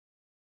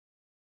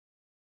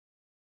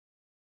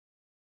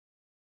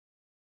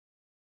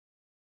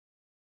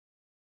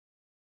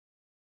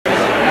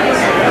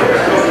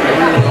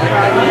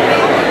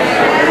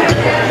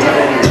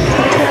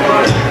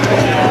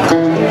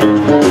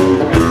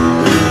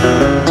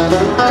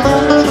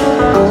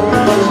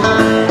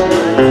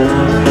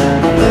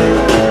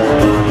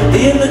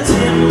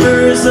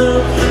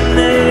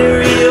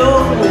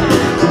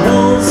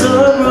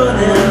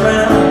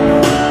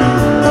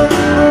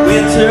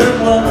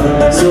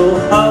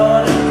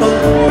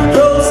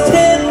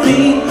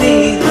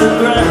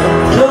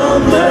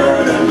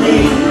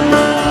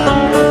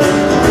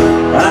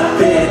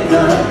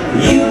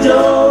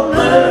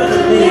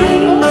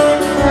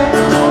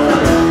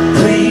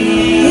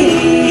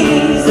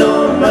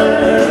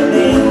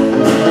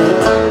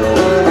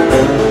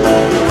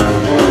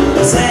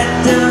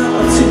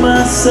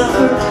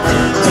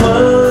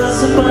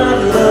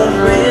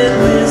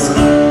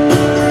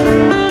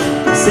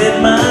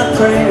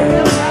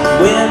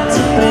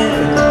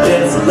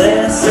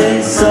last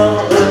they saw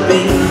of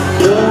me.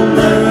 Don't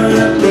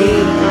murder me.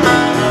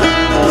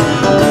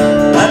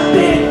 I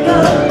beg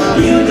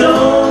you,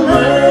 don't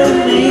murder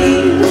me.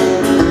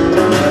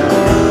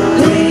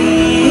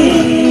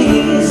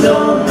 Please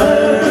don't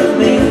murder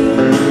me.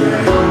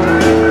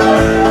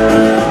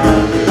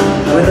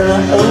 When I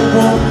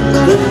awoke,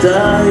 the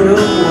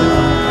dial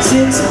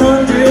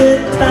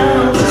 600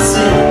 pounds of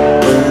sin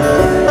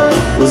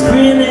was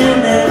grinning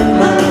at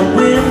my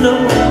window.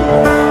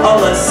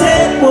 All I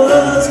said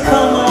was,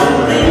 come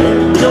on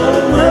in, don't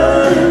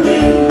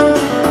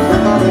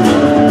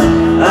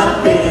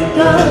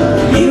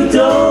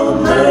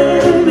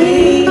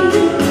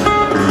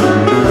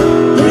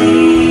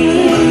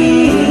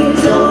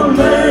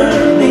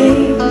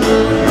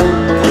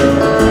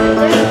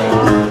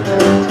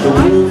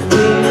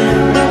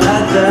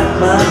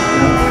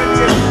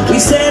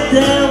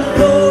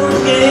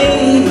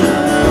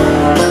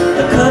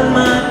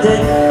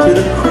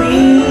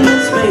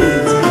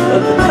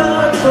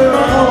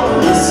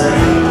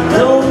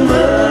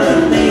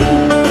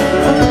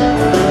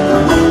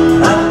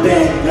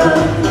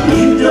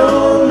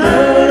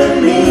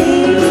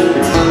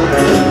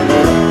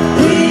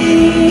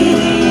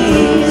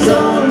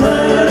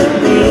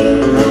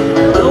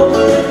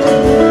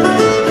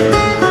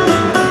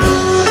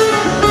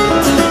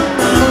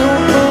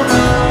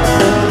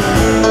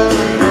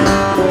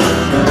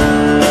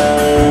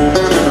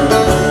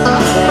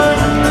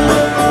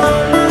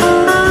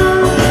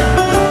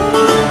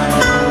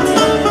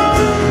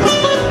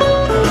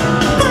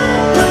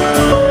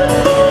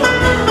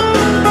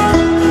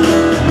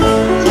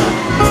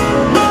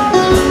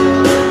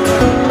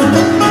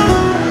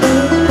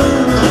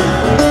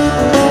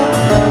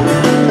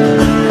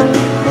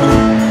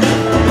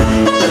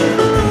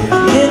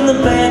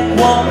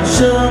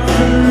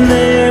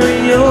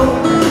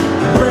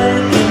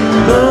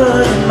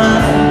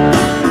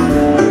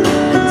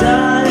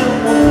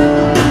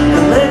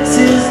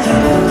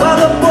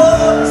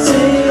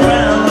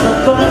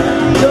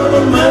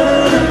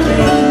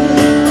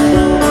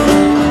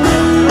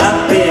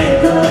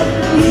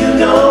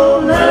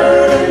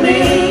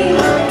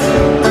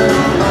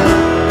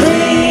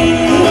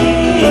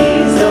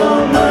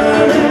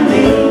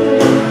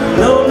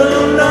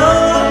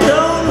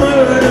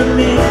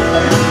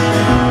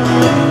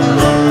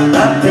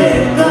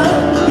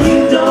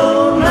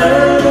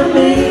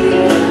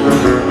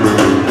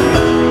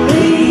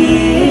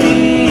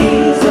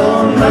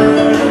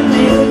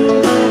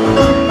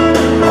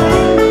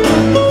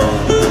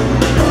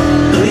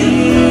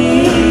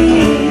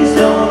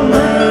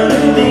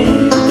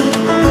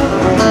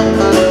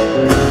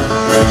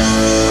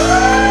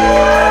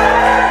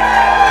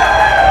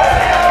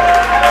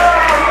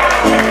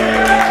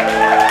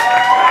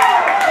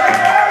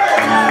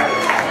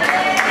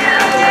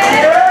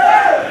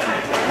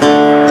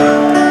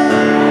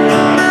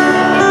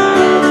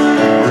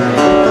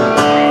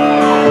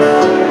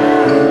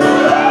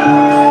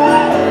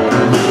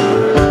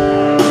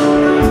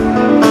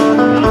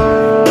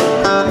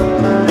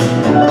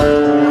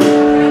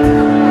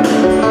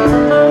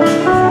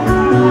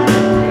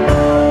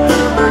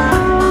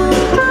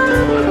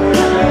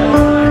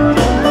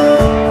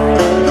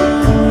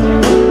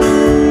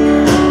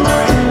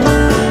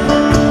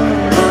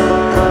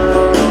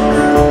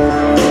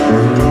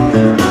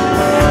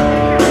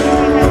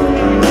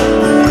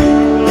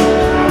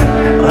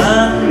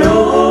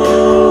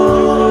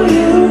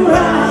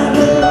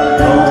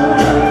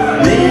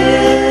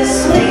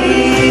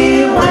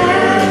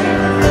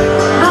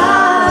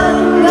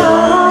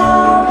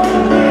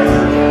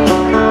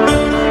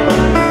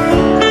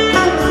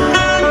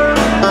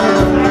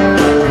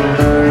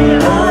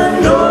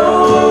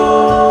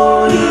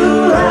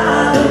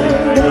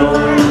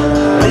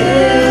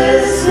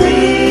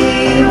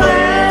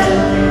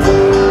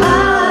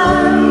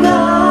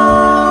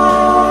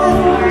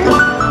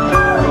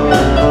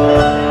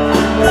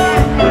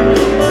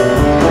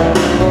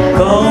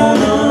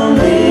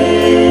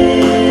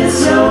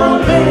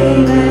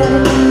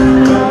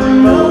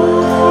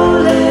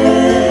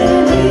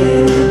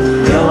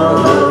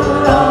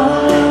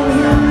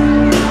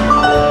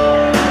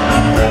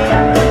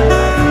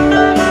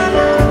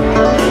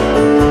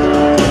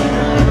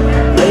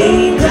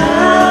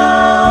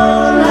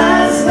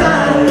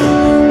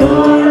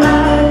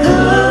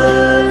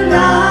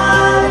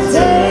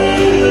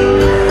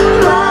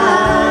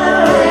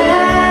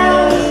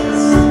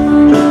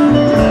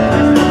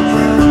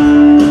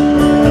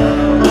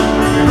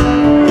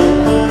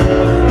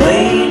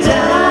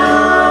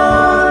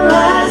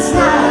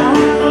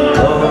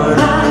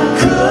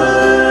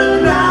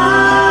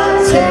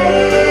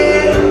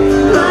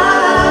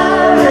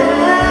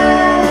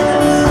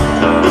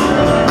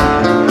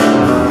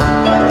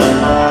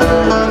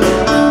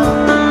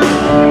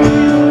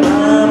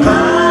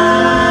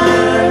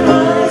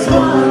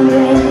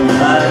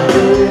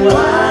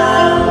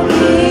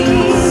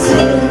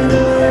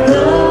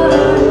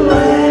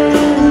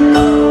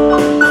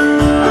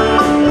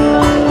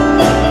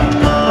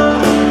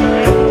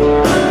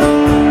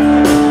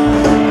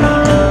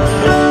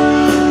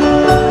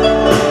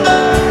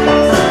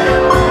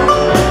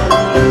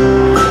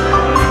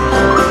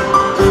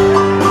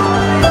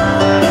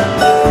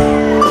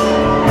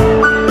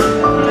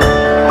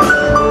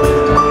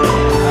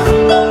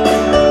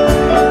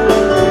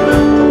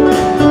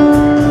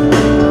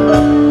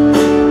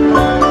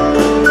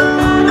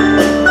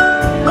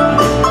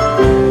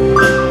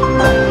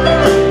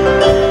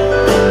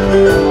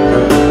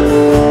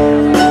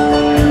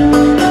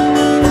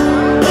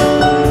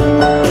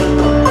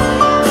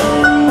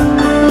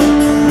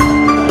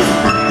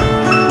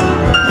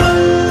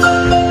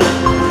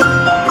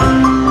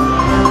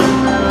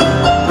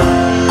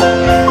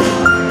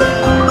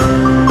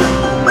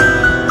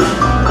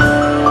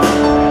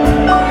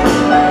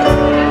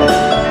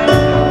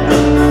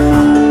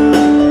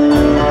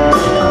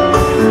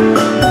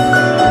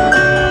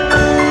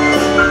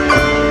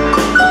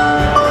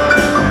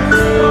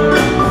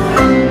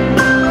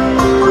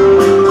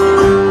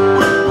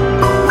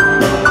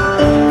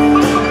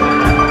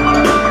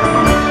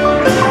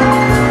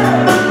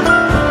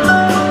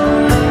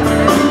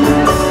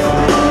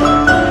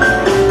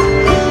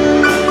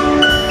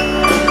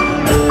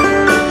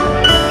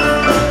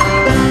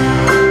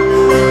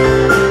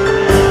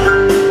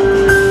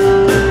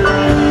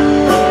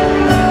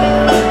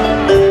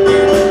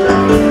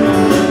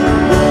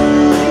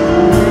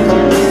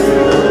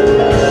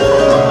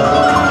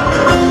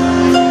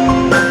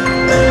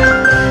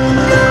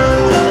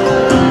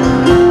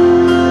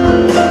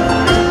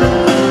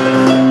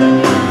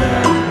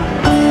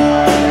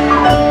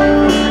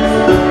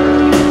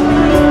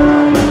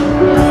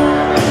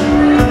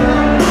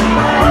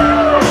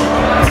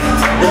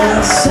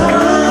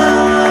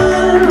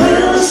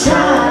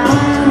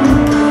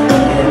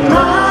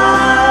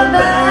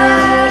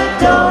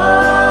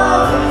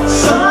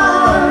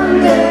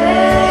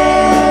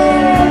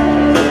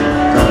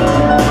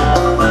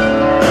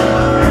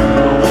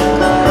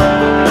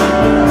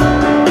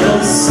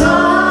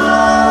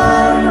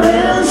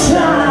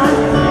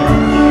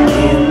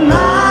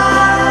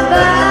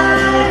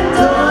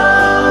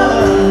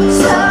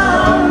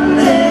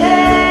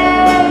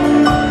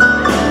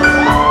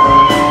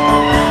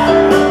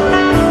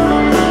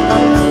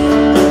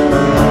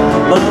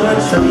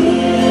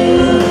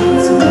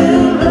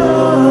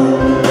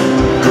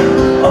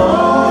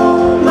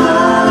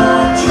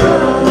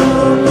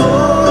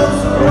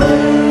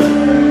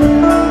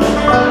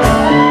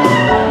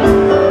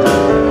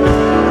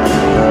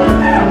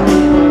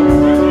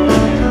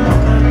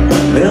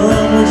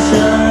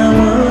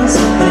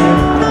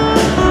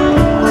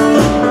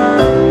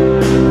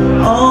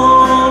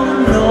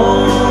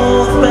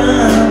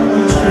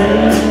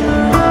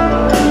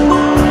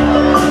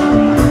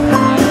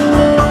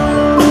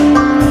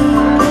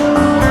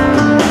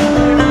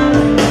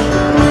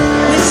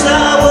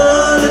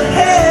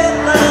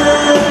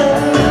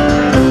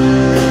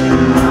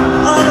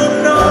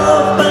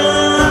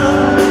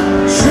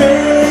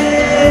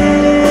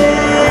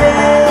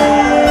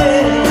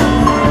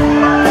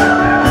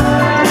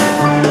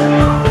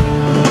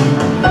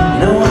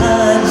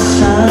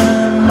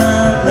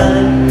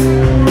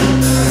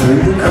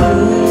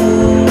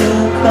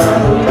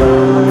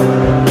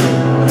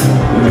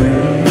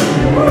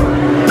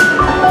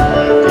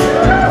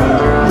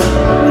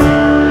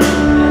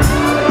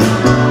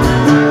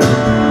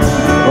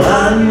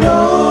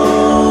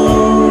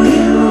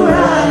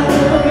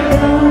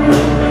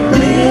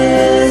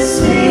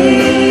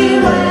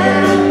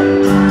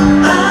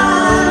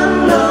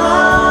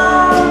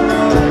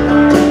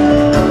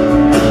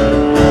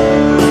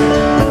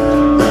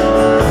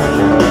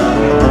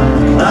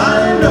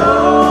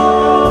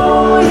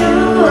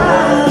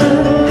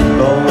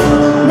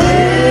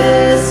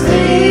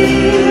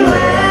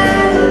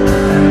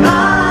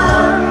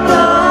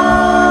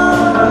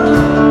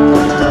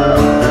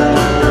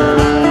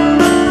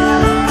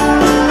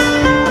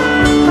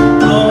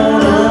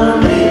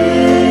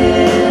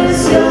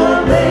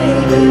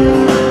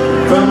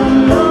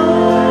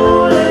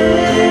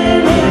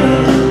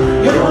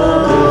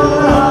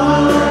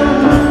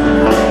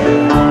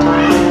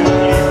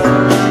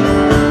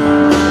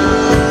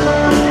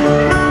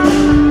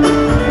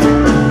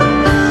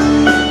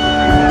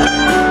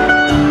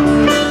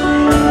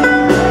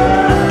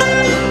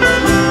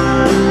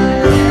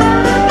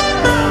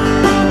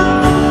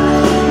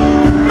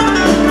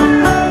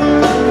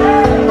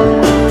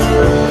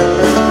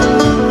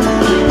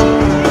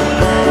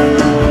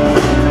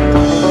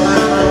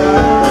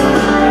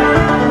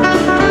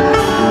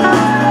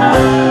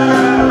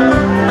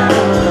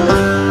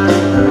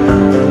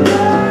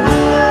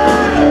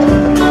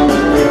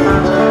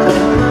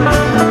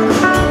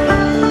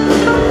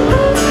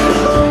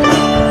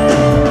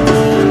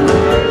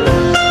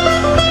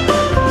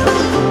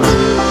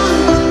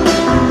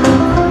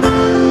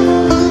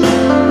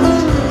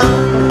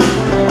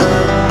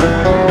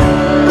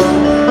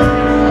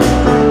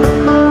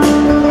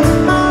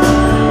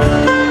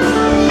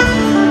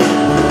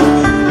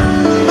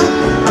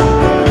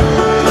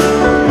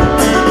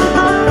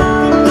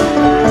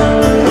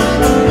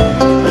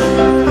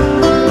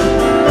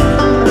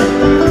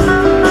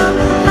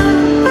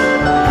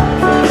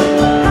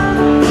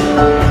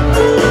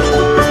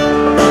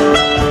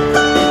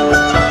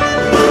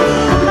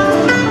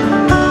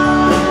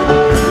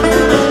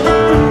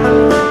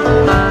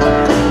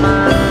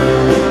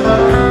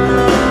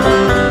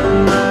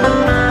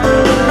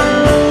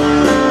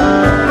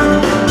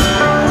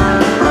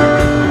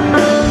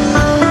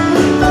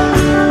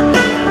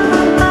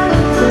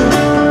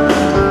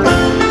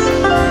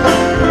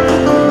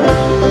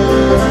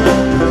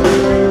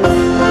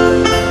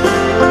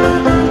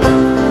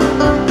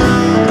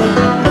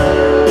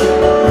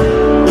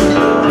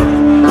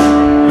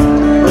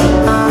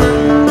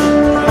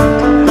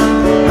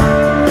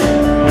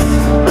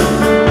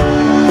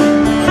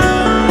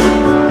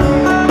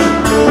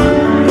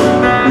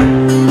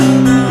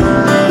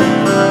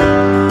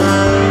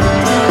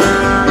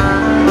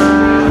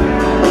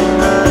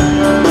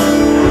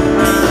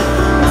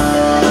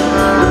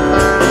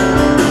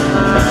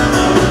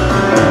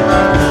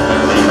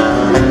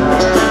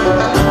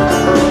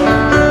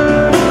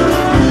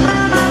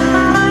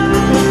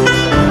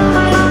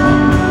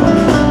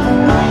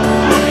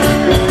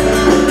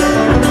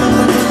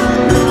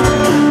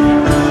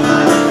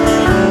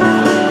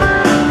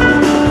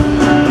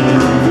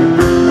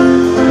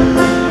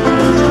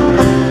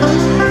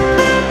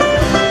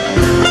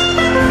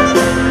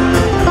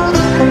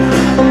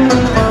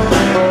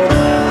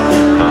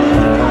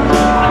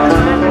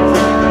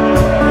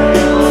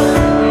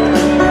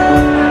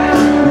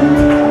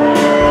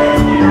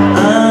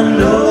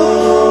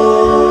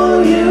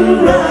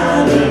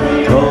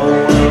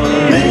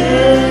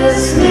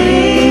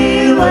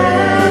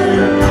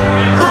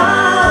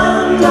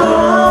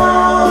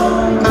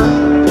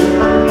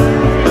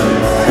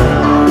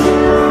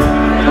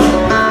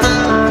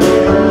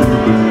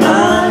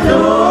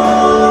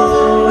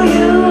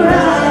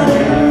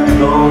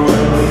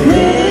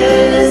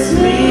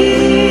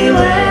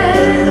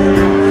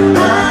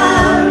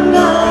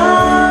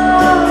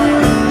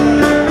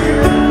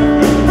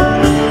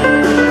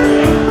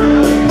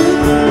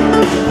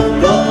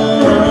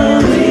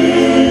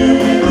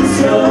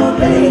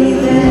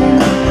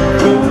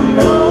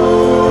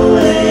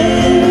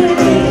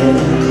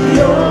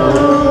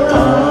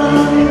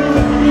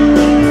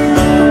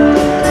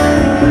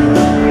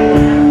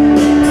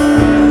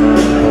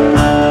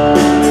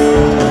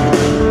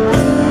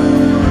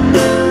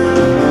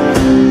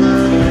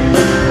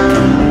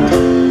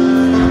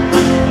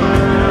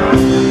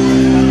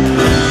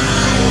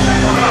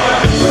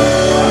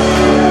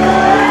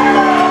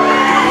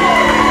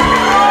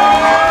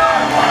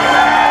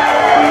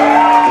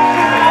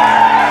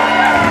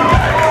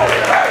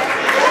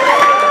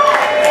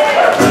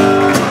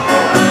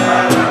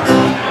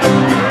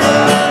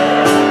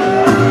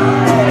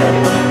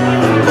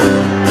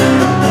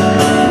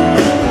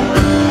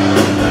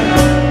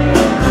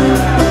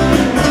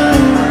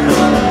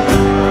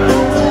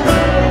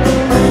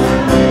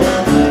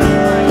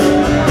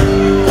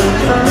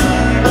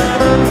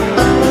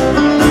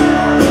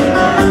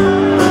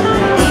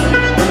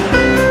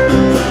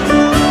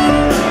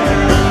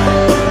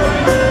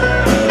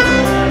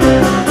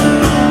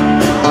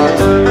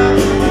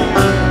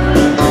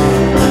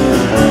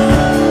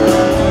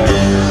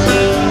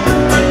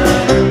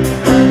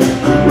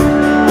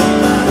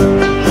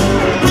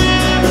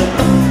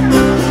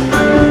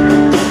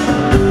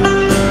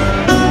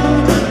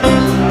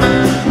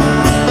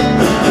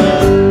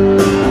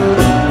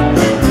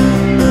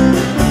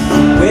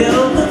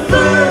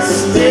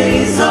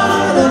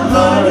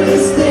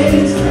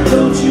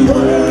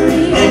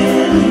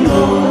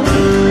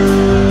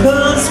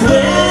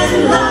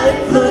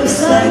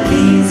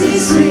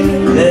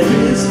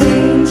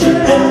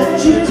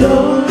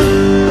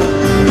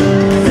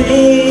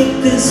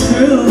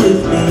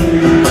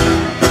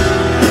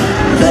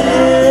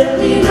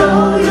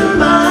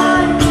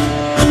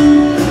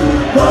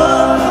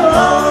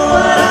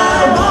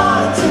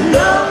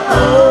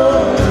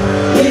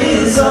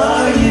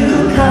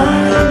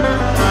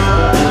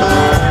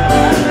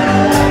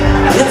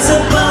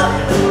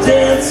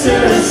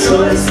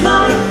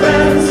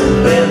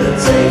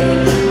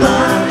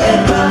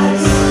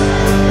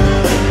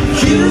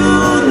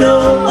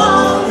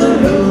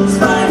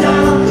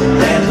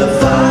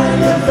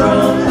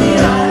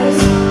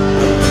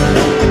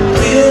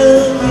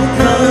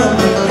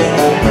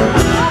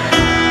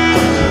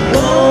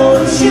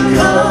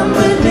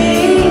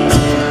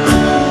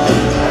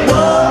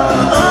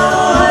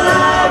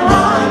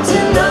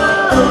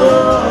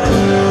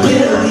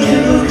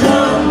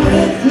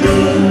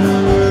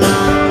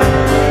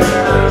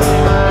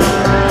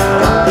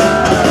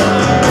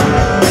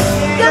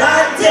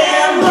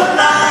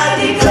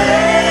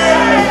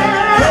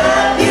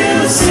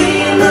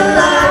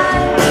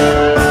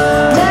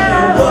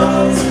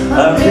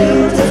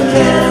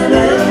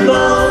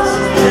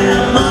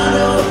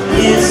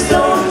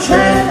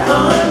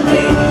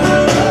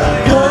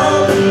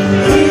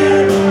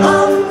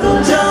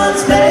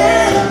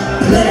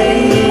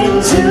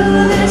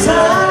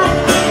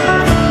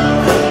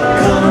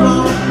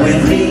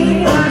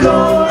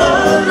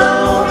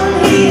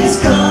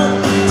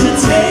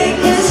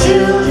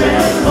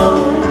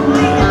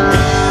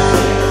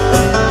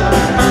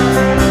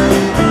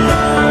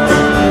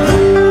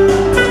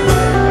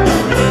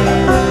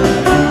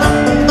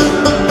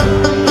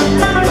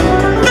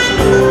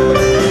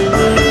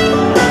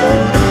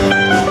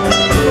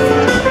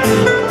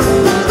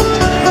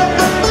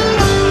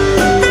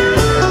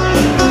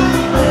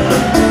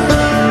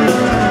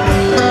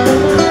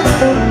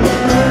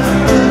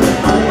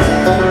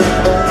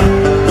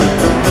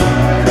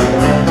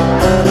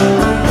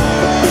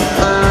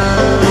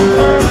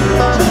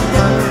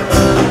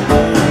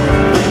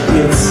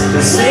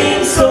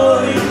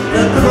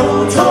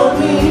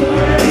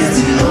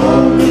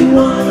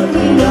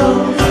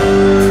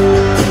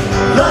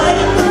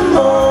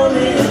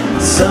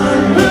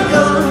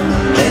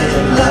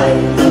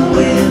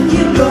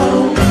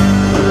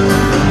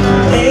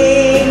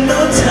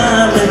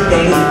to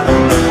hate,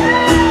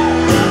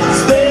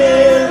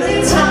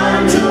 spending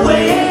time to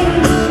wait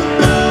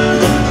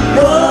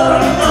for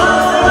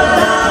all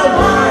I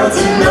want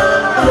to know.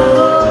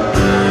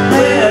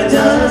 Where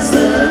does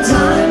the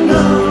time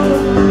go?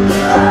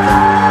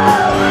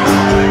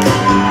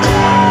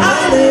 I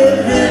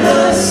live in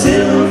a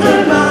silver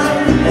mine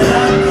and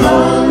I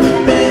call it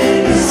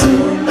baby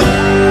soon.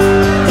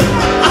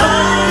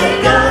 I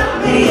got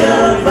me a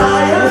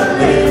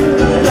violin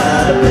and I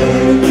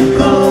beg you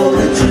call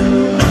the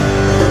tune.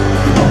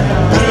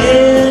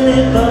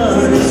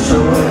 Anybody's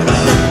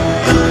choice.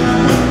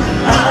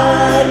 I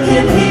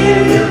can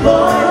hear your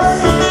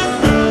voice.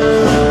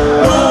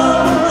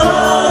 Oh,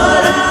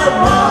 all I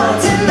want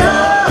to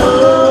know,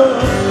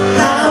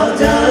 how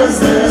does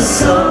the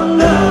song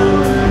go?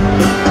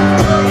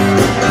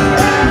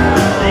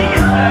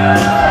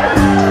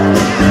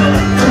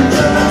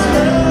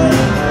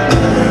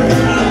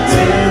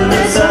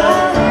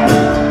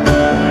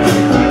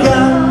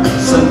 Got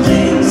some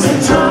things to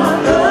talk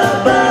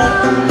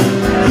about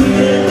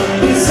here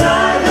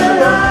beside the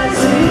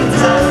rising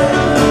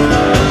tide.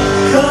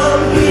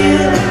 Come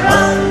here,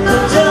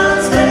 Uncle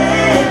John's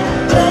band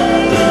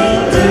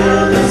playing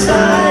through the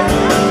sky.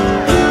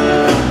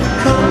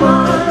 Come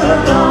on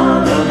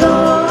along,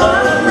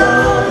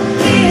 along,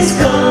 he's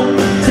come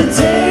to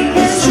take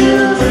his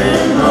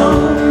children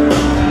home.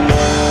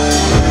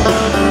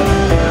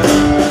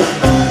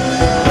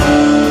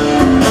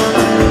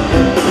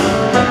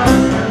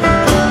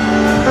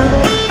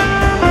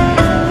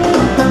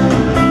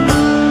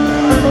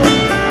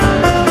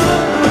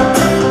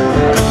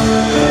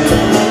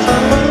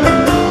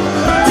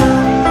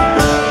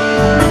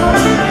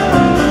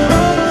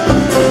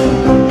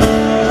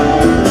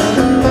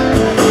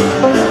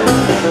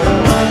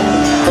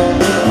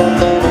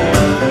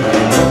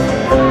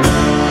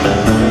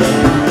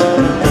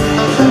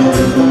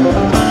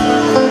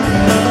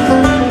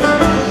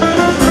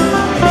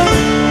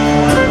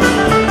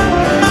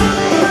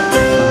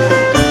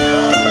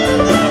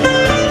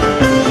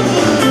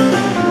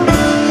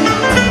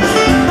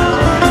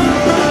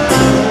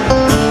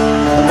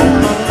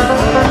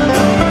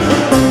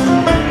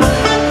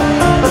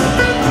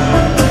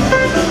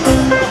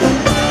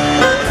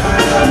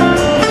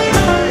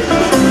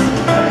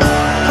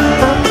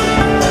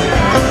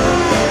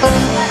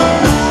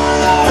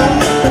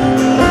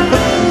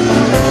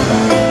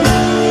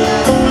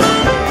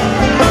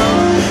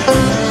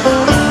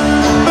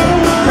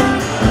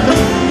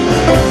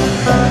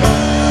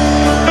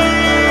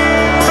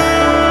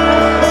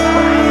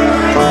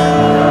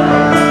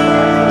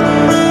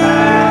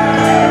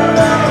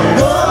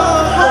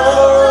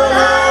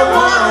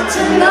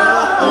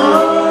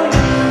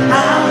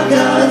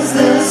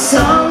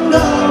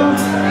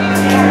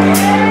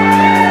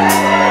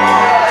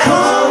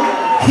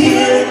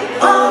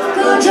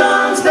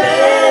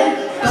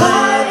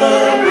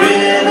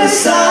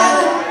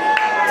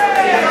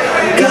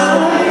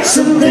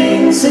 Some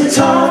things to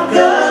talk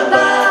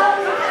about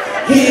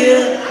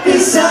here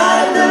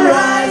beside the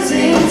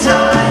rising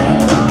tide.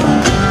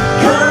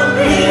 Come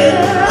here,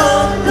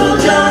 Uncle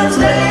John's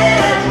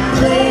band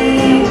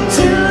playing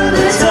to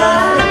the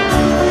sky.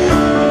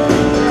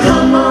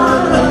 Come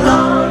on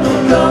along,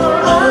 go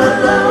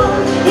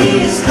alone.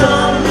 He's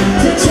come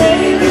to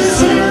take his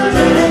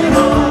children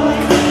home.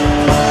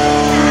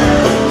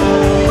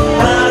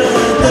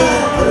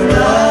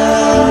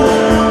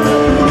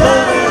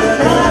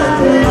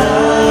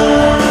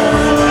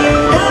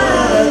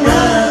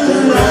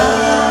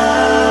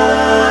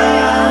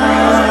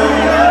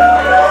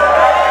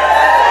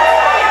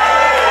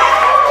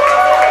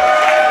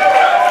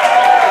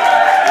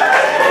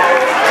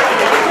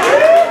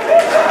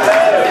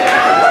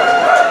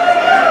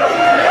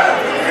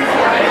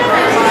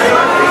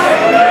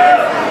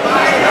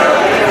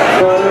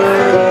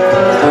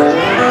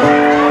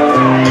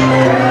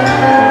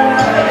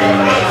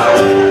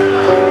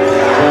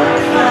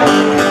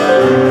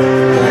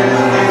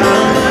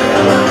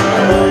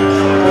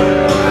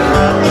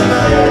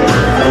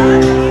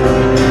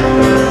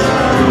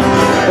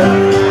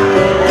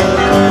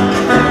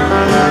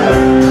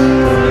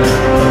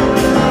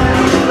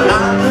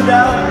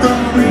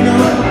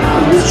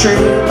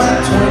 Trailed by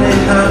 20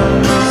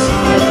 pounds.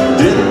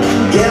 Didn't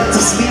get to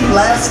sleep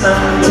last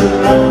night till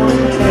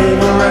morning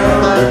came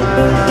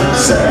around.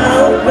 Said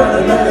I would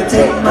rather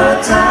take my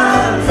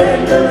time.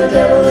 Friend of the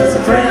devil is a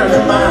friend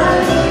of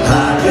mine.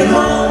 I'll get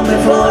home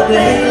before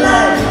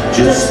daylight,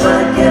 just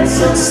might get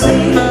some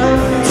sleep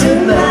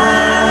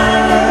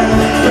tonight.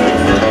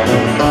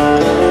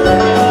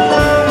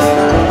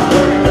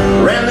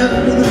 Ran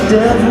into the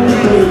devil,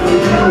 baby,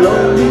 you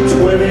loaned me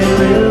 20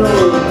 mil.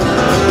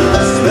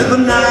 Spent the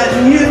night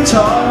in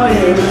Utah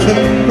and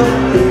came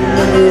up in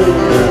the hill.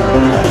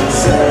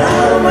 Said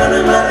I'm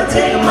running out of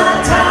taking my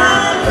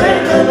time.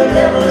 Friend of the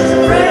devil is a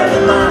friend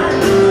of mine.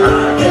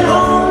 I'll get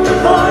home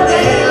before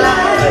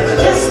daylight,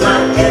 just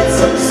might get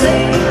some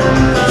sleep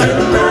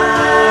tonight.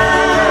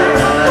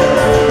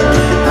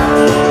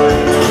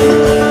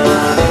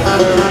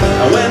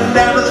 I went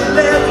down to the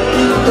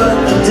levee, but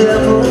the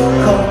devil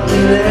caught me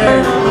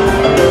there.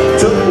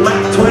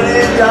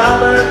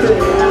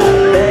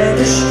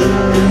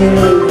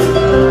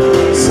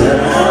 yeah. Said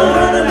I'm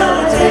running,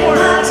 gonna take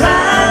my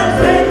time.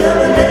 Friend of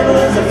the devil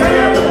is a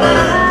friend of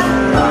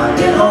mine. I'll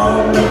get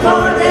home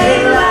before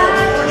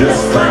daylight.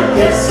 Just might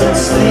get some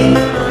sleep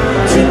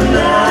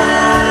tonight.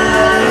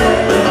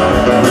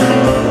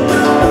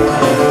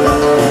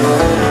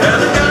 And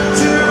I got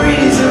 2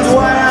 reasons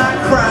why I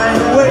cry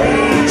away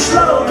each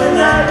lonely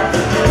night.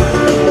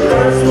 The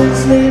first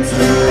one's named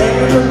Sweet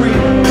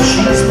Anne-Marie.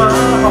 She's my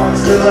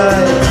heart's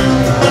delight.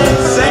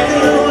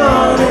 Second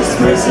one is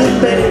prison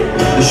babe.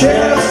 The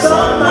sheriff's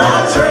on my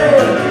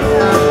trail.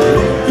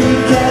 If he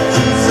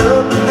catches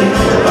up with me,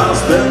 I'll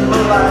spend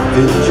my life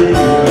in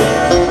jail.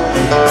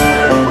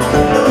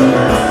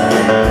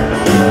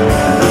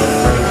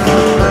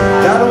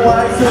 Got a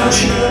wife and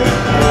children,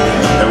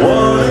 and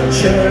one in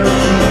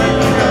Cherokee.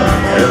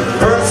 And the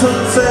first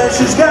one says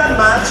she's got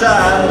my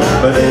child,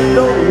 but it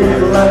don't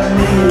look like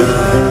me.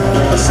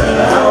 I said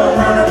I'll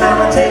run and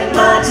I'll take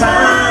my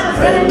time.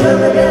 Friend of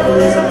the devil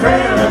is a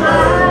friend of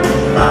mine.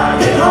 I'll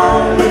get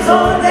home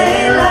before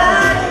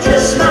daylight.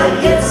 Just might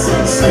get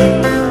some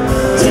sleep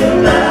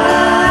tonight.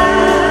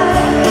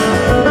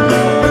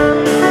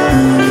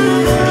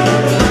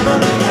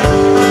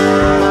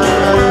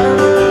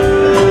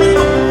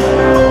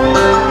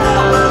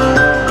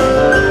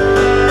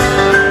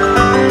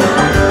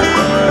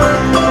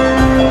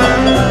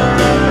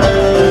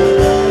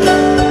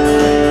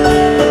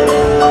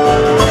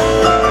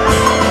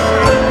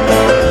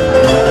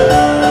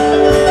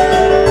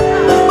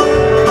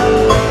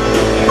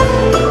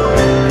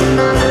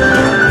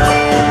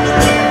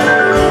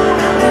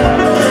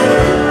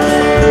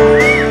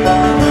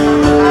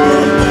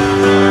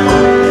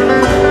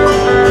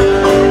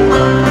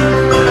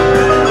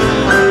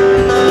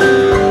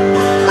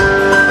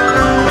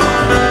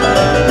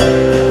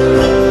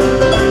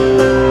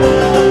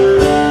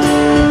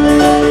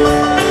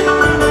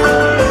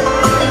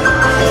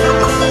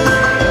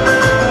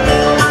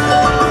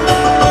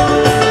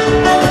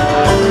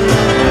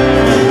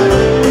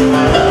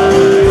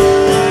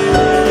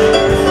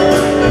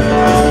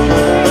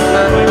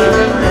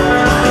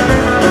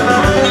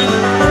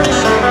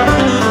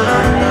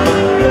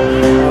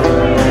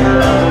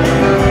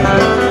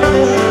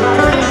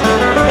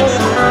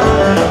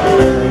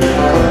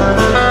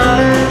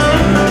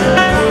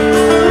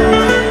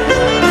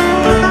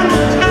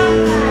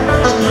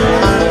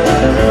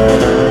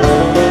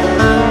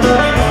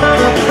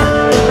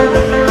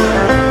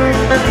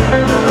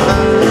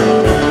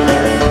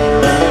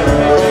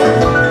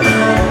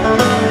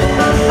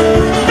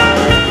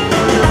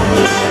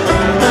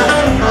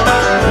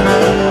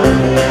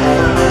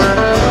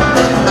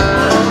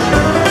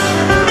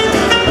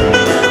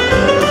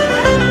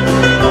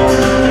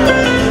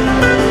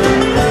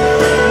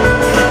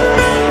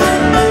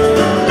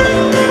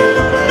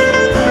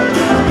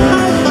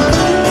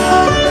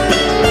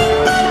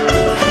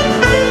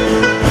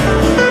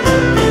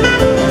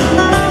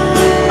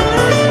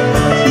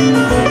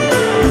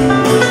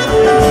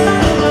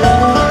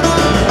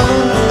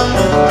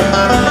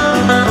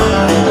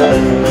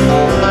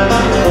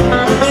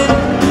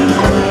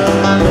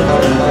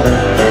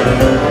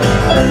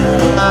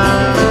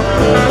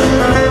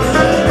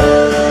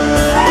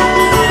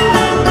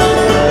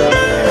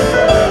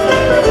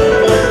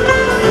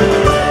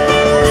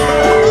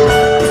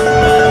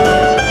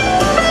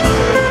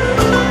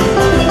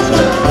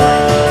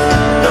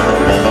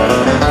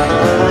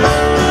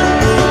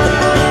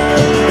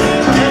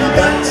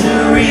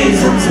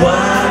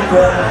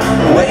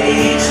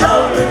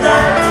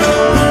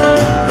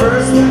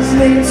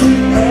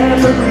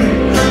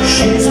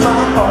 She's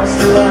my heart's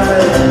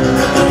delight.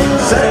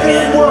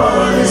 Second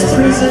one is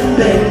prison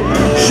babe.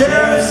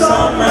 Sheriff's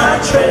on my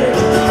trail.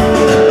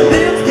 And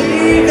if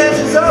he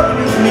catches up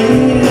with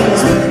me, I'll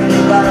spend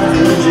my life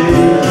in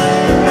jail.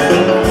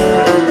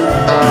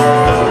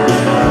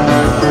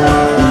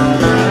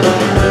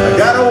 I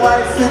got a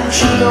wife in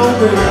Chino,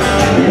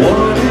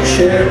 one in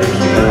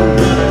Cherokee.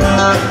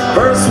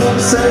 First one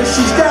says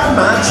she's got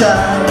my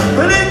child,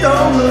 but it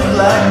don't look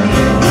like me.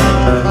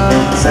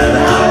 Said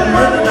I'm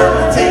running,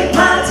 gonna take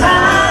my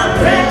time.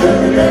 Friend of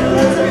the devil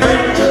is a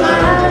friend of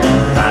mine.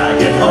 I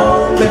get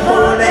home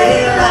before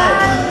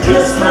daylight.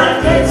 Just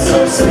might get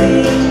some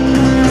sleep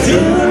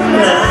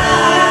tonight.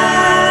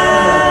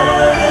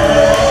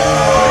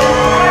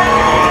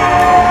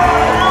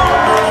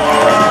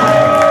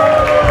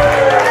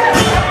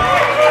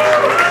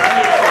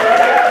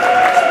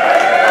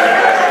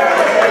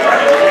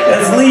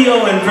 That's Lee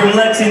Owen from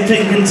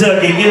Lexington,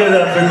 Kentucky. Give it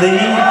up for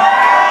Lee.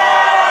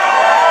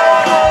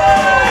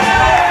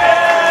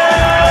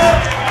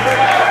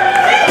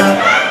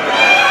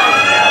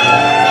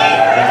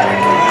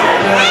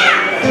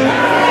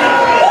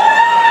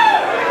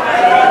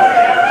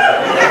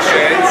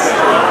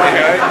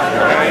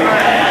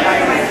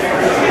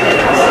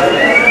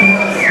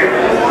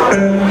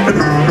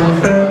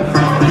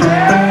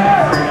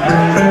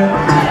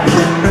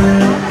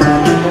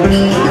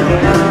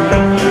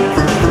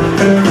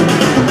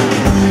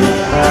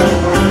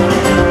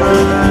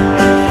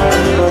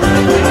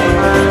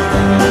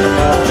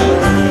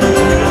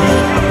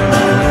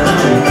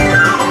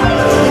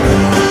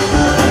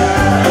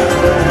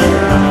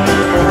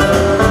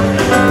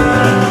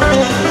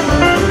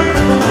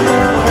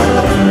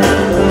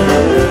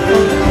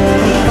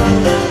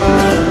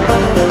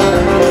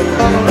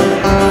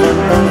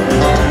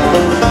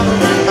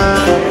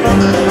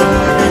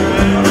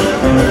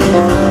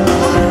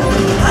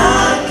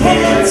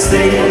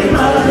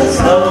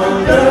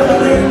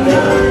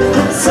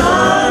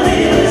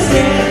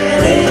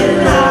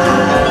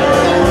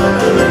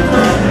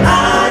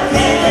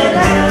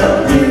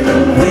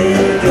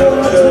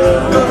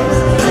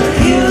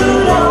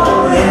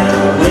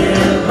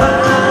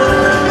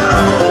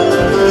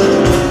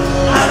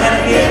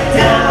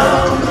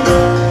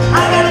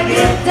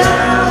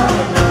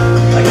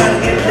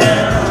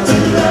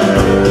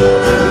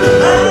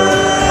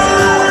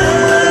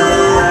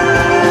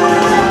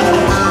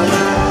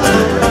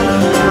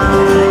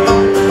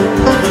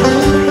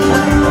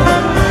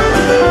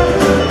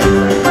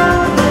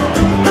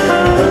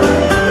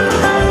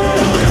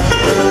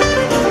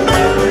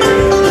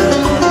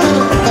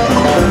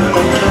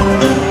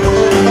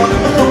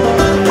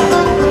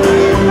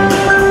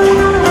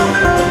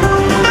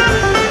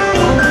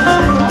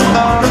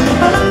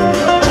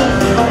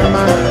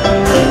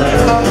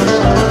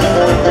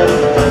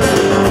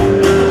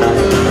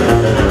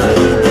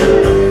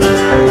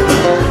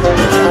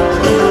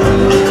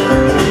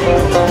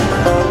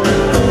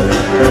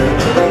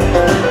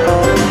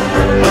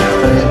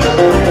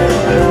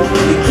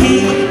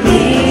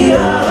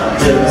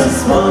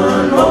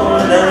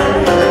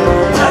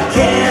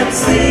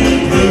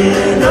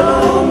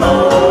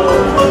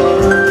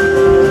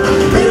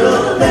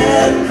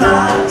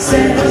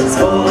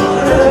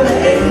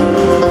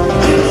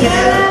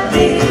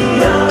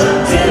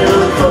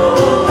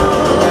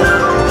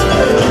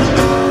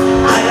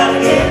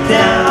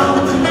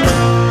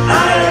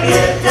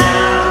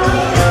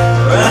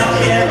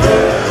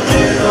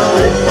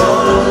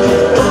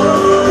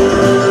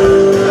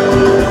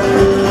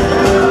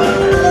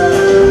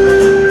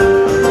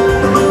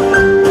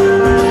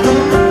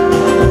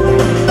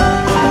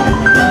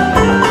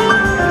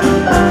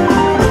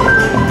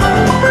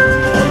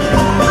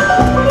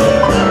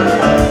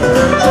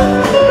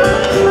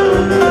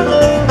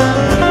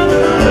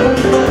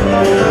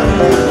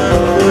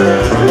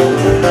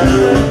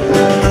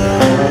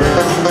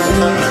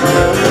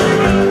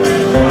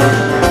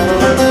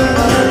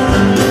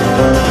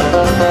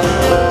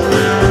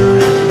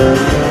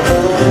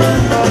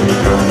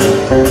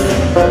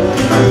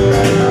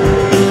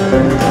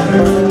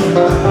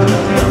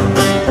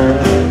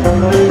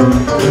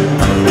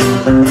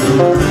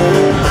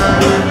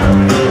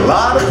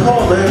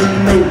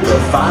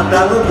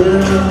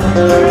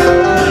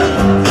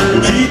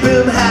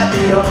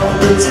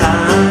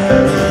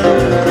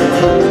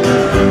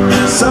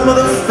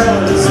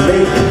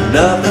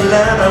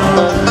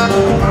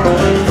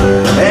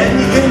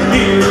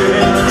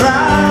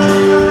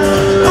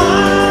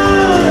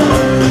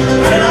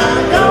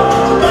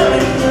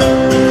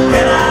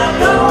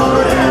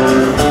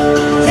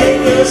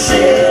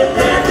 ship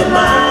at the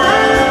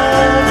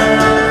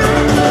mine.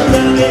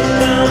 Gotta get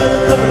down to the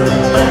cover of the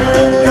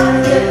mine. Gotta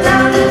get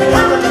down to the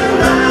cover of the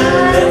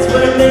mine. That's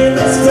where I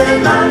mainly spend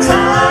my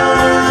time.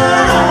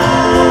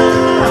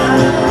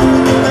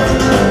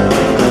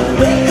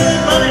 Make good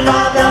money, $5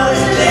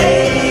 a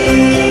day.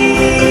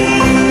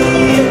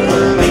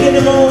 Making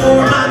them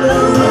more, I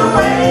move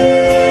away.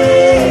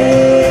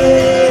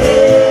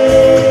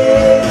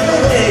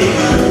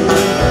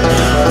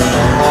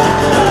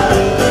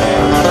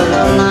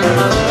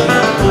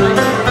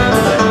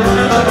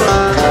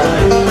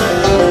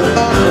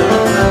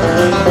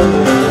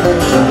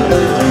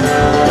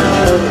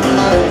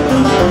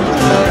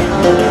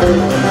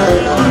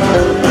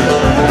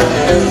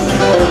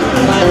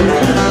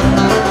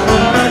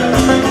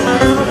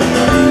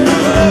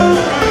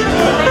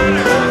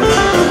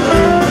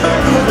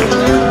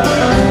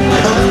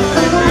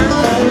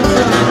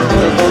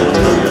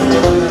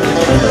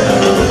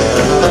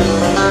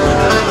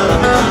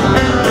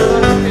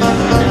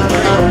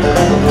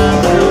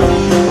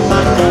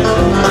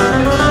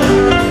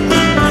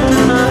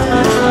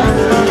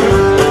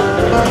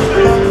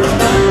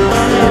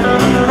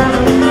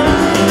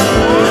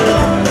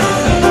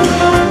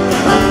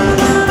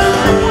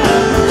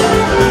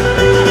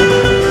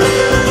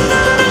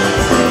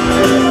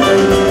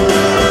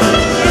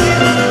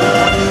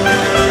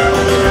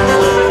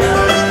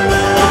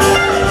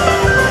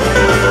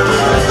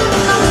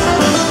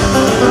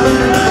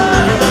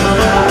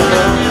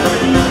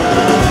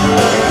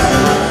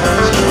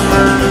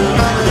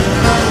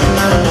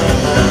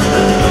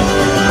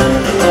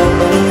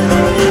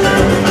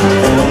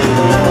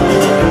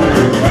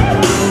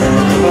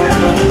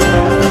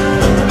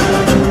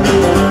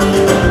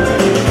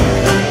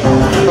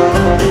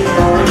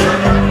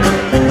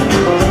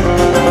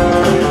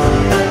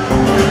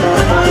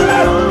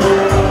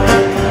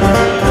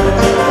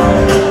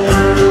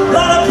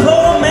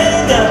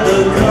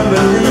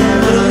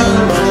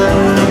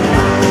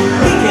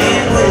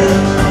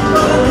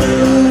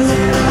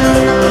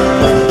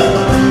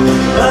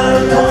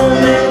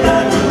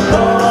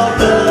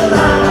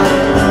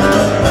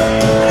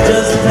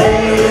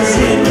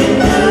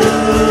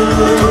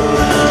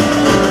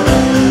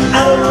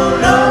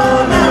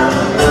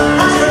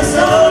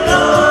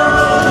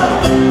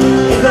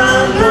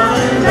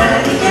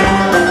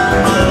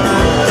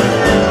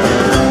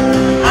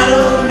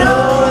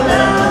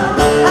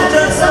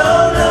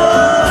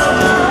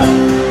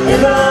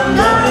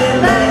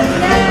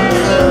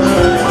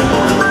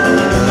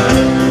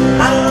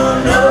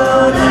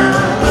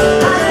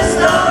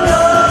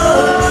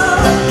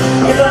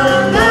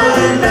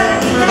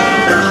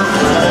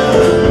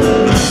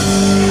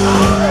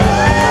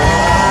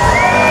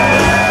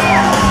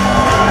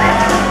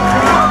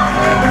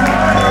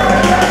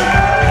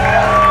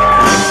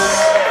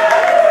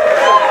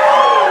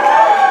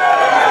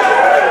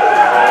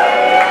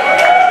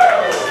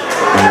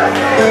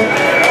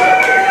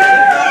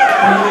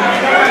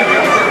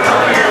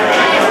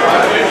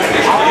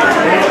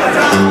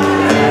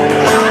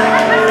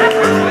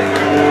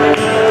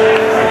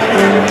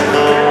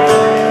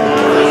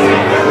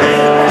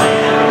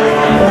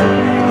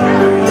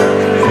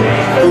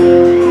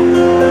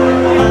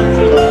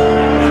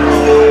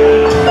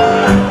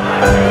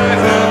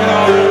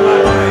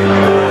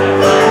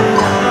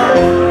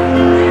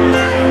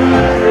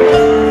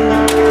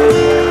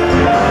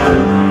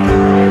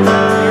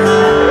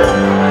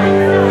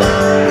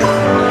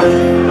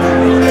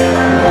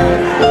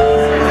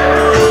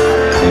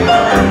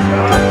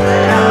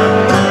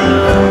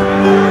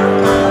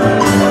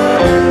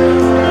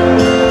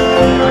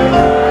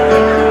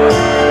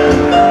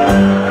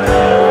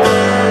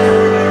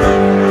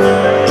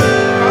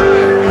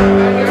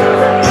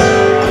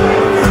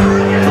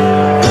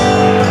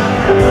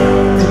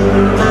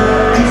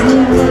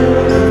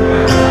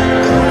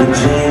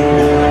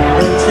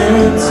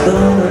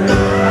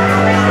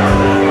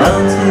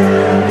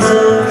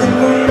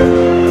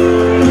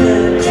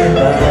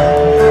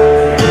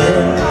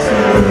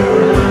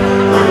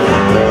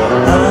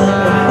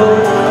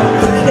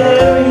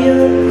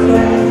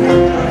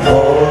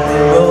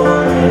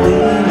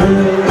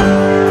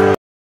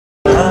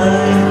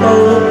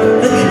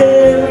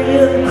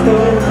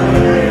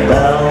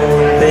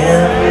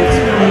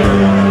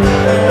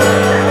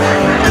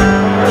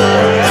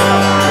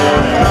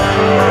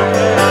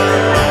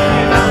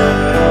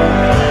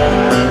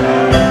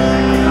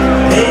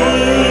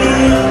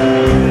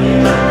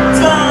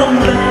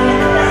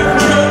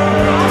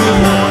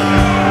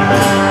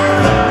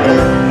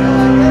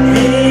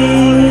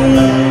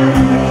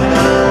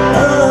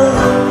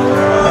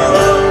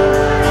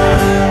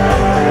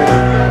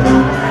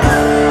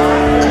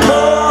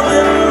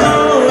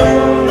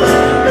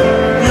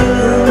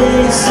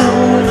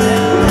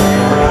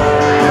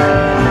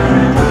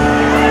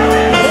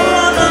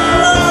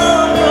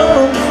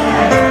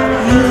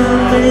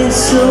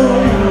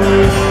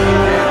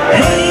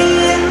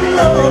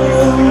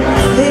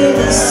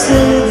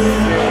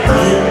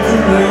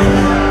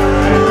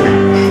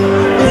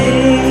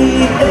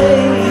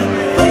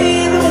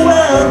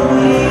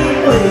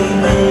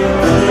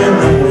 in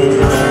the wind.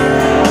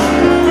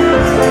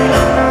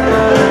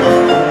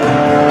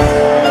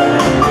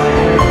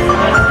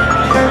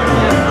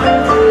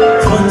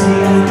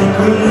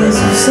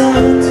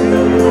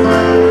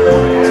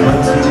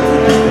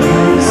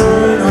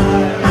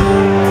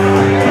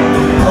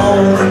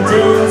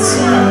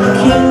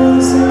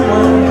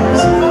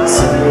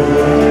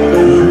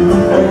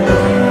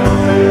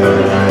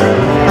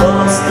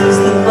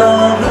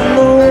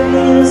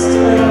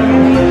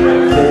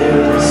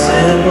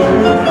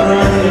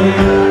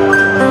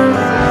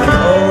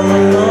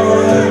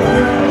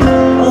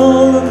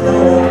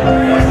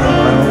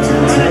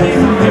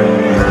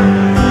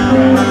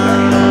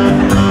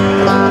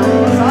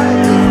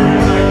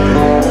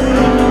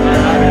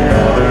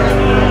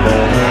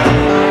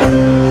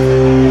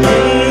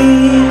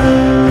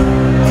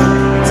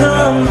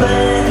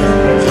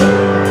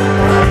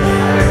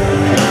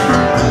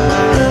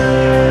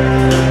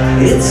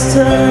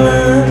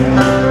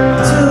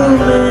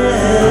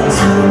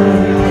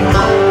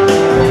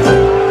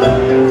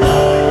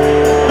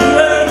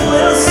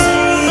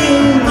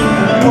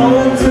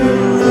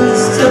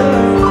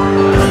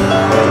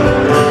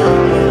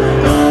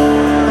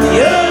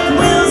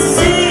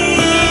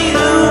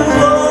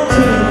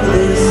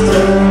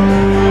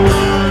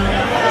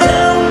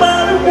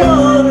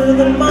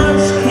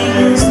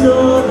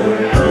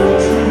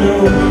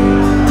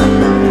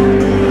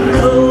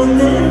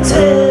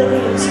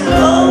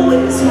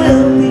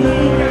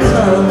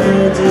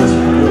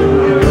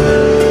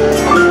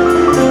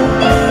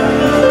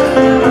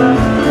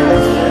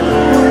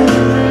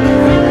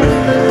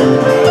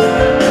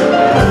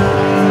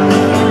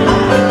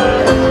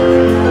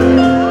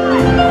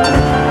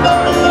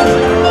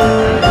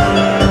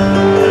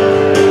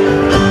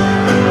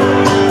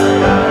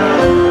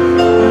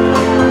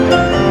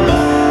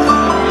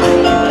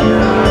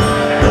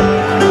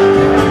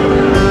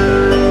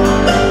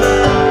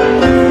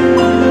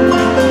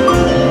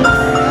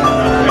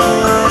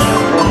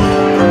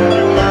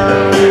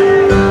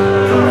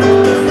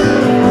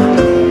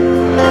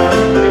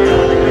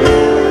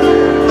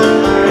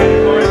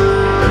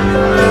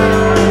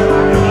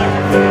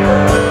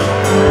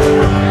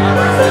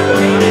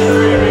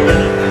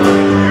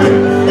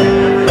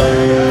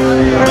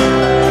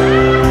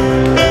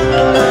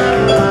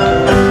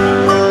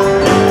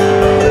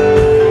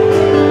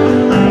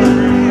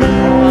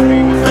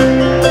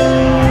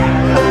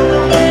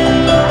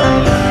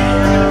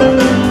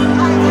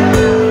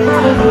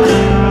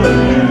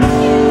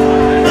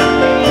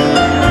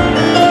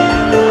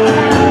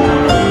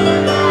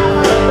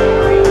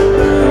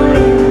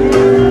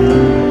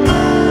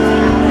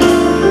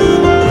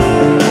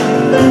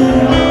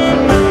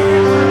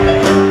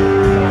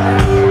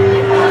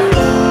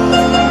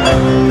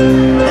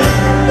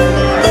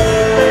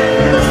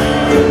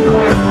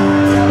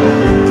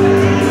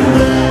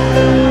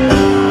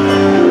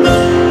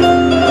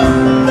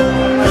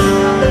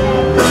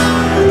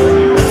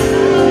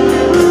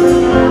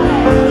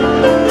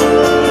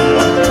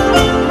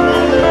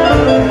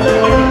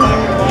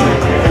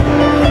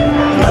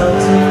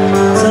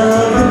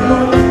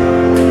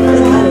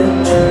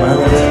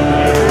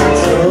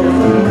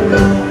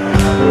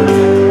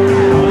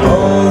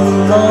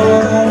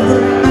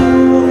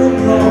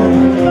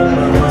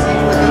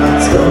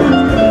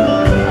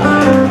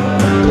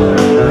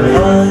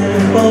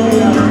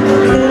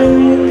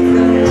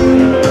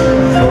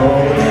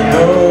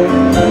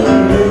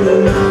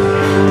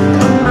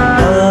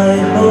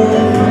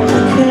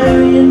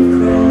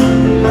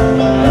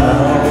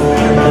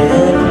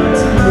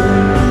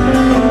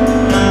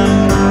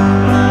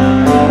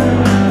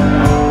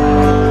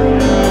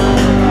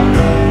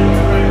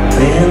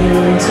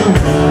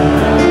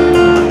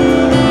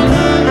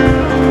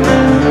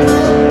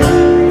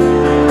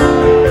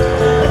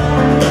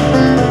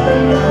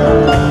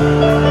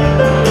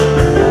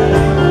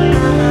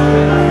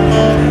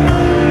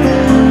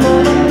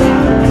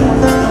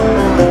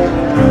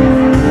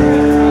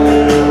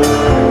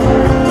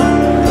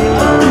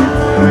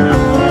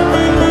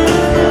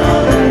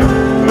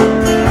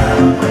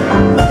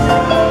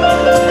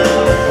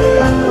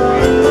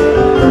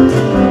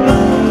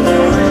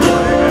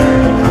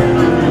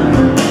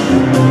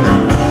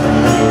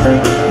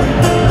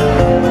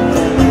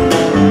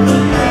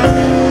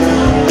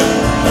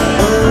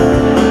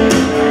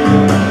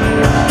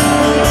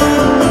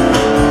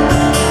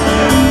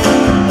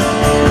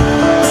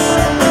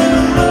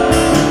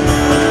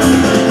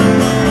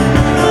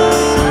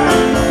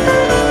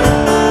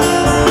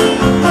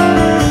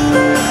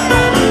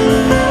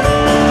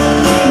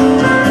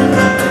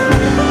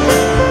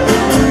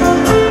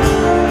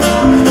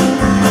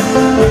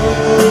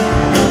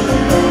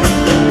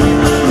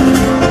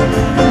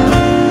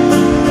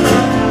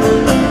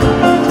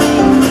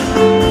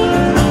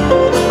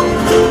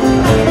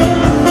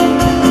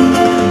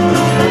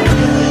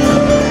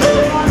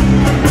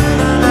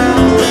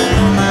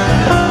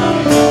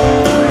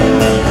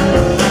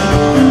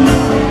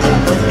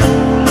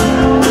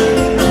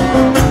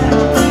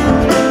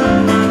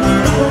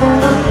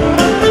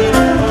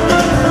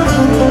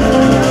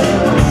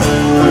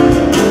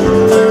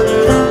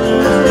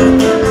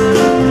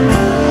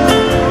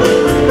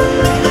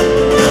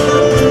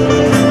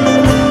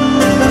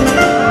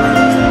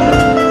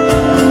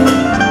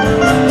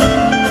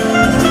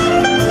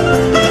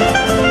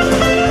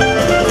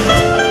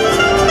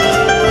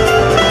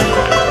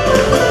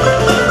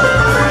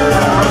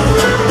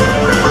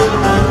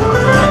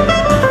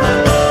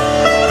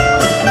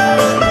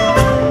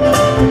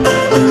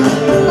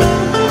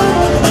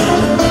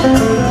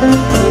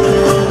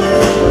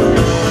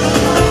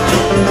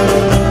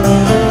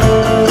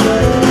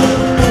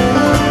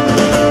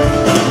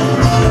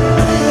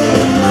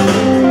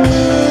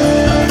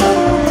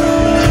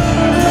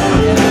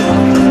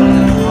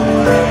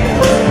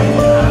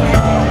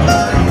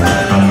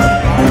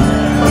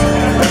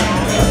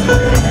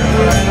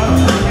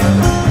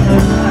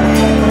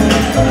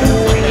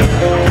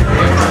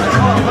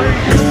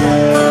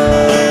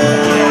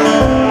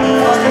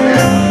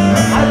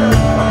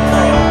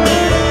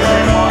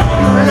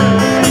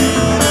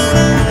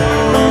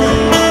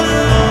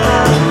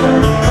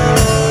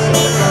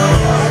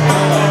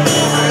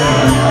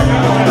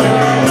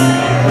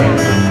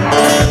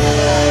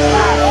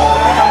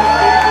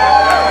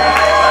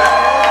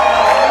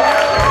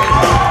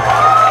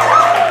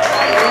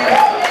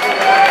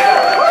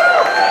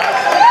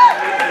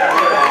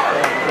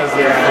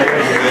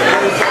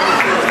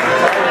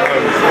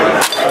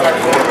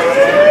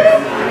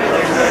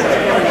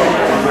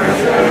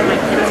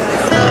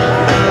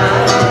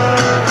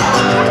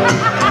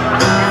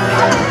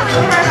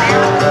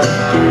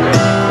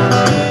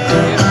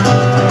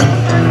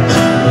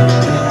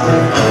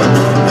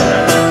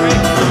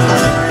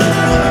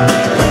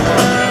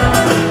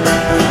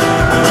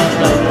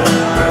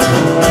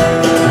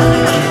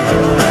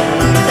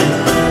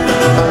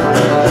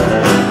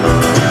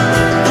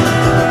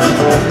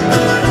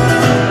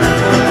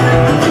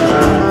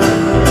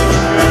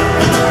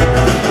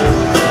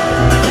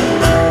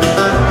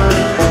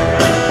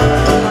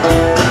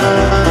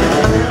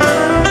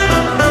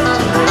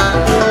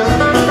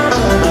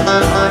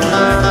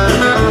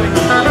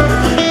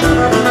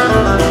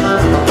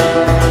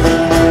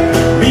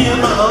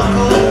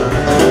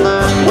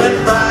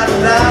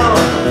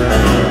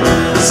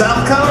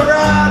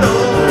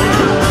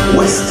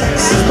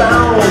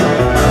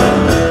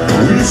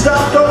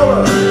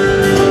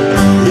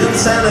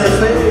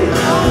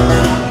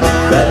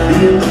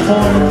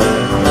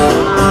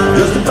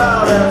 Just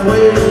about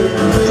halfway.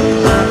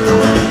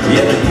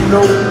 Yeah, you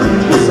know it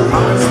was the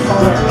hardest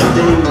part of the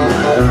day.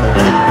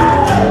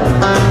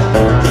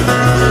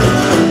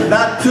 And I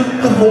took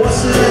the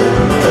horses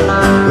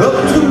up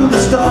to the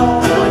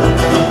stall.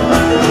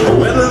 I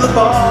went to the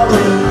bar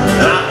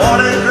and I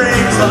ordered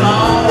drinks for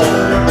all.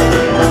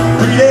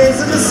 3 days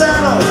in the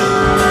saddle,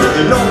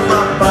 you know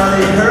my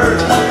body hurt.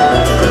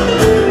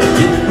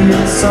 It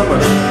being summer,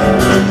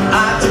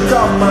 I took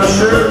off my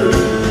shirt.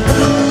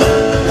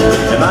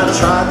 And I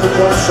tried to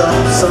wash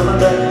off some of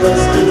that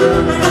dusty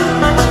dirt.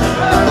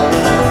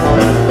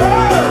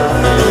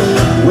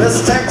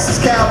 West Texas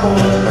cowboy,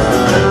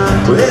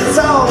 it's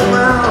all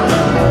around.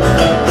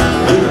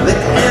 With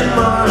liquor and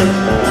money,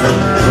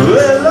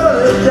 we're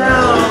loaded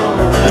down.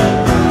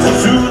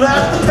 Soon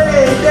after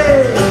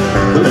payday,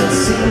 let's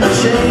see the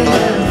change.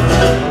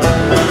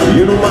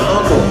 You know my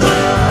uncle,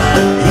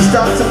 he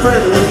starts a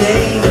friendly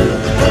game.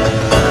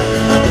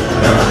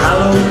 Now a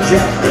hollow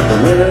jack, the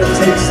winner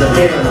takes the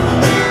hand.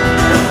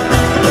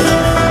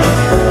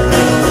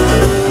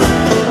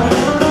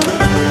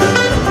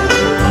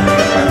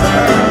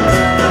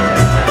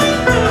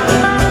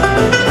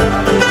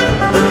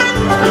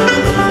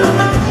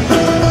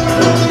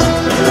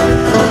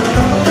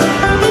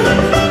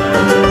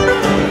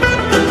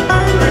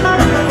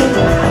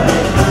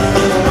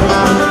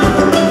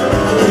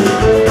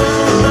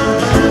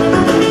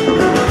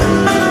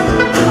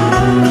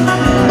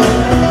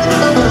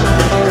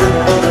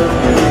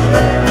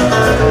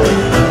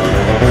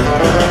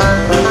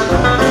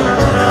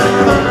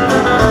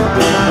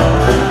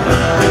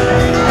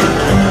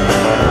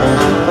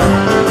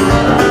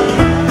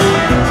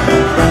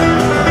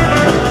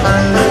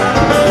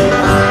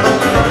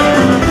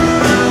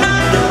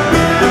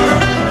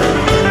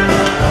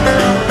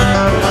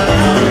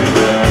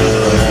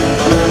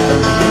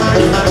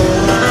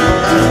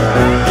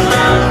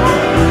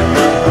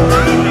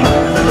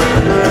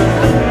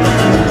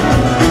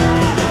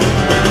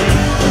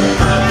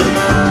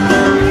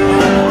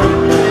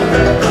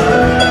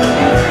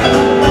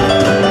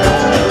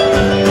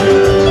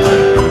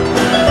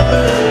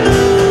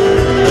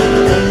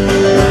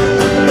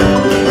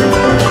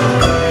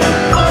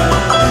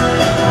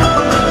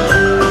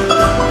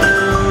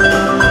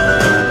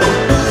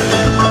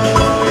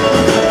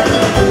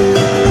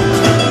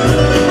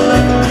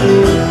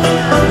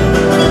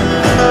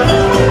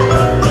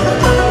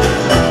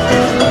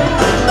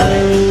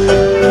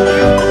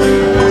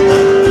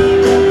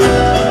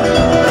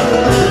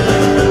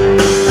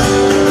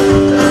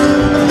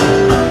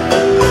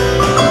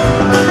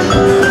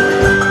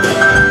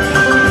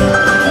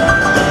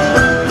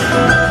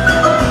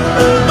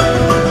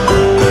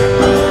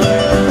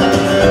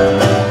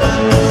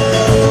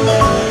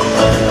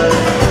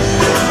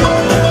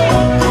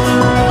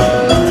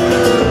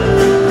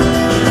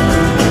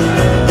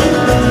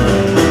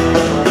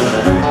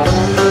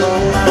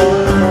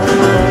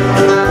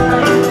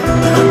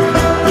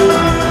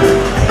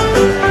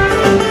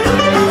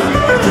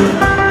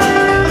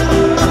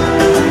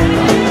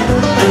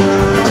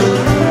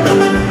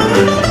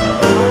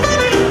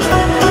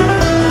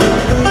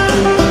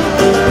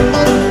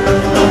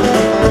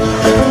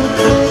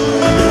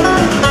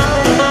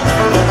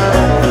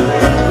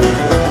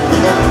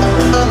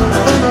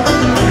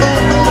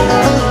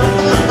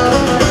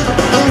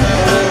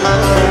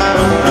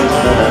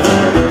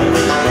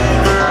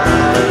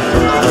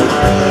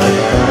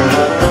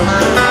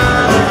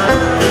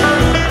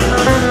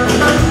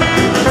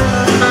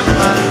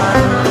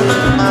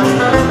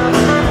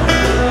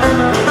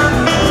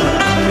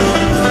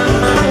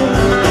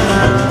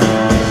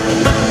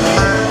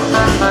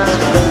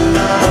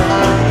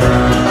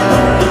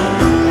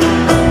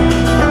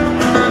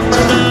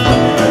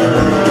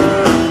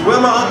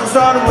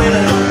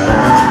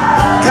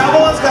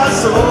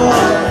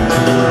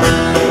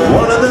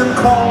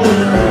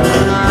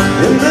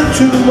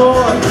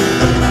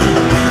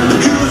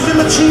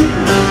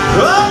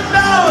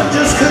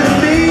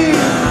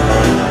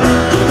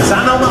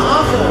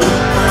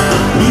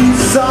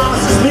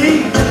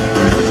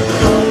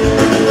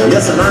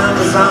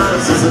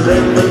 sciences and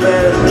then the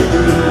man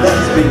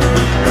that's me.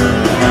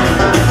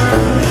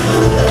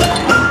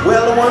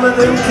 Well, one of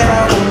them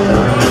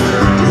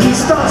cowboys, he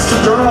starts to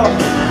draw,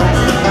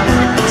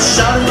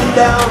 shot him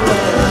down,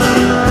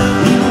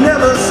 he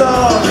never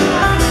saw,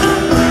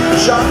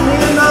 shot me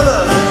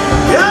another,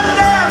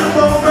 goddamn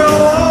over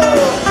wall.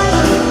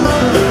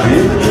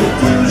 In the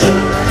confusion,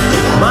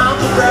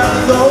 mouth grabbed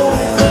his own,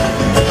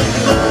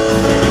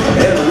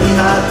 and we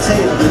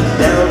hightailed it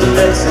down to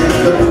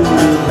Mexico.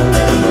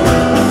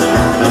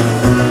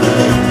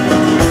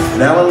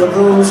 Now I love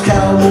those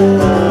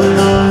cowboys,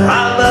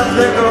 I love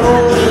their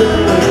gold,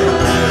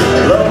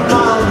 love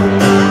mom,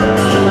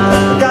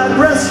 God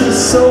rest his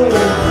soul.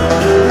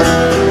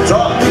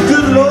 Taught me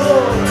good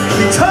Lord,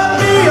 he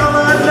taught me all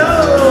I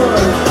know.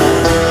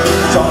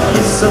 Taught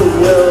me so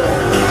well,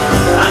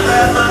 I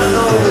grabbed my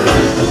gold,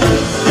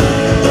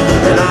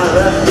 and I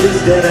left his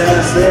dead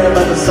ass there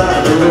by the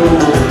side of the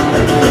road.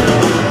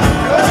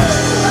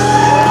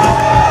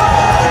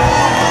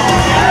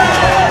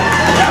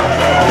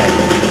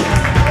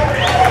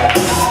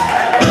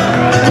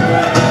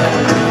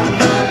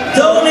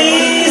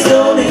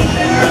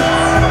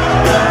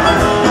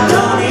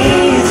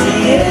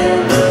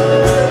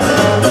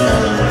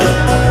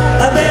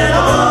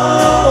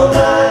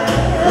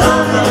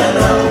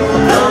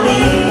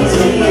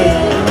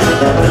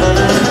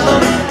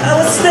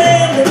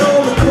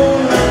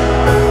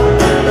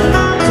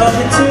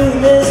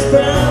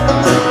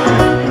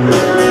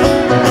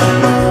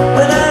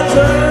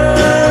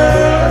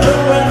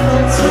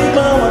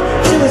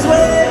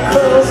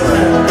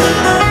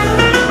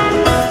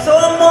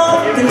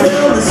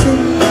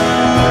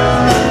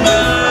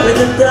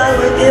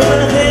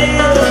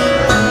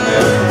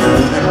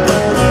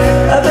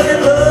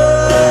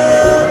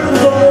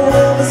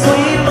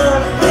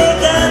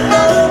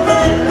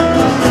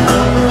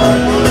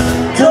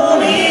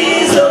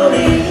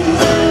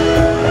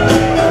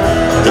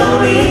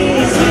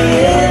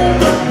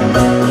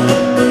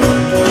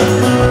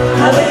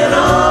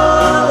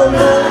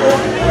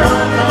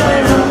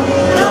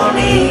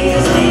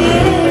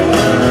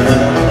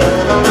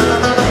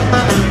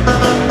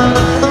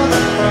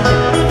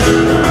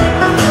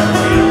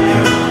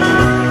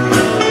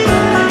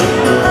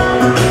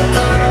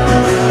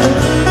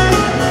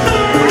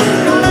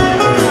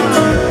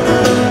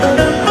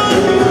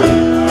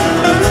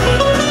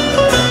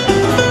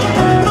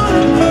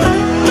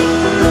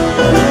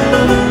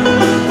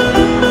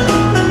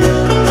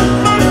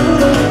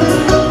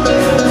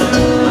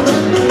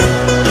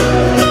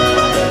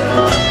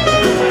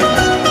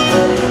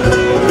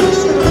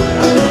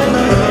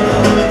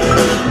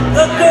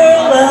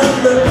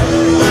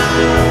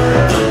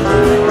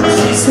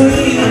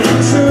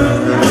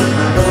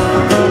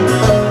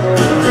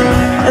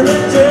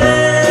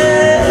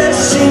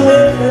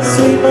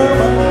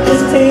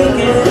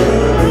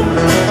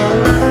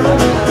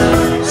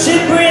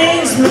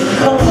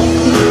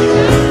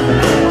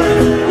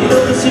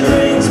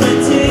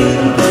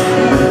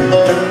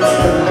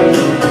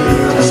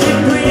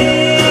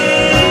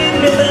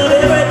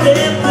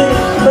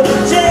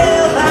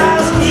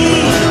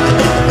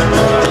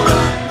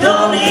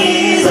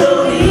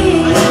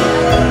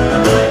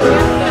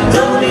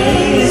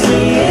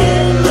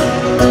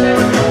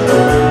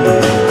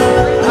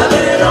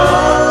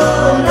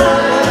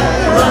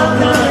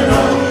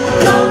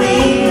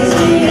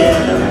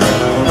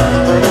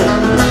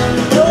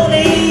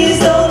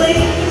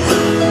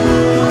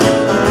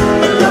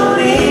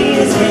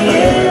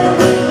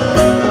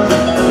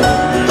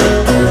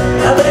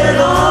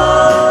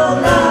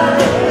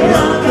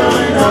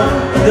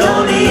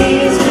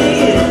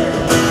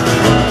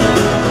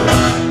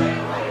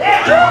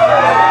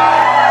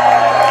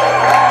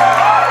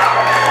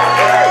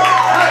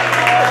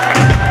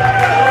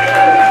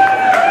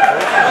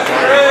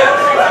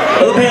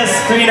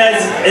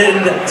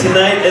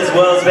 Tonight as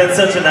well has been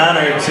such an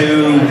honor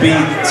to be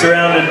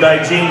surrounded by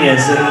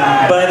genius, and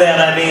by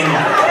that I mean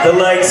the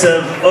likes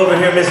of over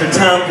here Mr.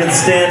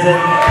 Constanten,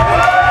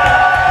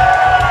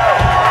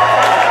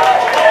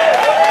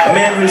 a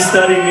man who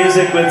studied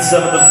music with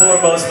some of the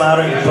foremost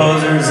modern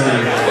composers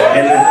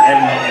and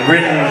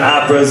written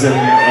operas and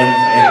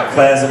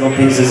classical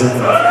pieces and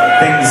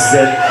things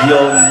that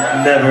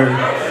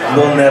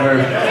we'll never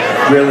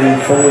really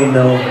fully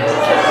know.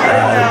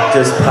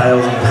 Just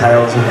piles and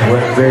piles of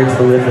work, very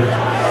prolific.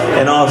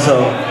 And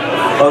also,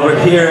 over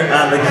here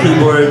on the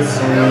keyboards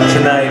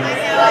tonight,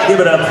 give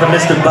it up for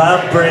Mr.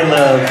 Bob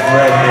Bralove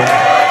right here.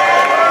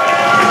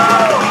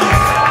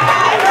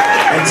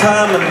 And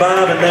Tom and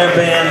Bob and their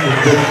band,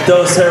 the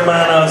Dos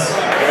Hermanos.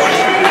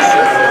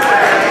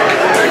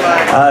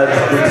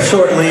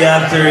 Shortly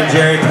after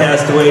Jerry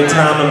passed away,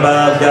 Tom and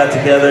Bob got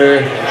together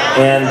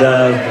and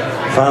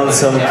found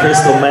some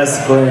crystal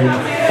mescaline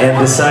and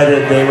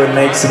decided they would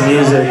make some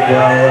music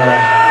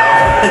while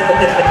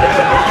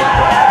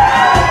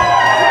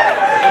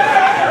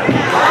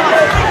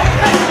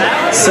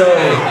so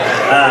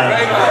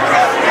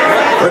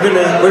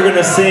we're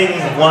gonna sing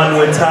one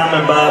with Tom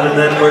and Bob, and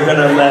then we're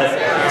gonna let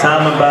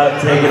Tom and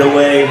Bob take it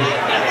away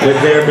with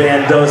their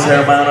band Dos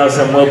Hermanos,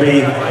 and we'll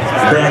be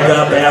back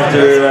up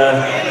after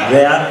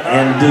that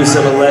and do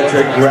some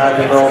electric rock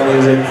and roll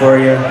music for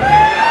you.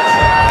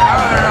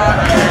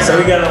 So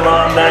we got a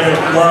long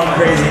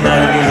crazy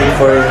night of music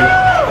for you.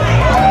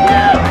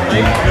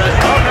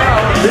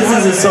 This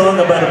is a song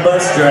about a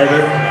bus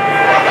driver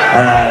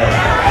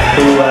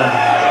who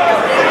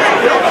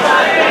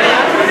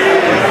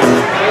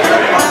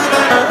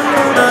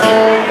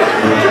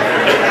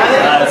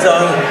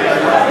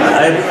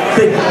I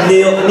think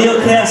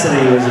Neil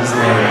Cassidy was his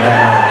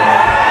name.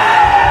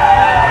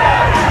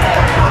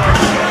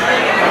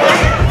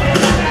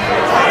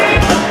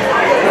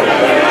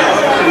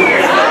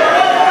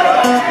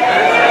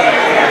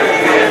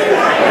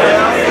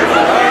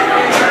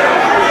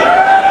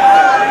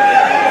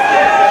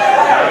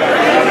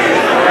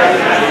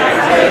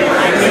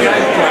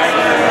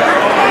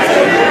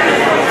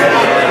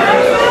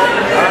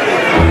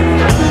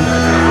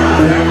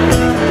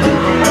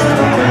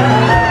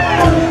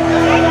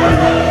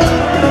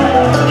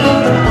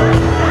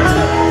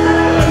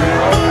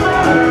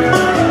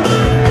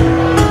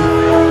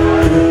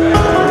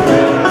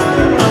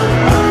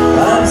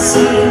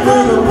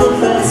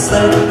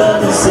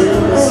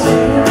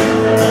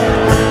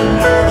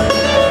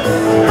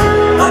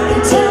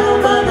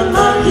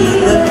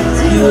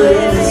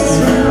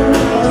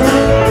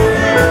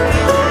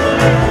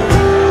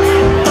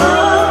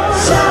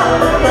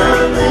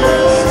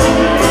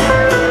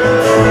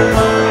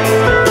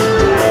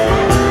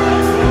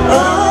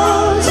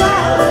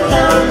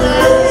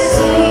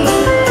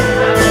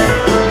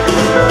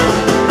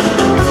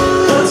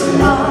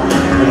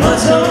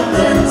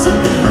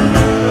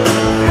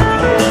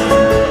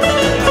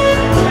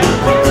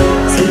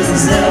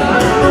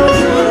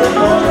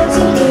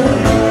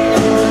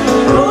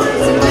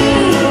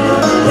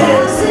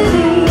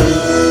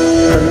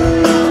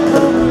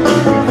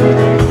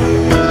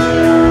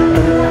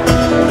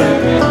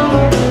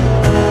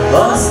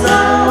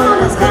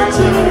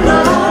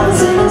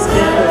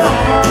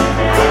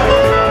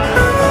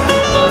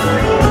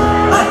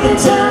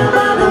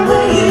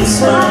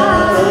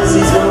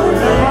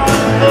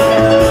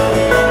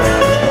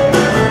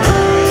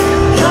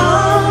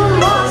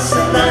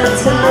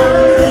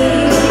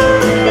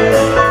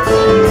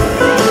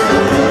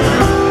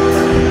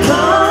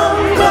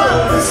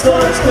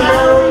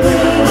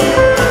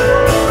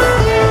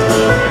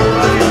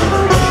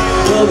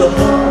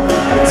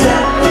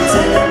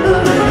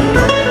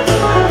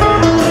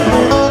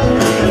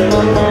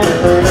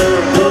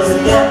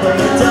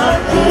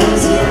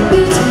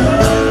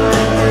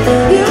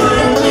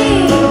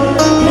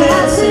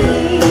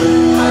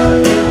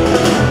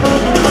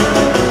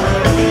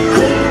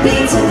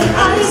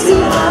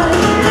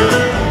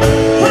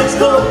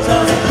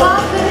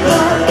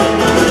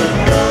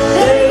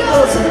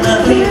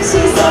 Here she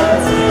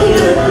starts,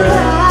 here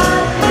the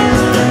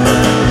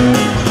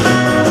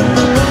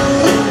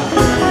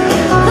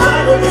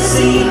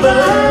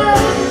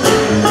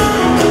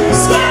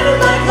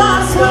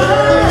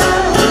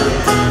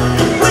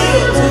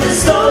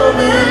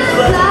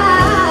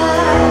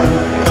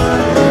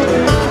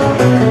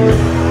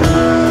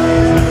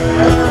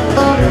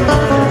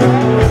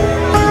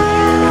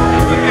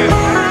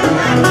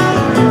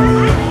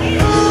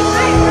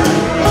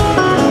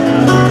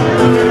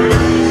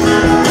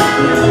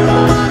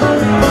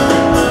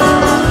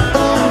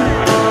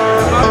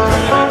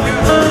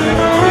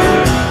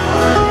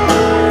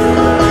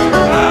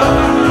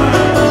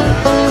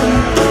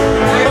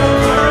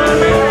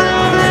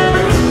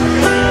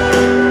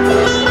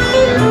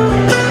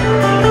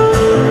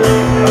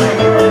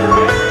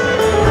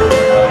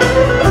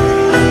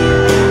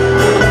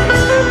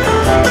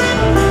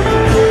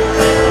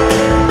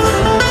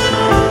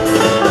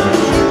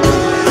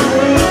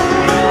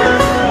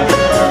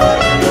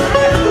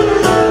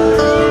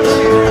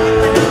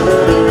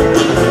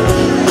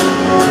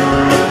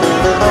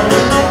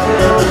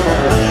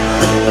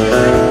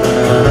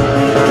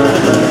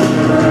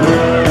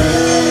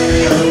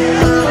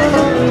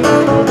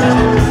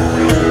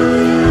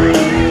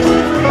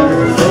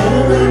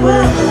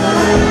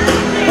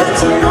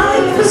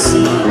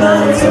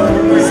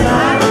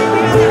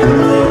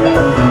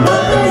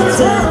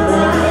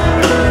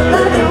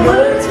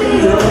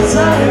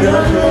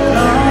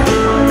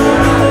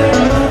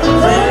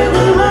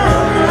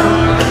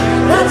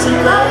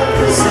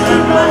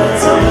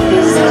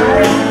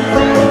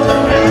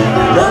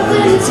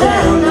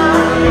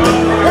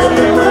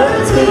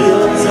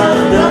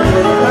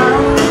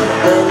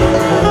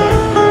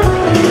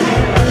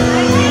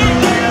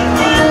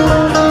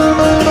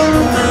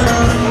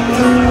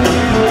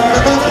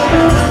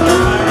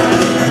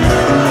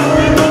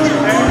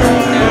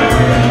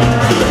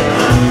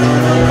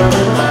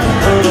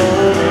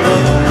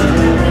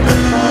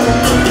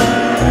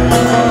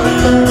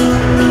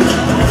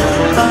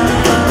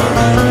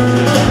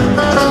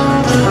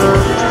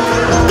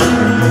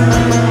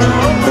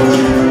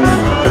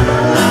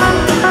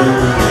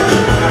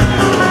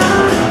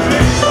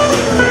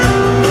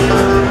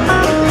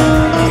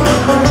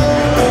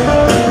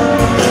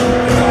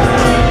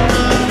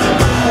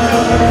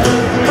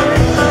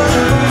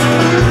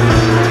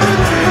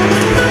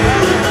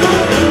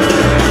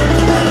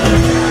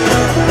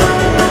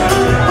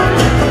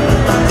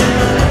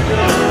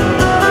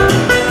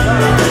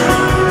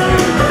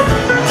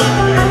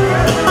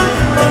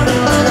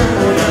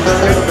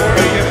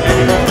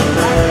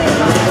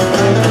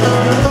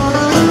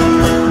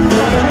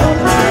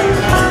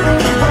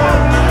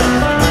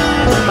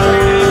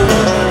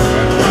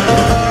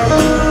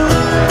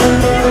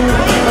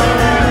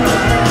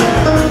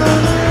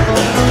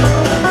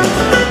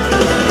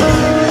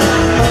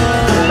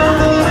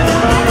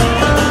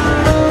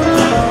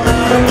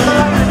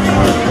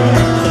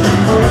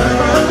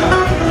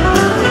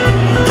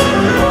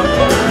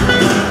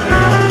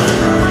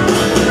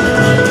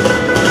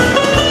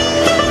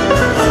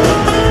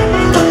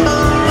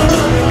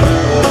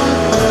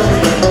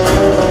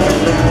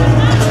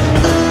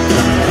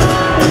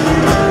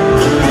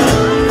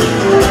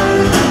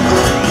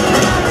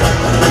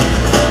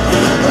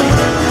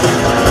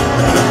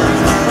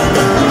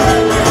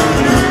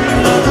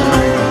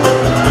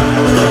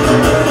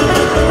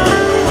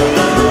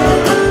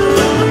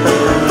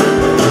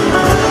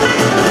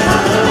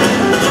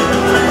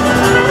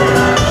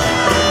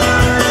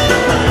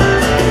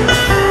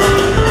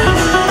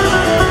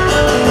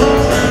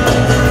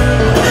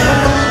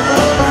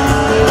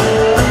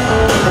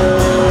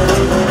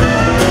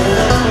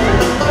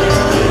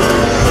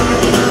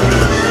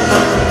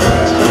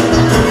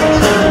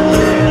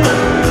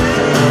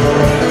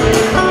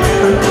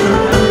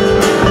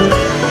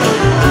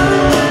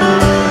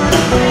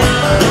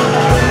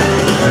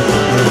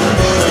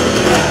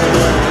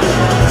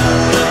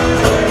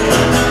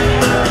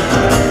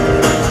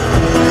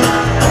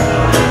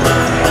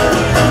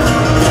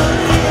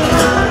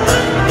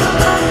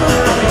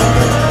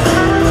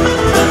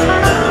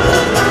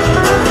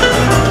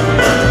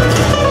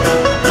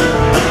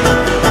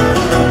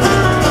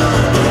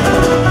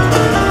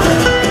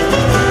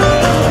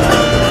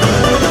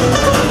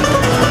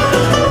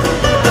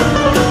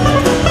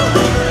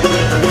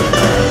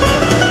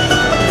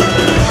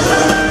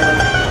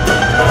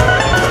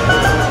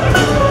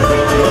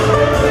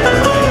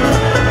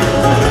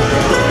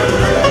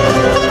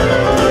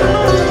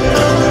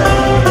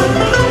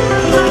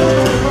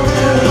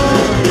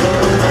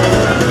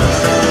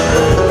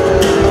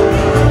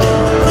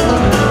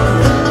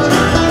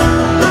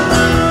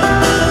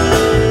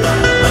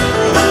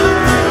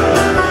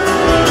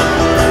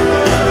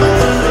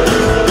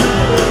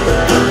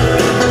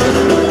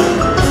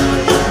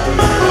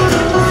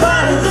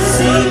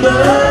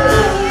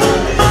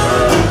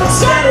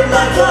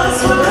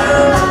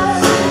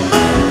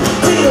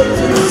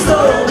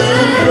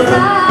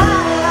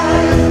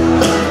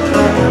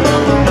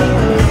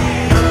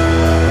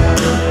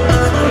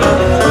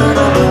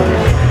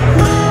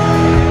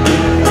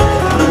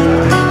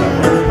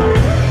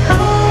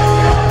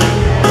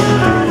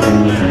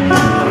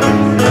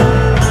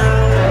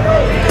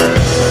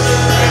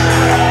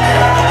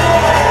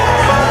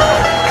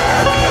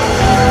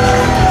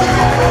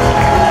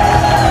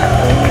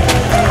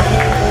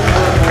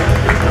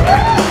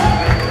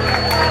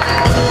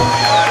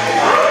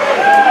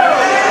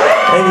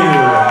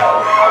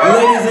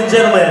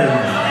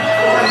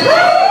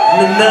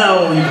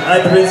now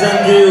I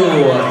present you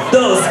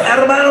Dos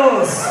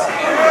Hermanos.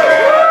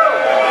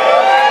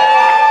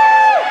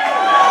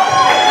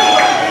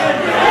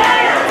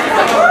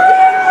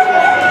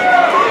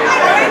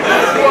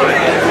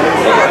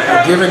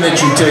 Given that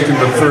you've taken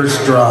the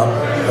first drop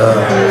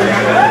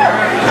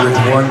with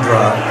one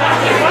drop,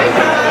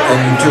 and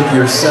you took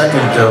your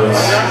second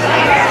dose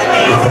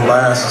with the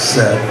last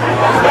set,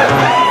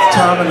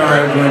 Tom and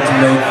I are going to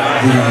make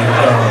the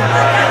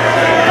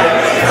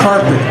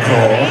carpet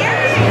call,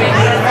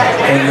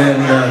 and then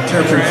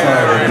Terrapin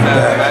will be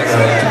back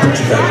to put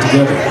you back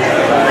together.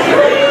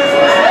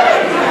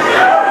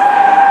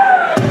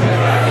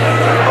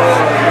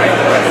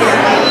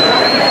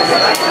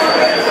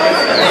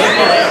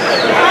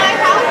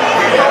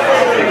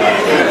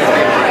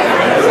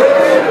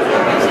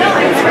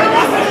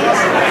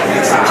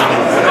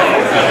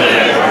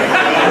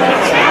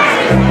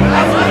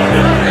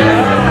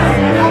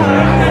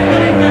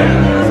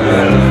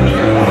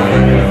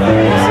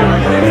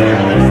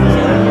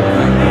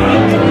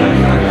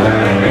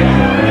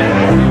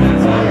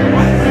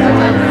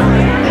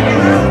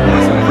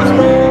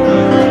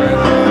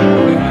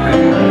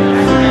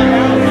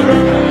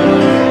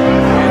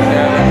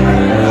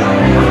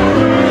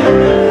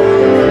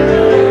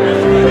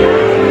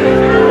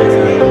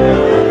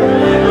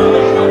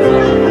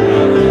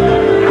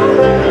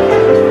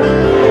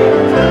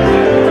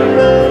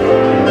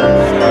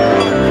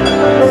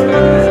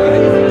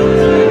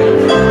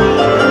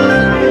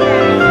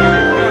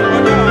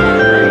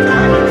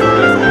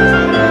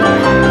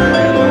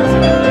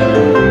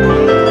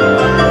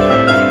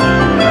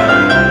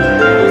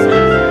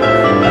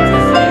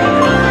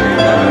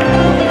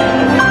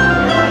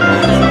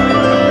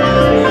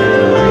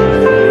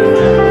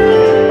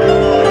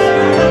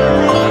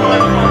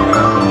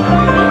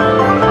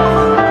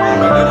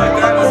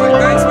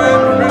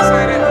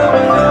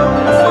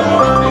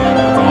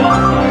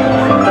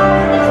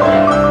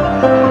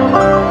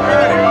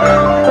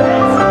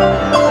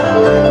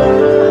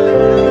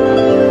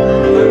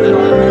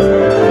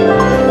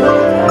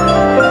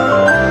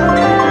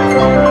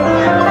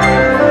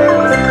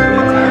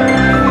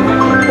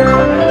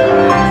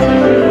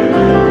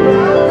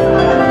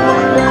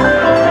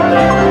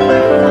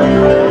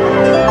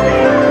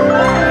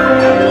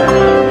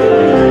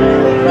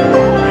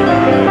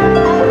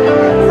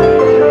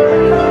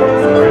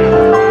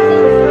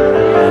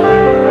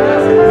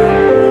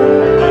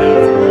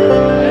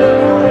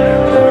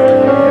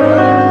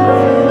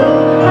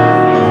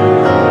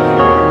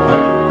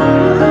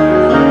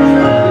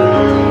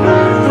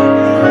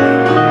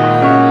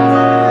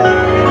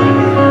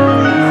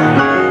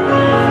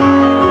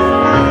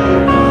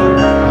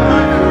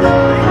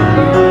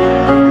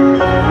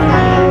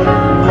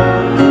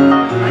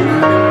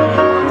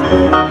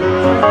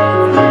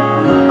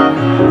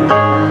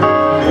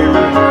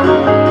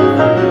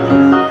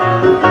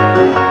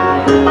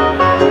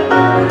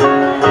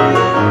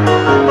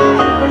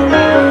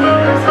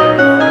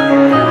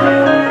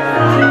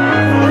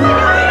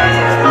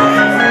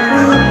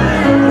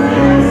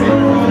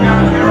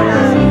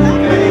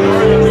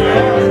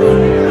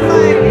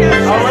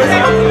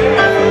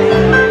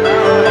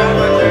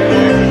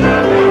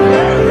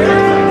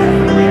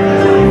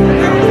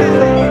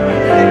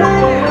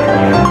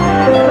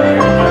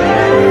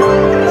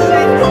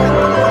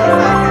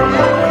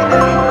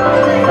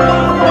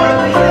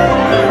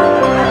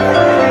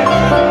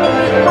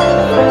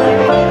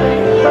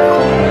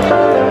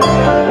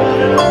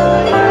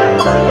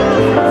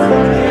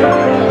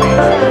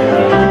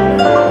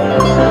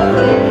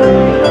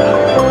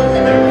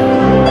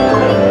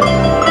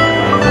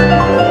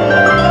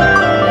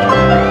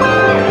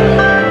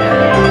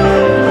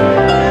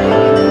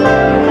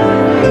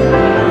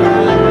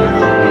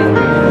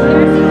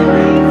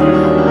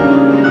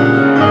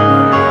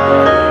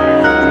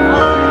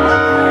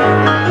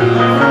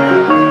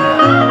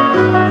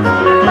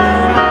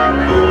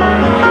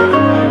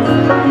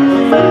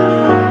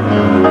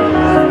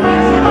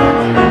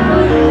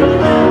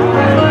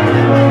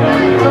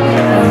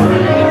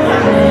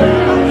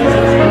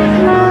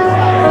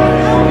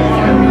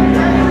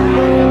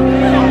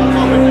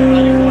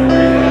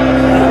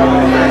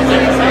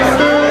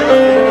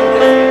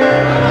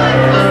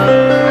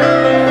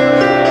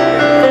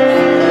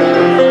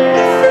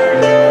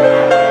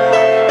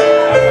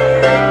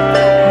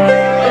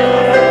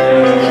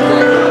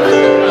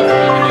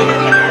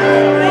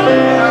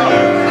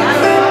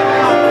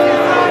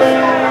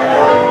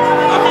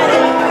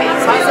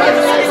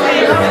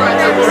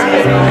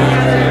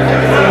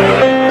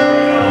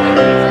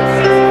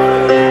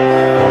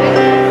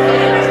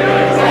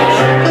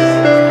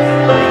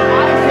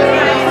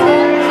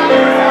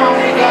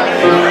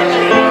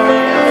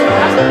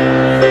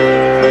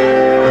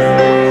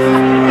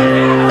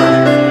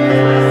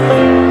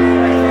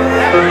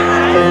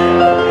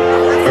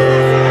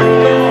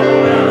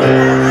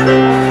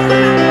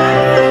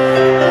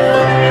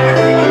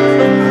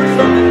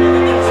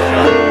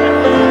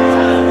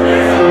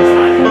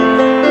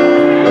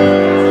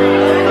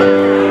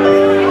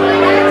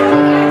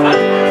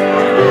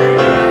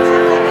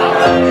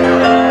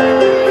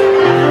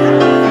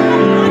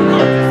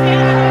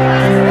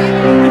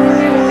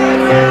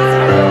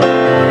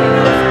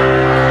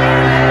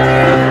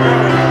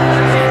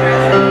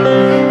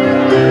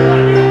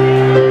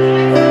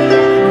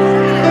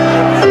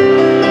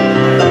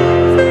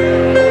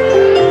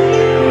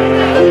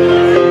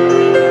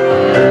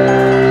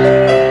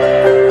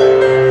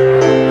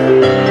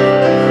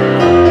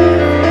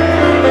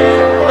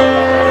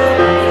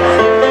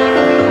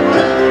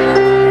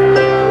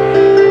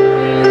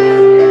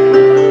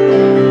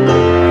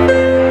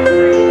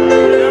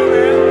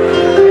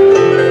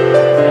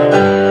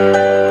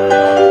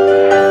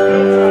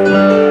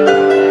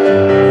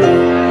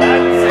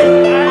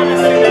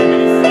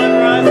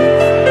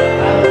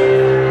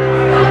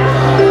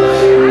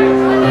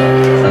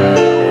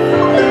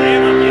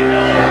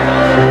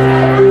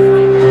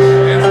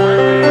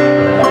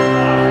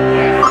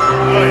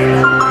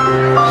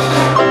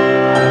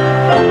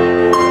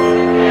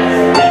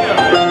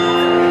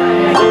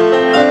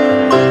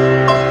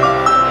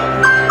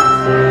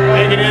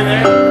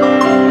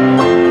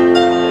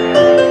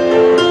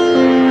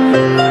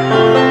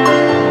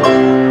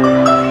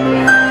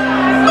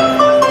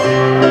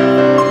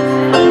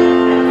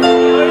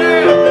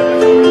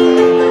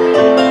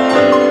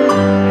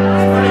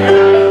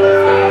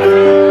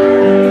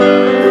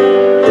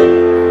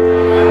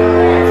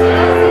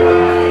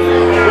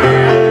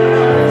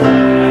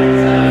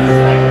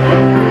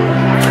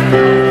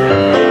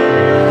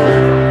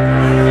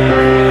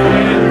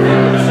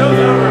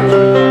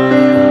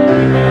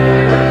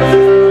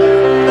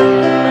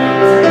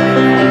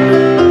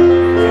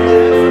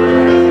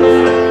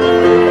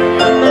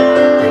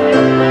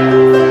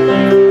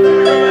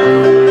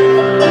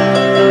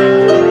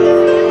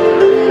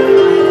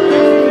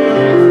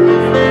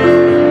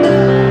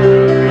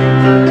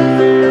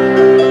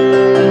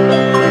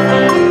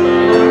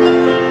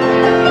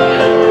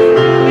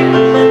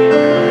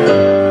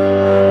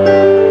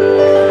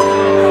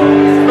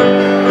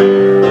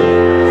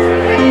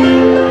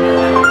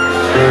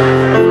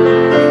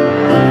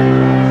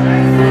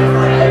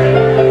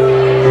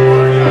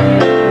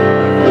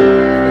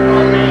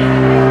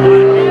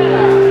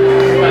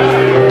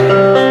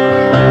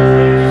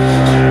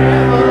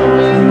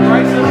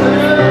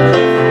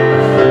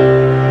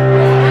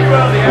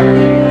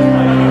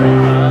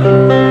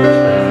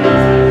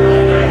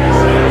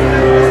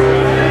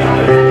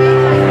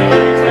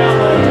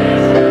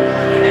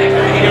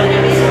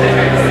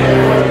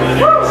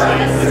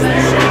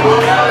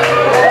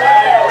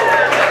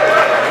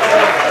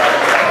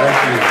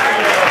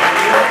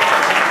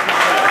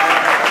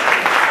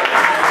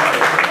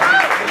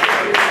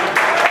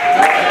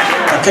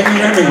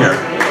 hear me here?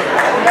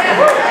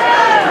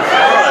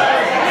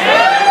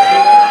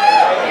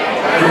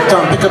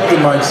 Tom, pick up the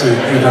mic so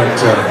you don't,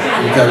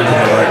 you got it in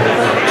the right.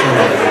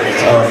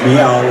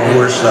 Meow, or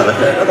worse than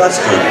that. Oh, that's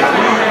good.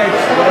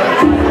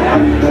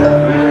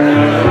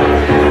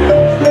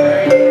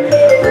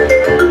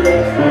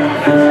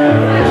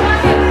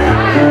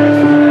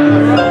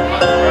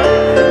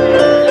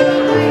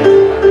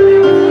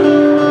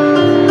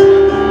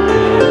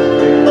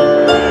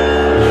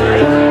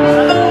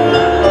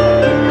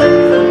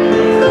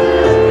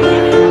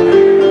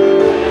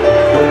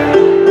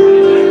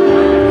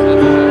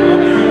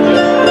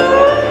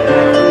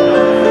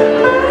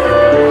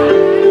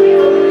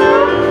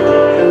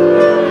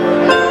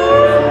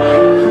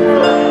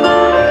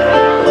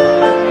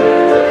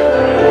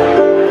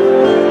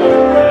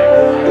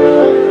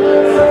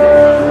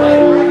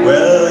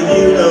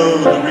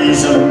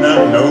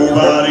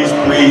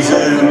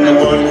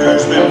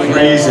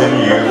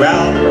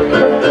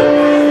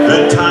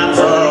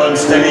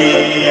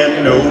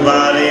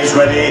 Nobody's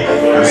ready,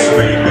 I'm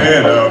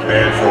sleeping up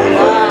bed full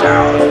of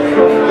doubt.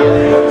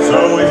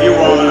 So if you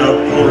wanna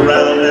pull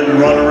around and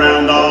run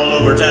around all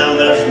over town,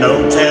 there's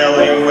no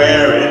telling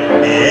where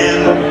it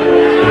ends.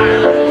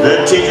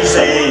 The teachers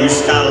say you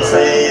gotta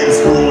stay in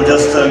school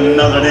just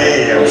another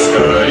day and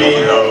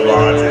study the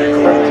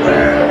logical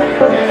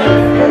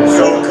plan.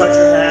 So cut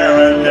your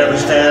hair and never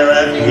stare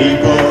at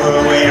people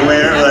who ain't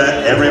aware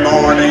that every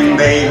morning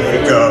they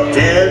wake up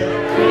dead.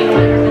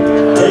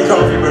 Take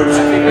off your boots,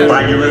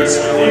 find your roots,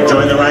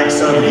 join the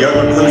ranks of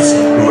young recruits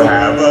who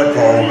have a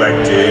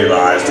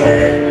collectivized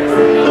head.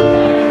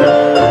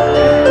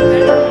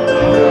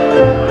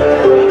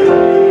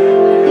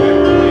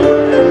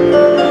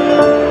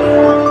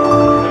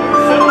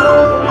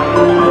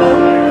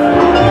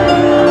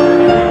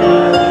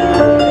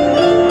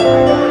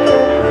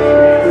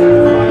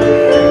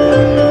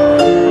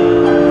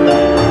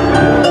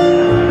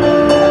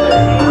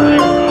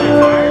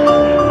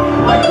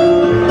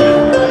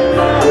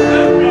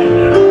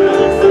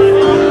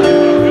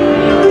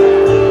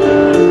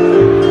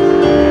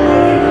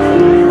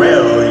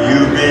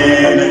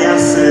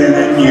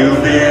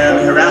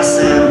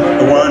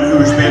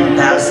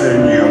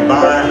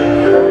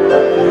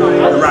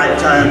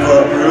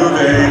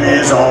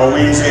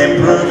 Always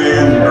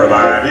improving,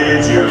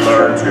 provided you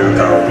learn to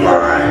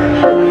comply.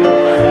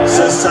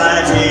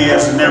 Society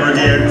is never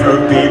geared for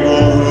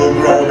people who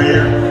grow a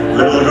beard,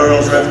 little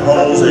girls with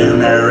holes in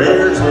their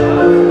ears.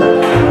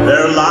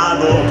 They're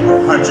liable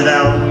to punch it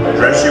out,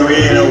 dress you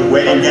in a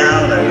wedding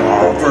gown, and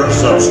offer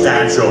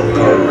substantial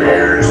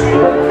careers.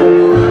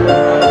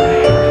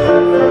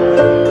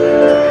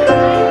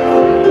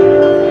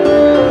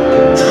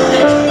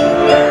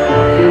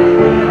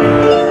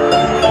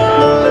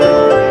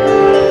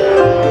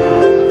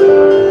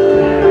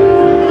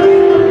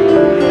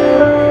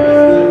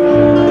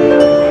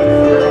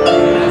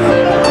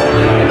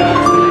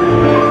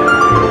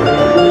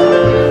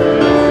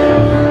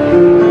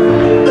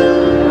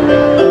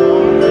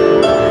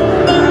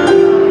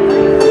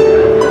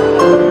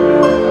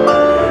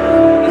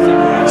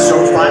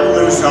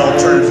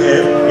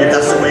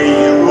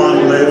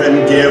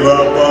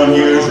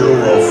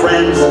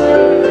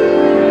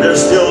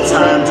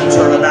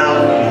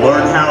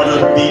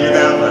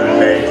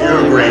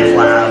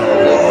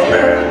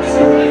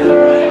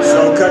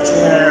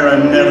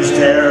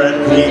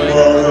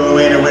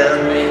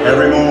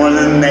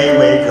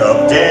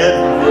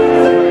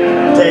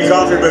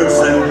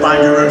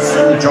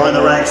 Join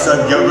the ranks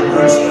of young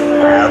recruits,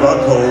 have a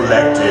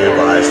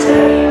collectivized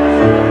head.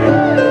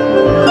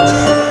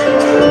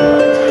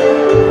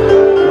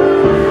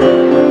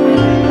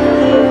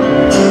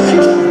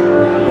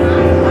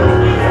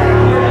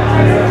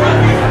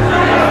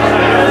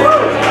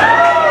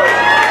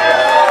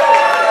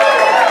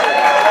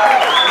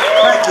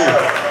 Thank you.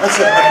 That's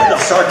a bit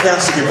of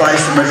sarcastic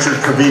advice from Richard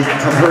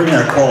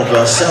Trevina called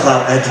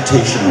sellout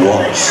agitation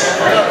waltz.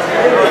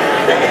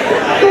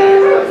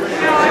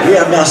 We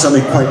have now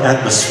something quite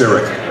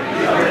atmospheric.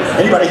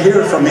 Anybody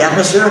here from the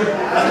atmosphere?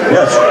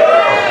 Yes.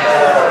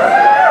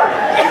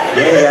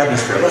 Yay,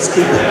 atmosphere. Let's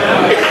keep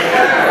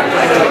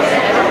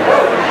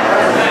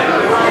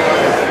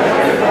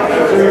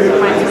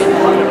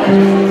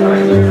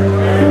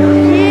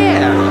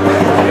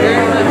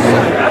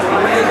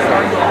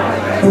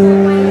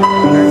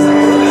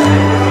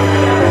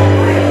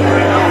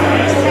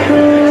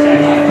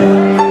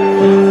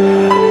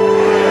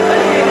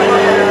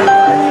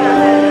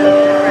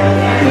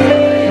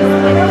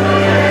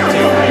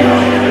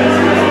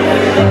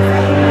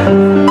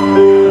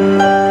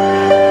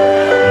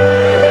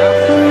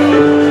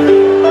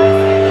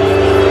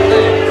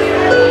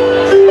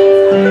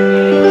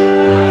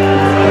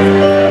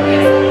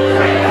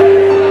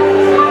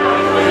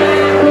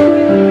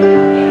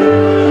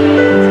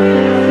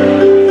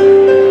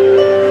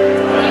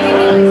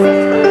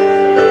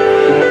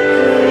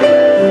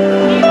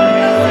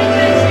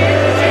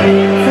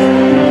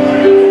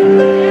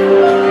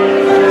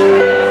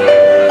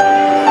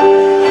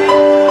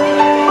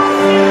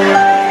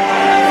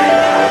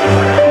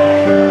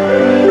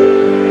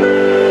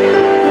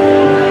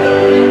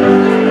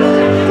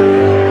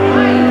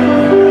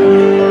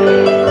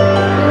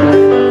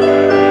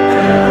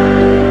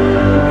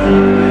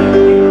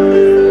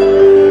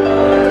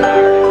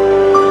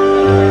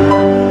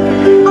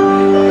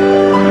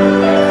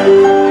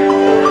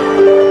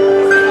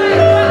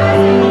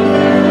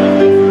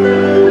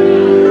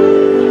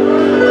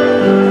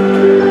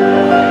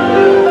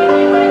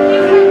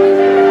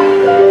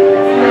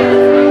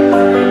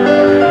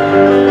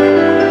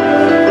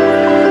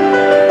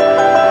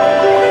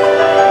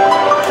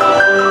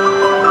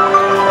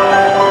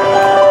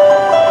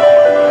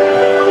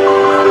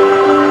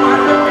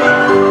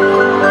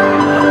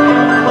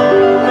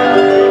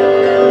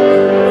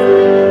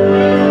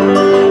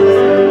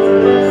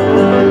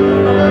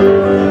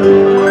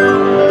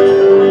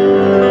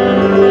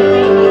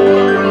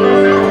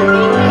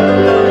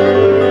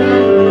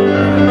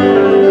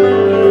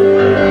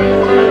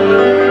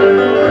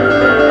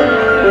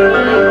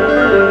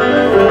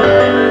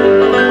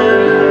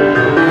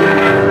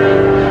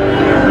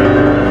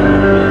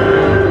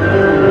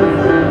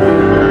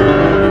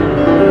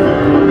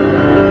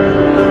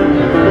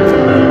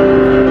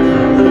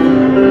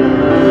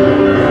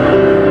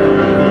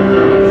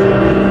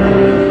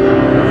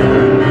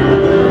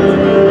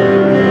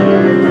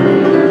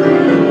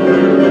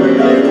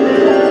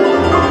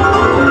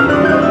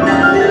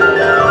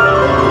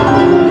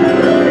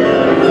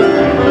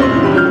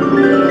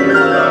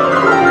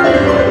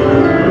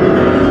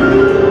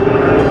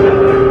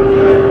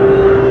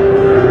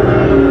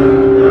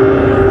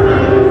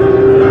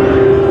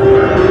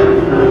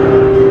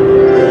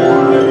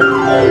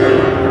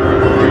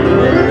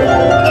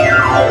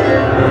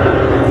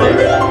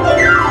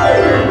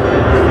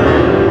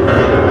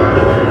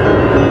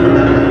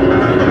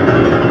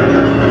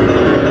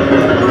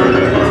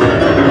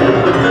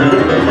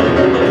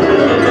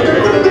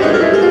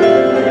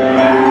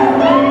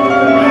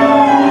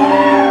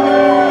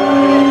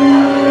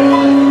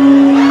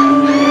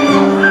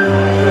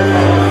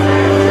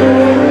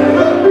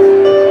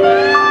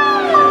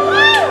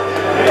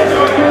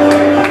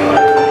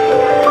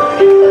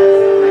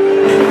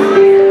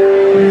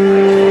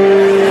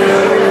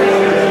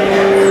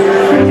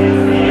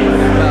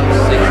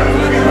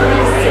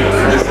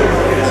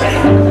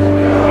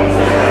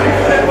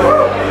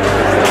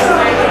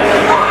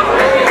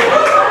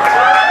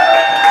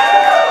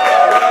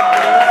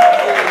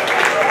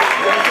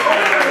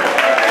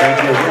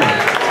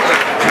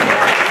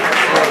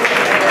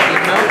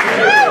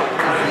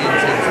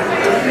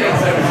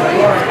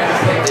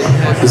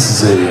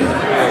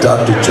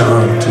Dr.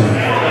 John, too.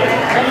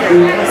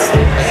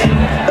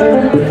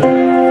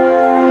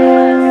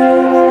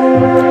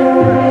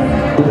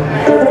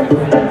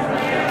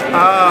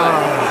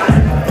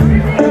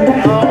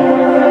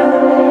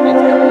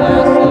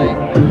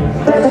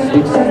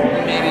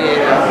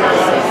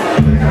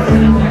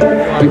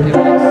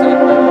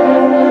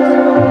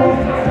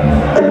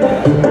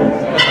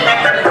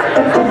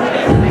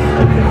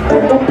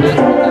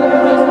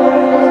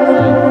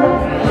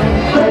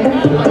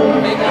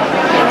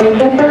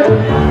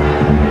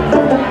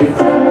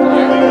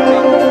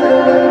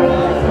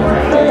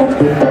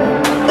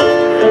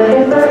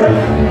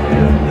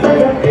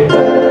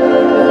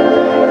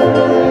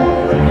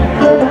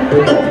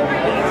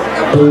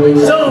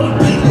 Some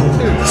people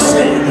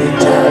say they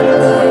died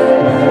blind,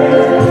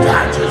 but I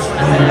just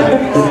know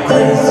they're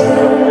crazy.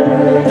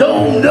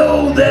 Don't know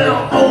their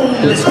own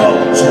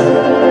misfortune,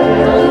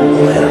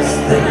 unless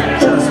they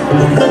just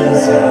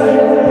lazy.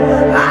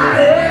 I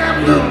am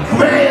the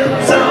grand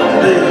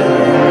zombie,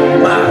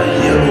 my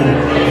yellow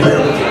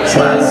velvet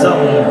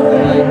trizone.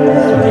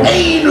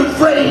 Ain't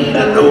afraid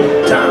of no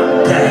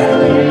tomcat,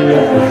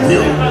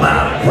 fill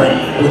my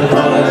brain with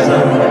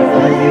poison.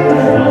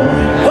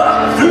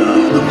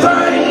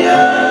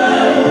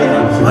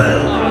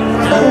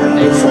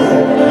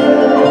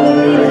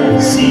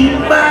 See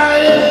my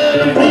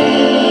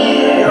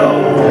enemy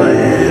on the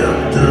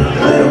end of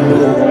their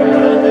road.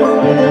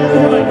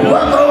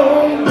 Walk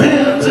on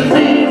pins and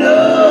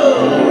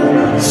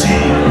needles,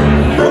 see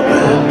what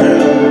they do.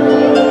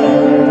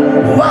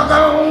 Walk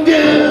on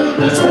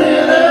gilded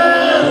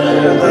spinners,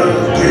 the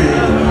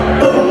king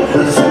of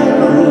the zoo.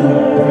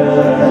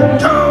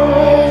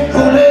 Don't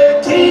pull that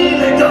key,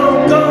 they gon'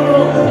 go.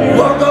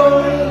 Walk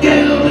on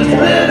gilded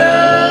spinners.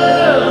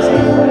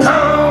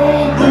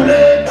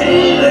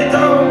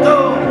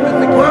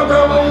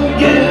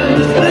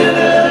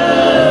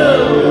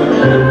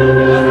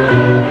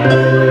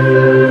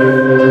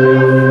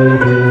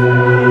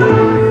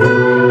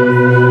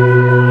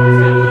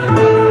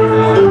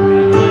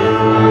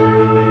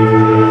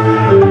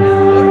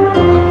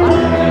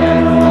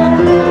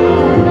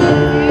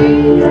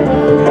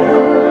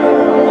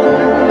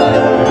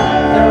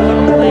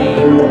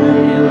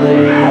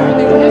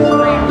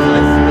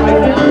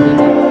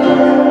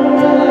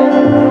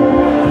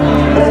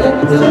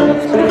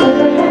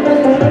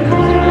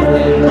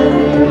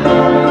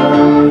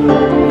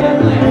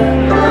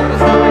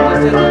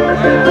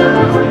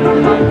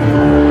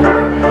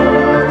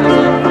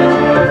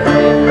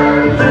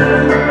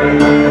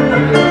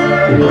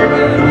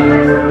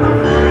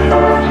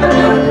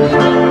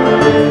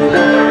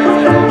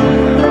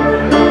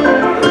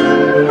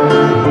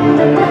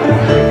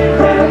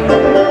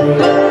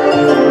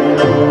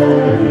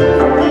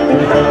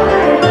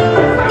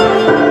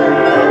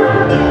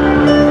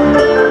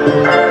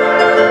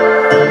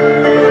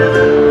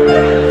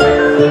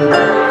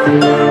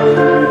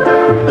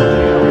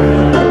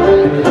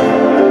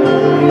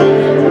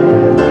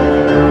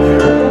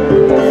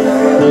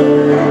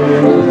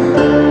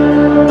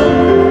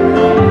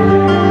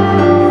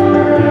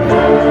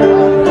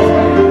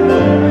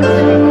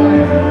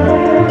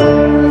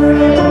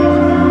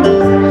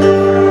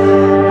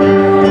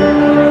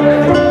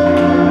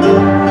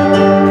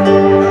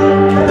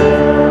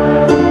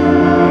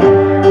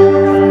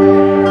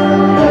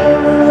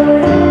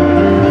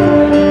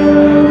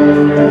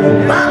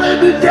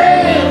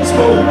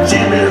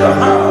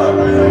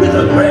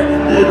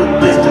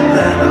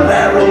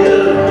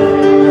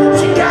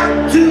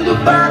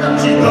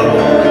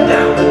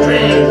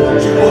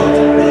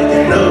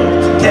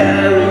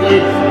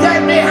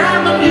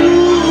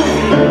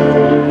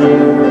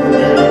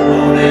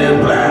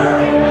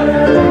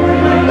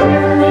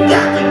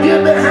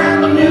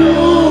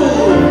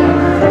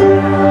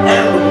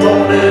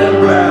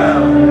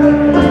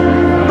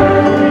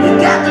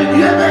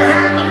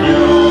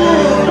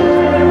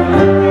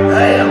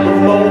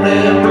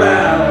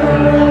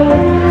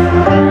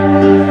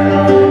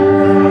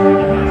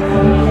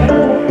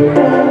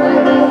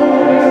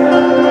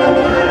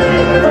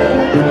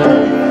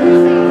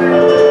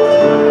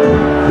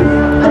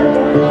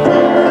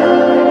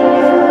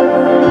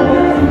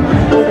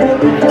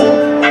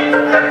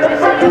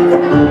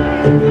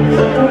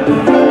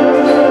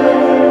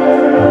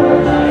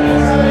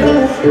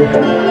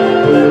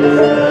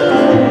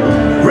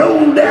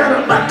 Rolled down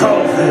on my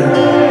coffin,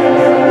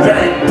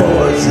 drank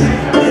poison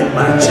in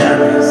my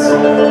chalice,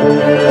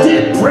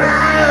 did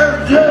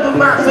pride over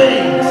my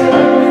face.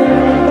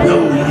 No,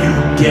 you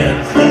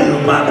can't feel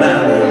my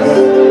malice.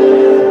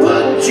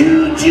 Put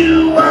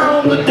juju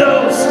on the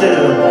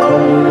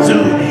doorstep,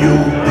 soon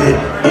you'll be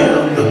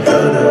in the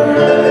gutter.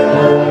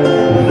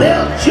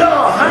 Melt your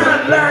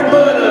heart like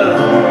butter.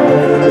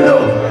 No,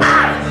 I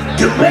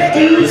can make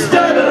you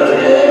stutter.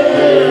 Yeah.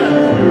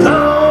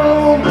 Come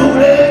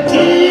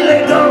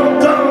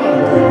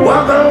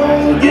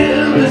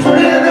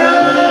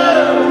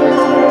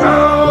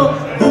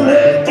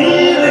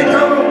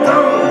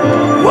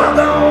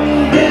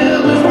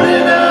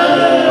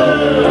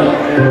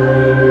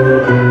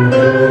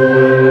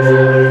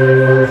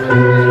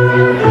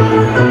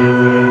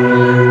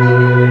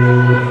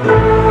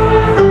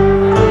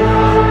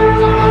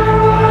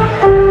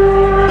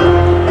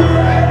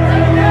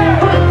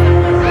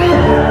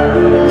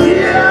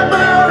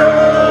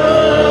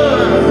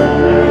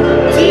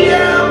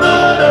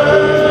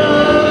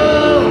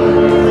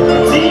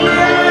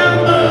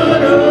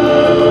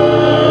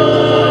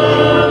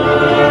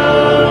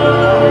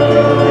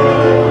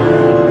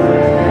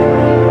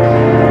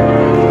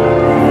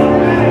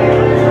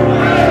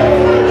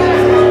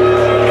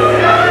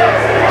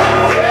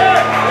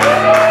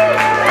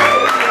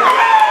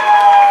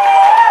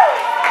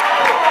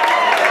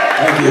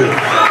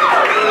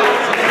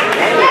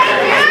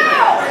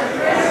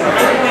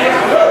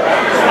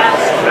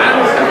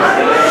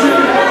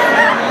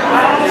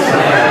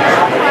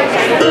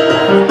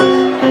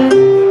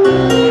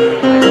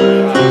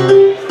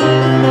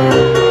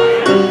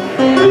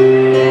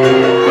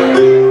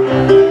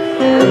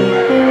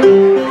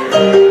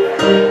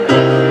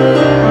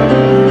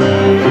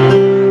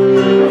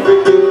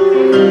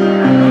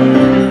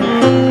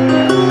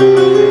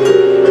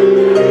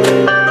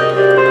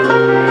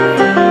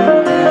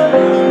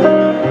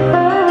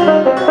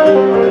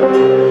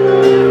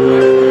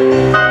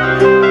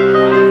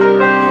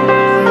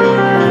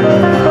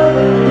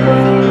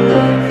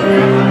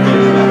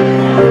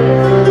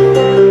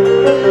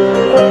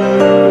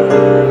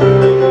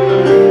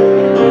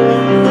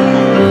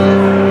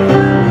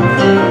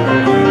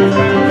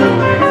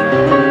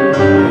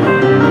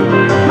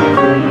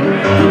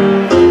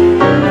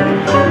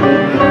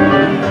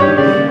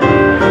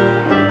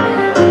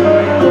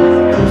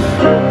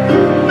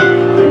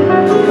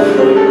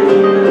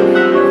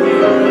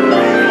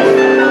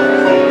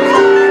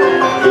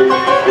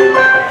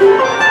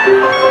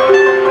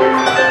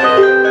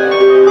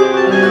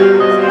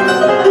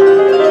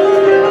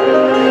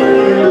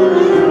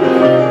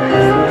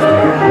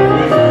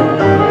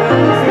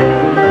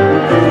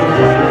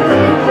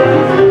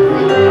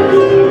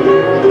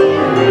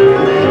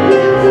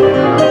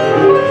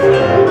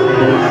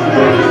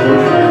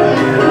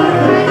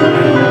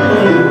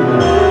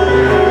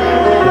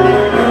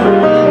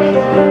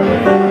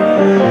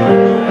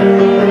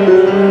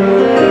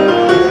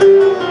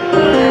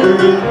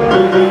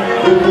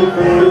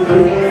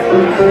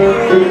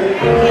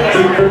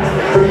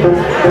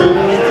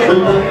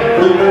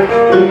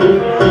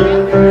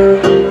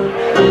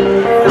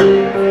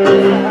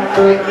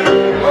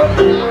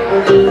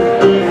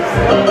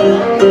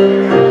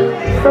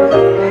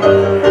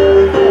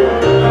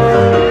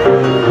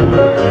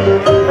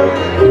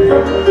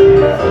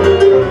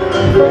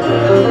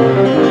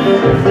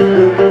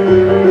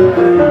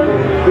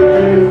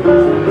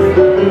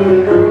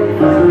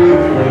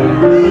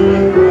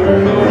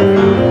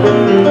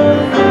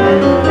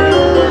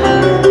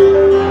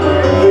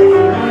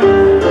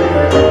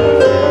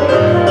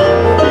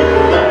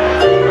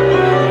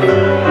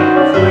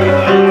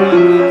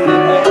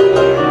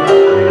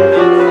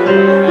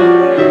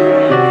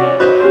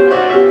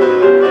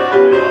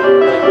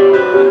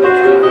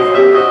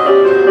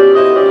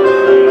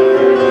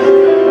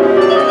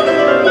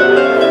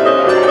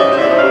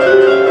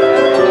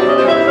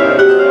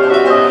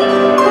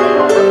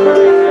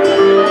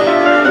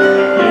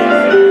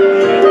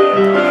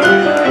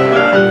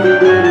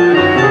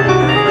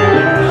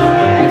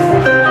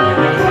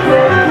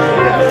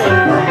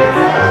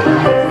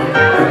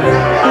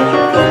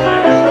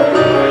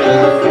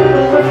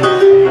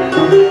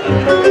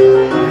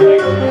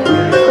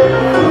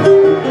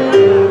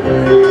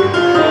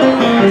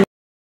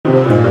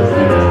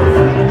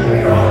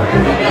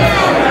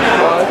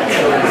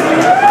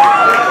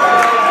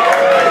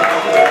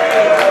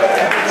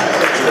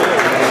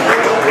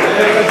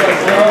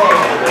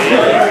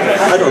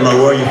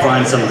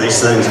Some of these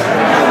things. We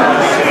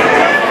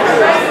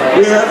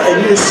have a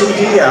new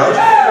CD out,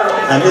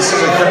 and this is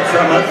a cut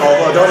from it,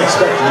 although I don't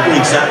expect it to be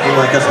exactly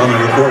like us on the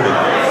recording.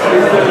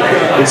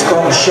 It's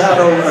called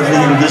Shadow of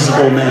the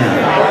Invisible Man.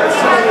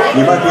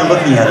 You might be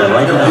looking at it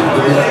right now.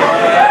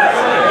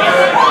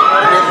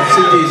 The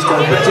CD is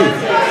called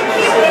Petite.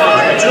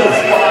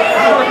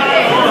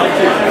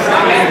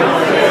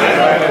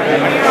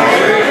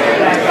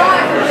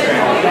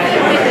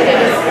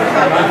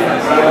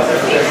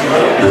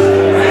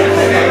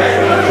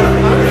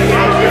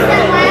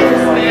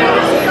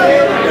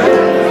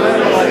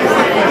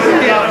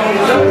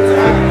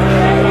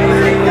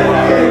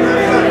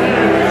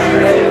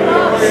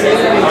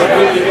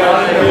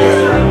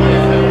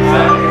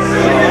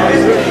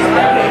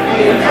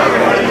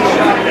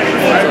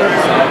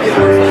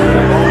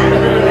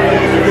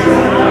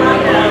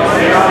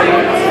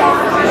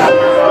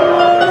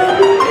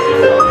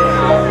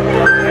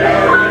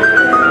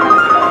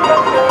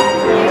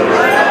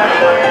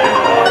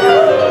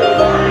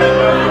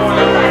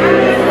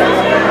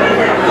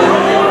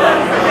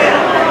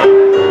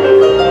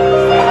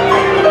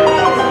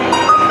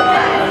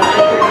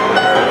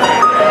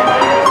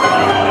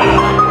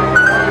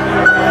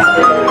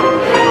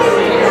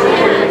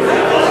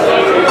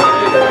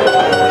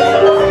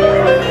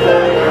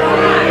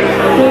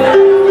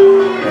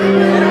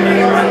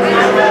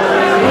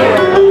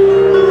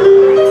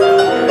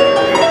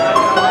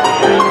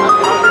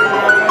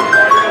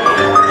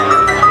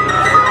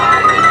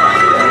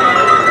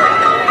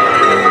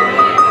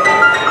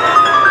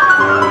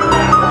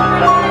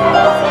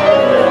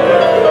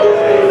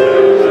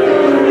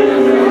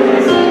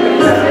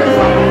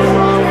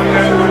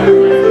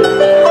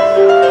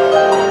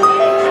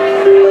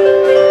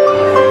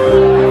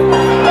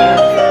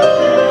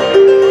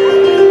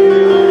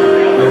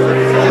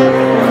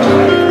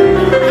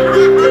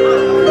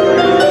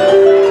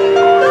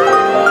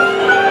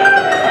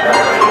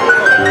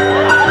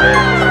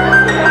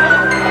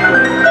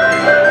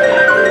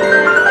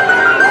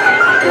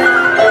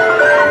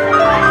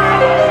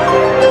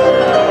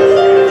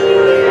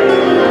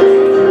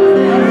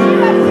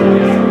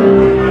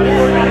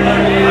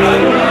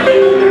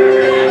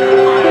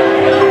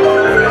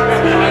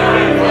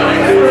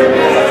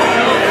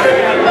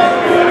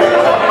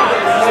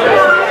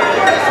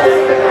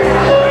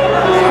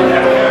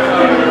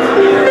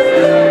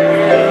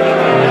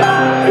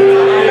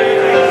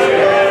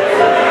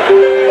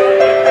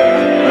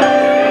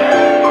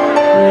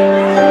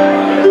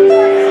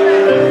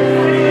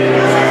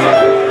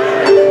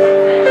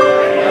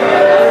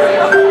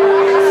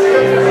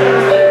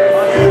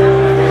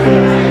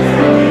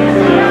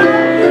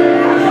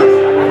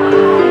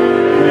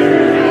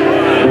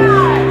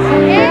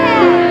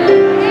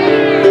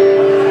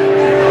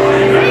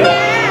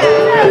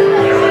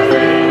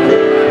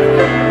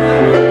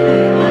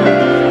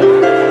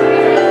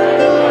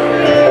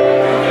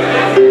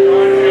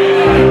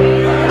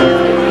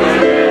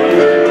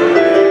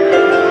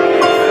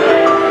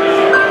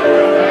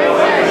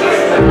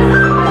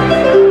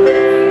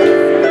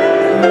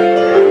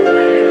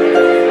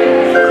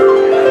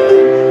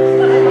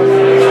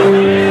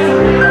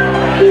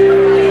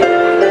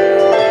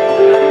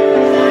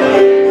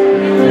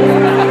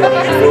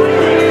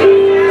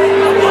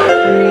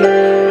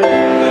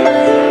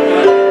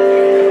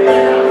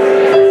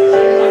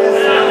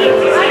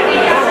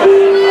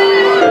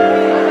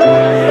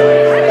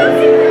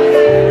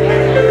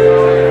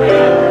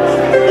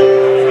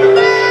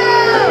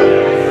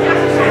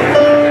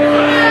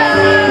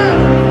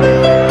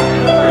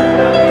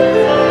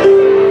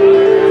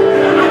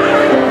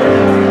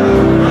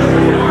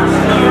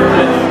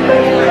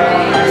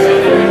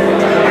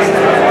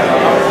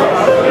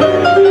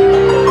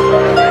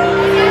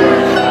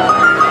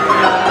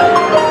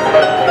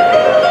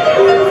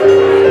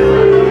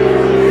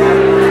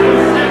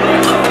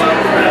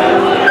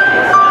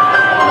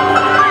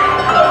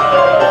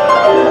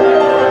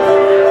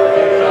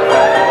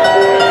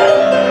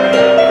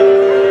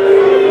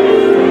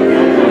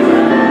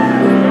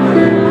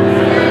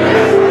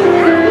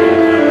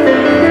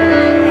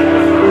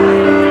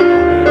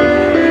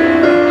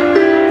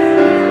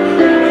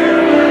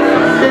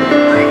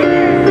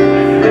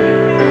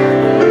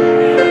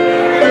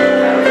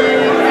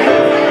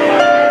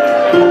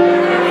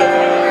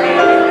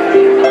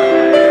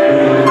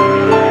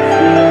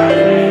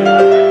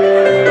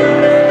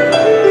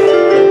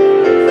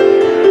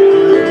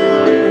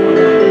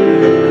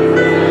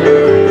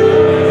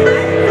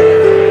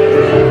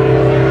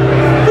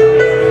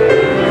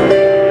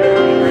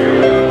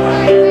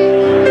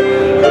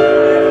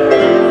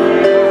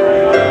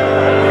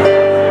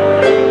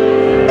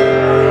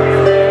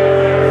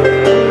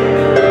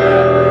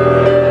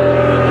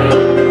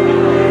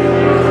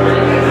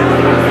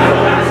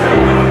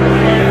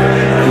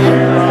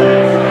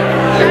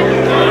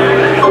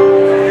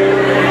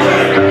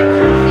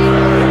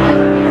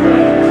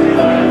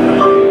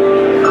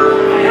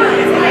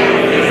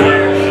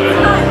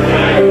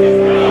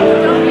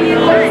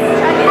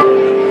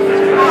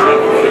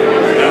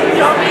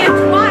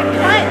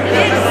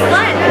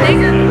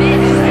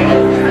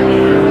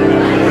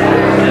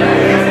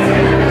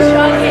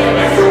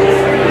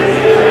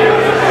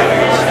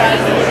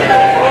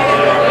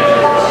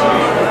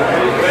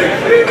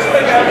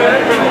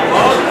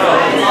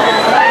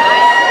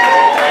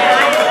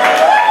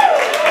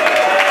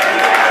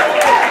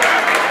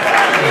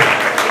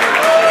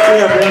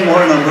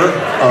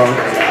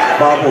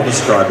 Bob will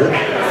describe it.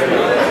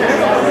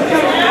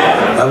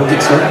 I will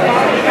get started.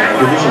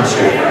 Division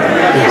Street.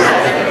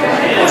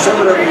 Yes. Or say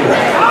whatever you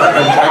want.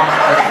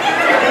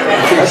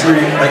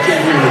 I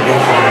can't hear you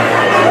both.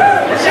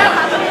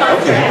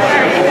 Okay.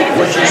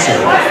 What you say?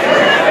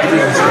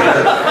 Division Street.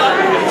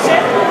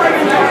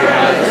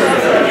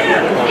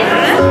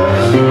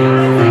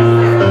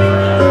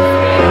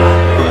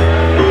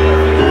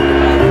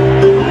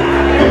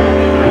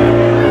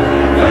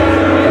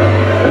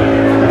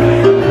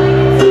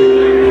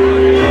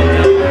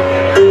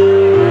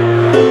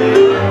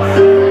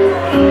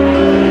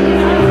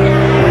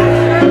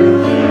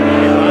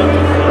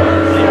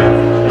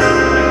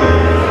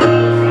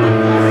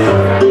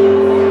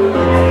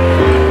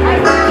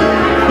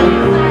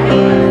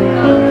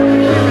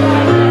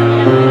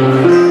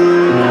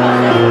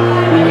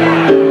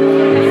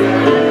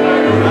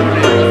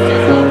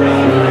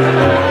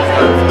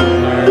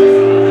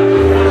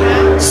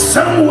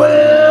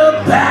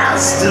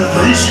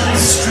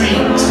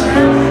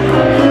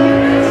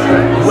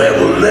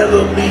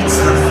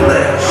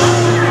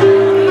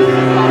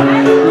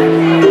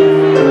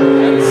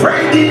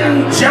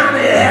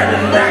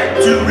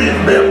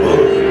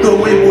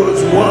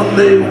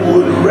 They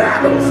would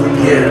rather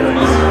forget.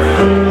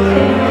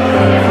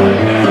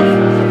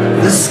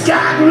 The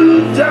sky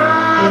grew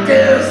dark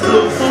as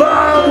the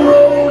fog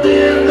rolled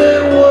in.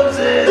 There was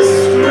a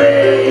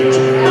strange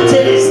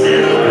taste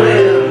in the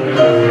wind.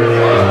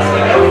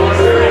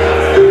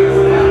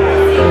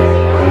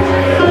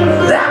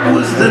 That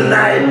was the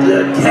night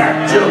the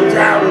cat jumped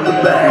out of the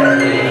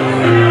bag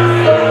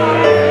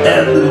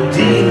and the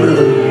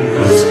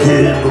demons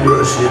came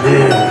rushing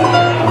in.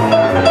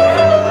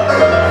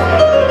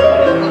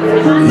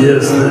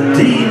 Yes, the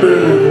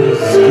demons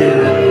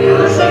came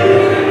rushing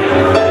in.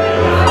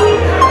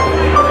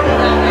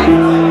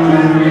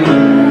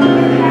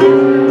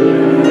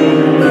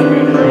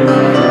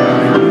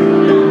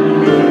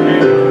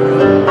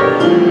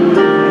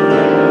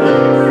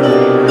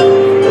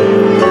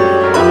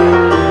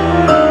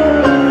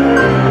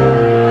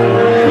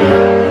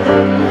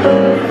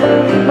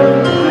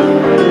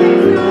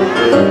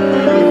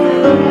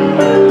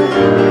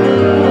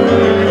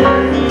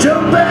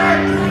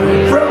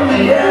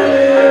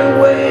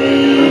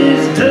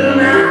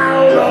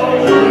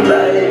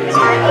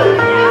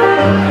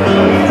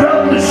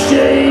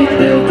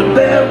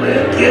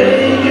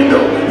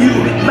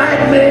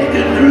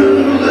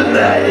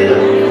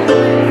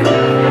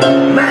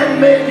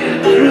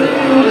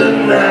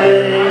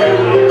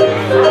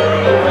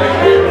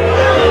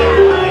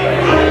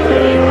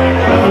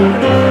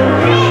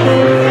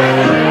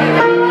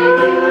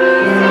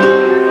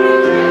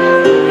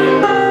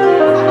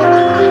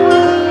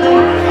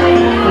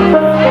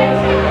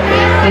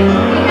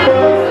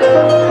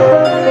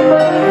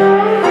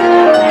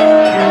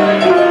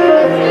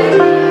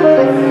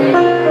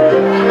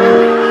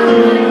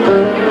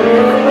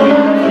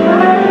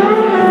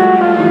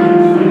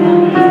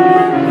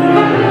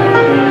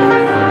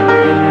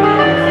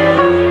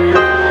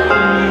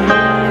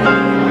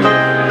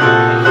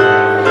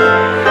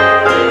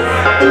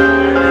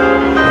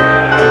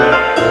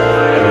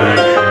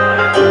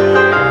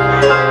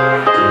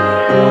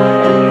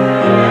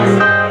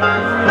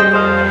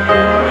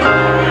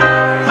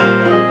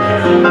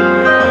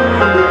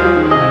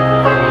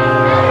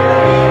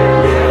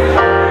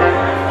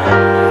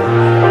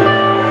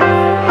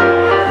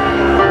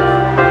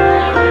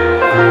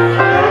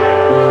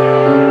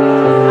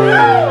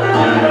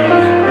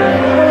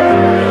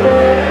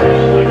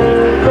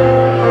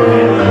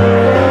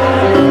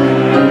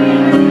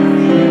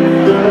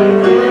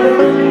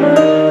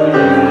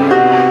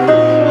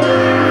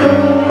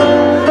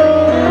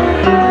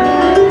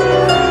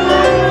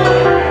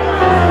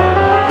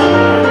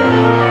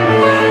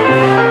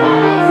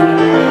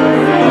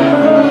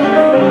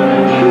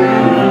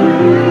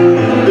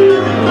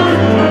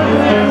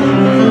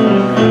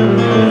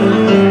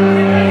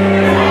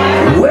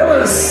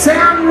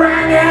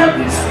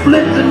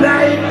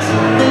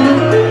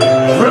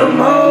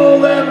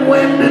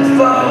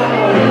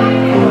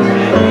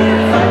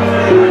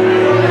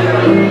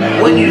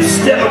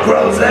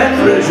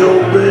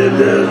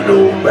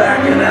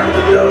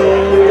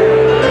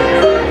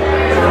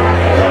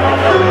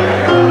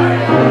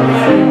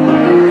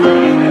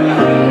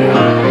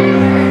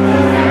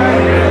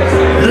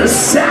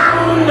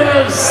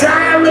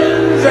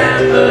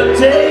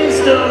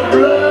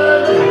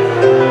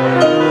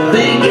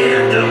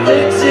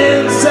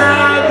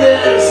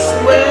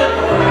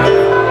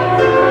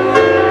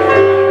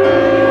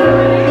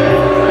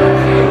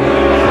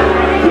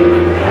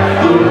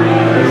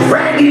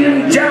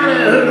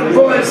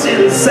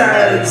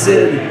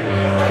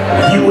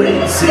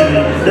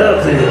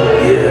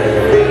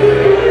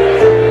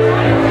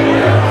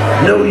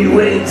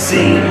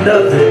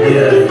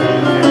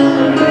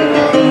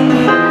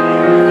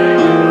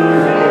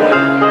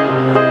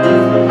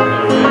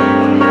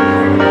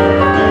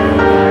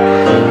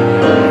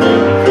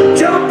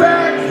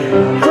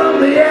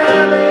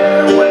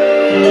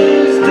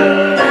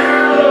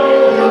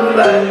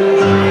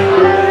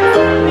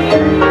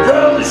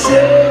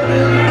 Shake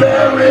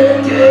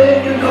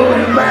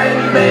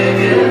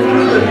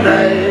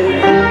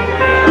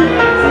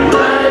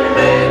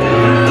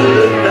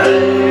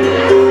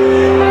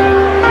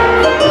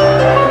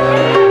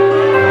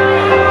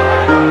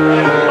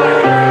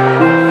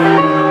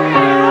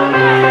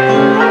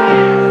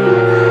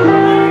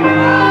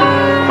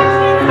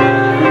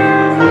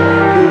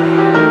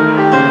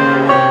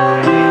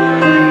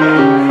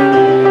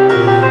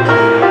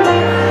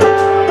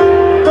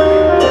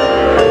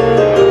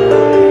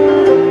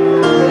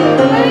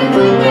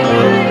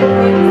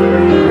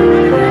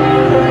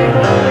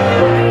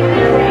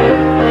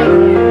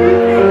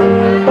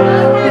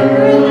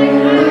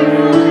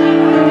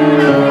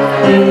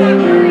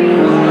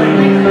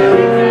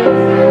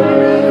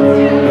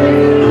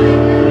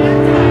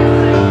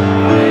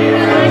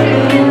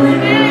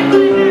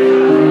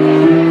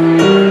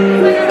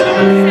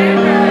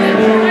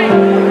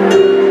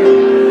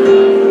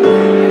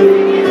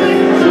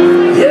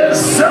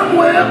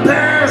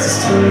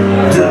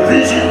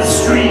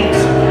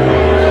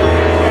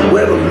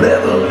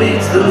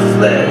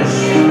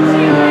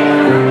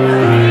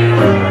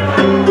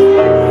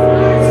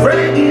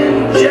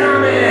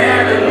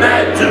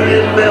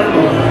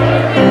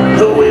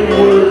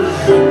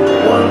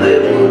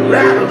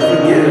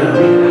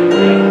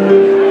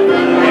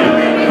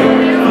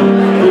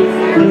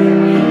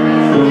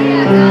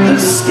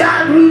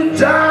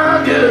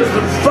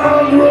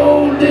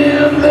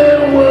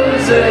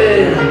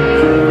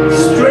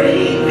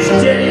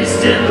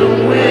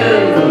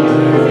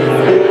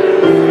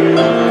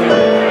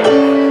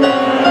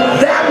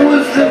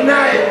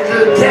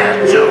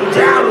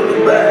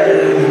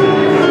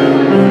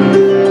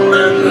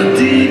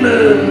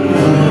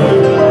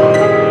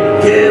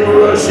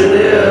rushing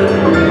in.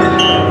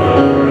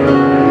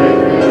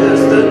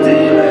 Just the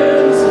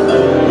demons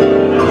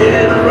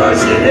came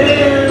rushing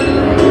in.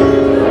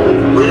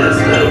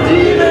 Just the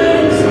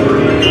demons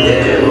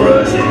came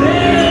rushing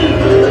in.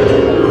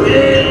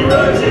 Came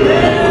rushing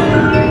in.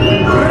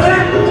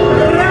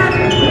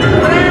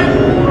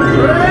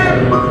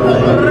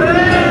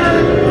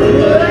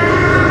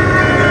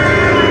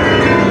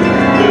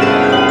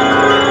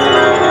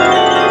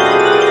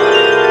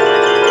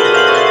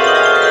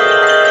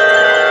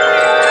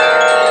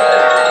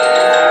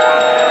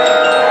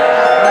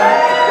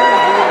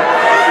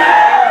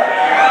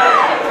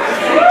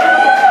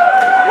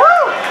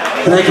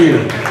 Thank you.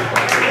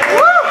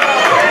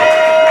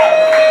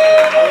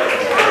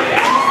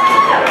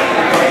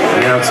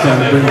 Now it's time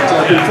to bring the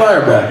Terrapin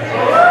Flyer back.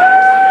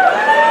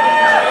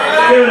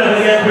 Give it up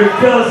again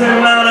for Los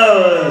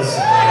Hermanos.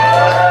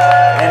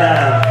 And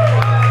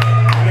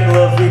get a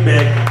little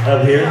feedback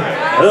up here.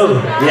 Oh,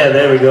 yeah,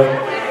 there we go.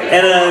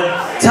 And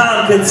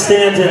Tom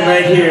Constanten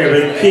right here,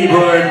 the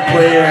keyboard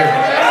player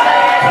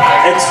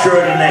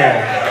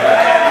extraordinaire.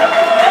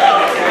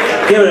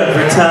 Give it up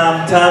for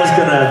Tom. Tom's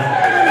gonna,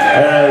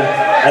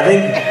 I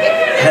think,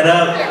 head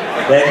up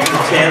back to the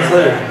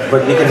Chancellor,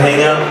 but you can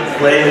hang out,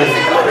 play a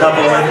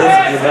couple with us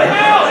if you'd like.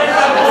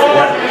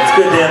 Yeah, it's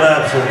good to have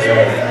options,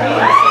 right?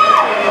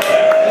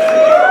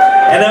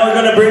 And now we're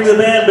going to bring the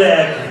band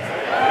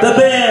back. The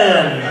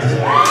band!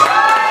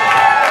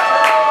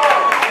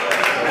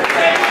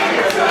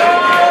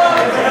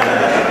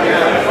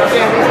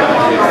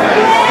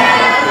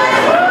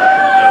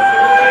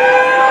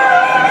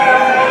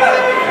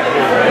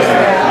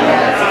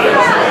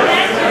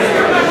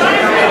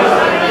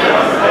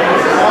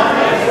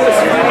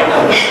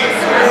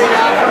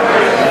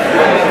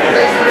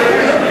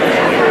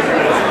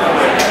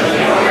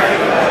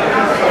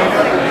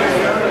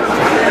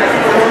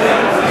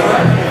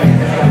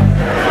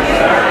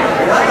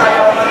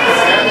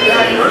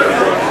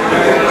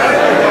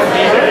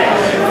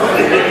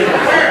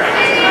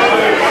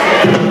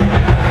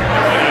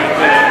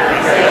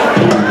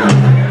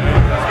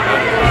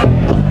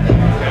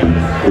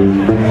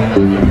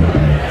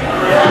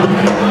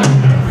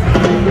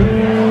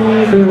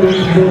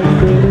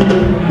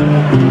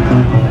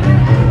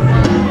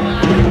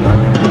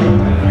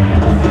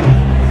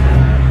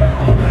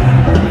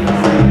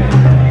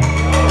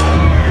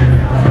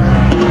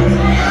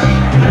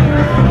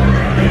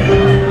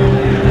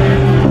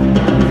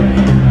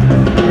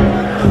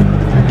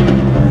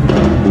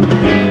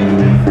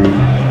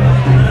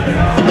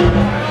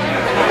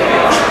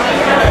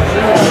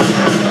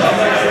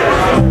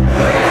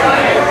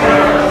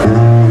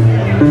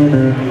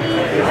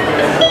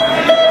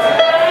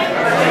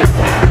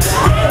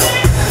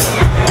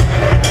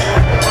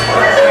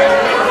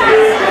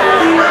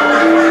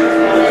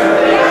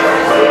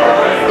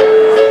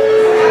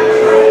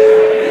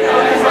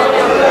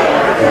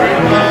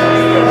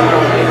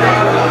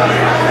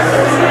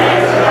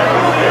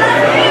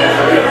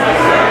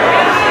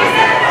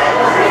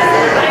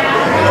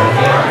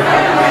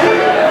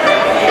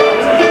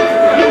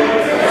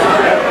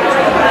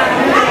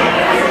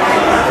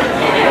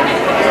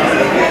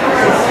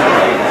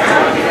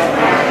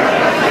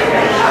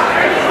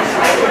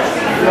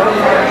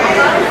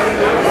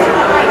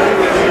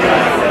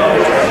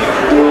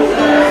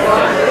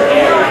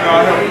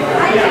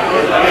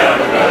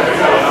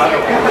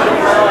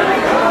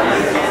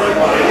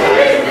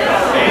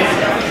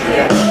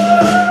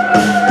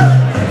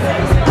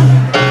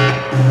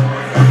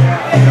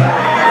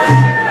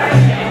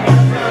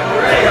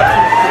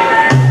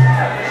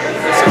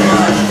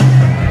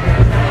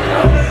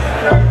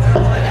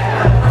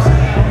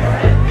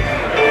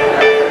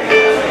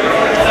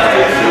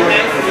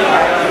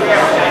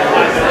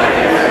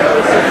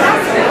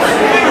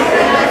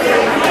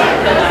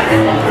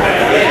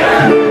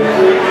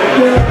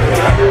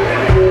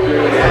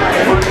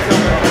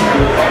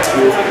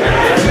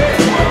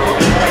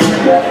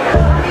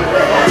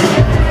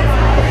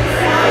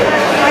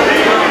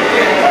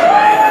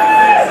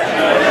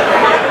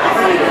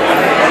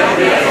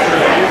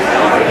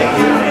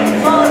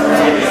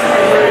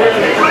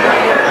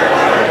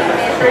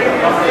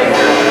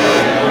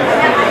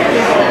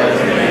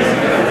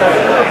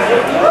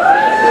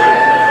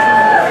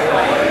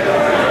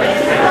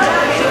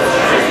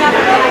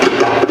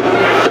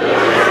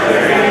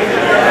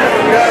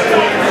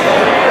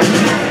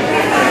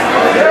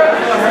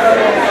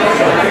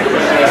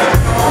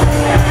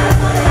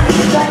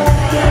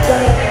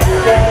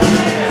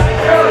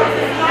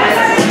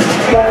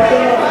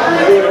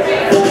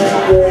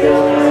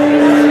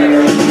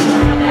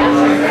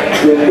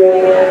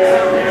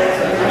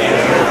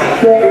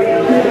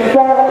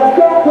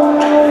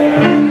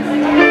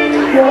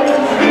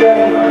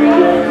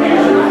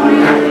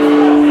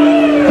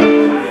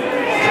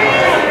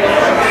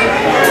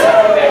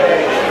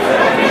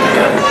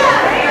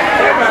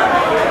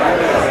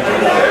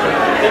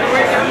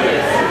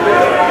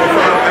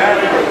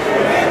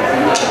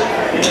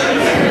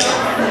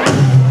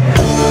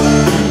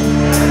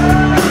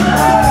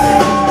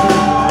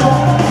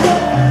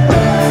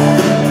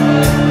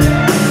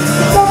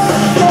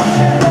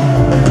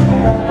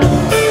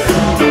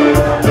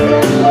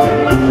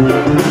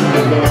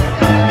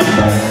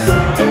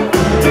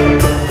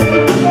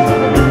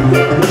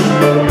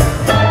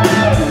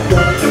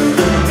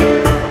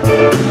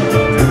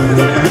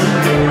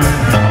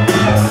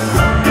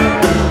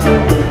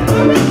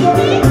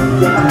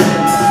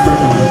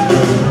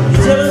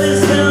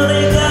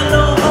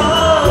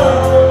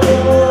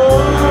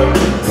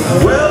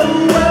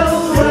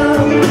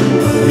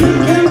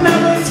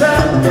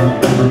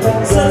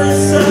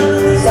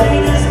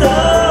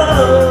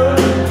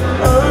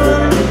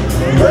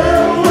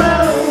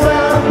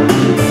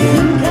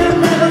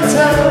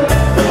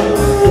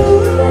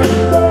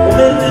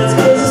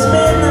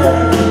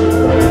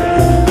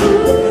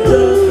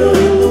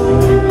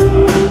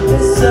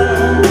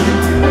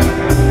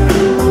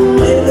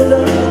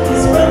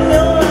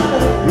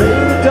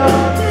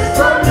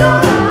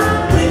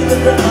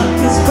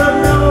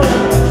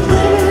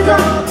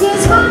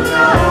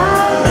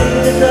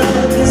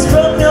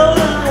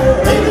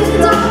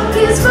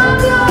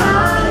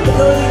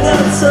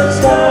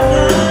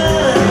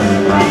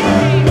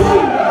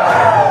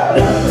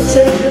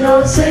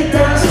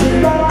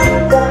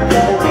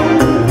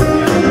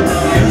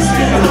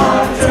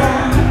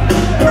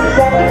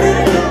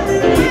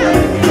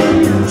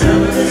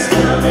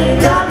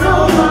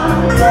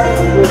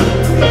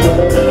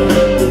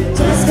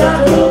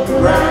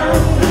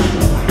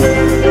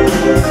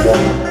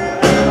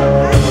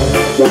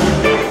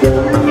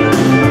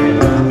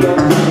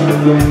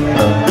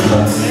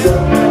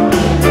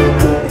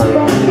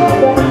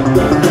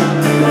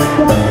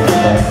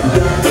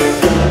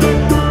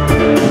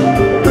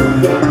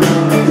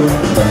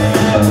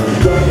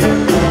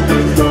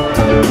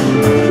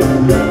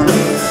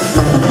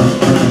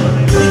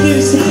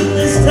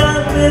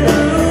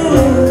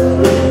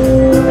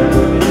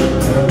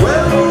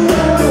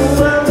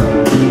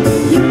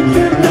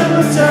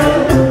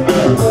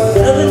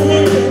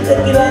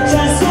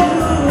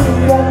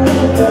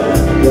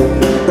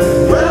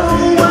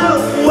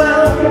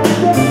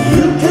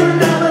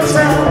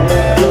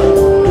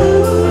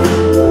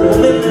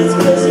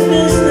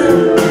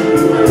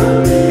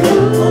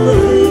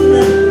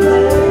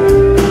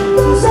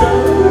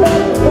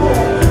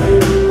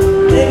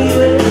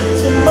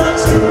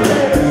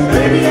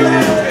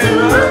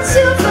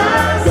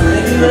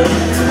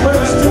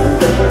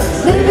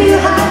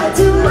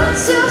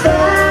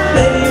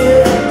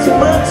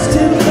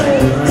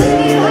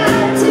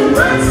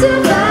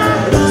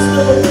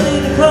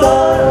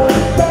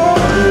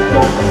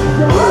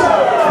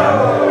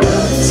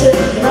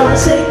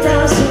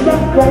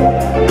 Gives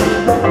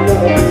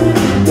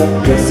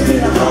me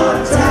a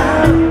hard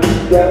time.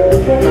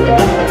 Tells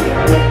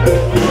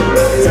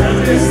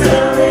me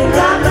still ain't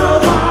got no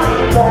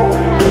heart.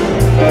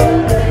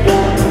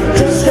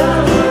 Just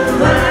got one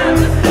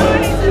mind.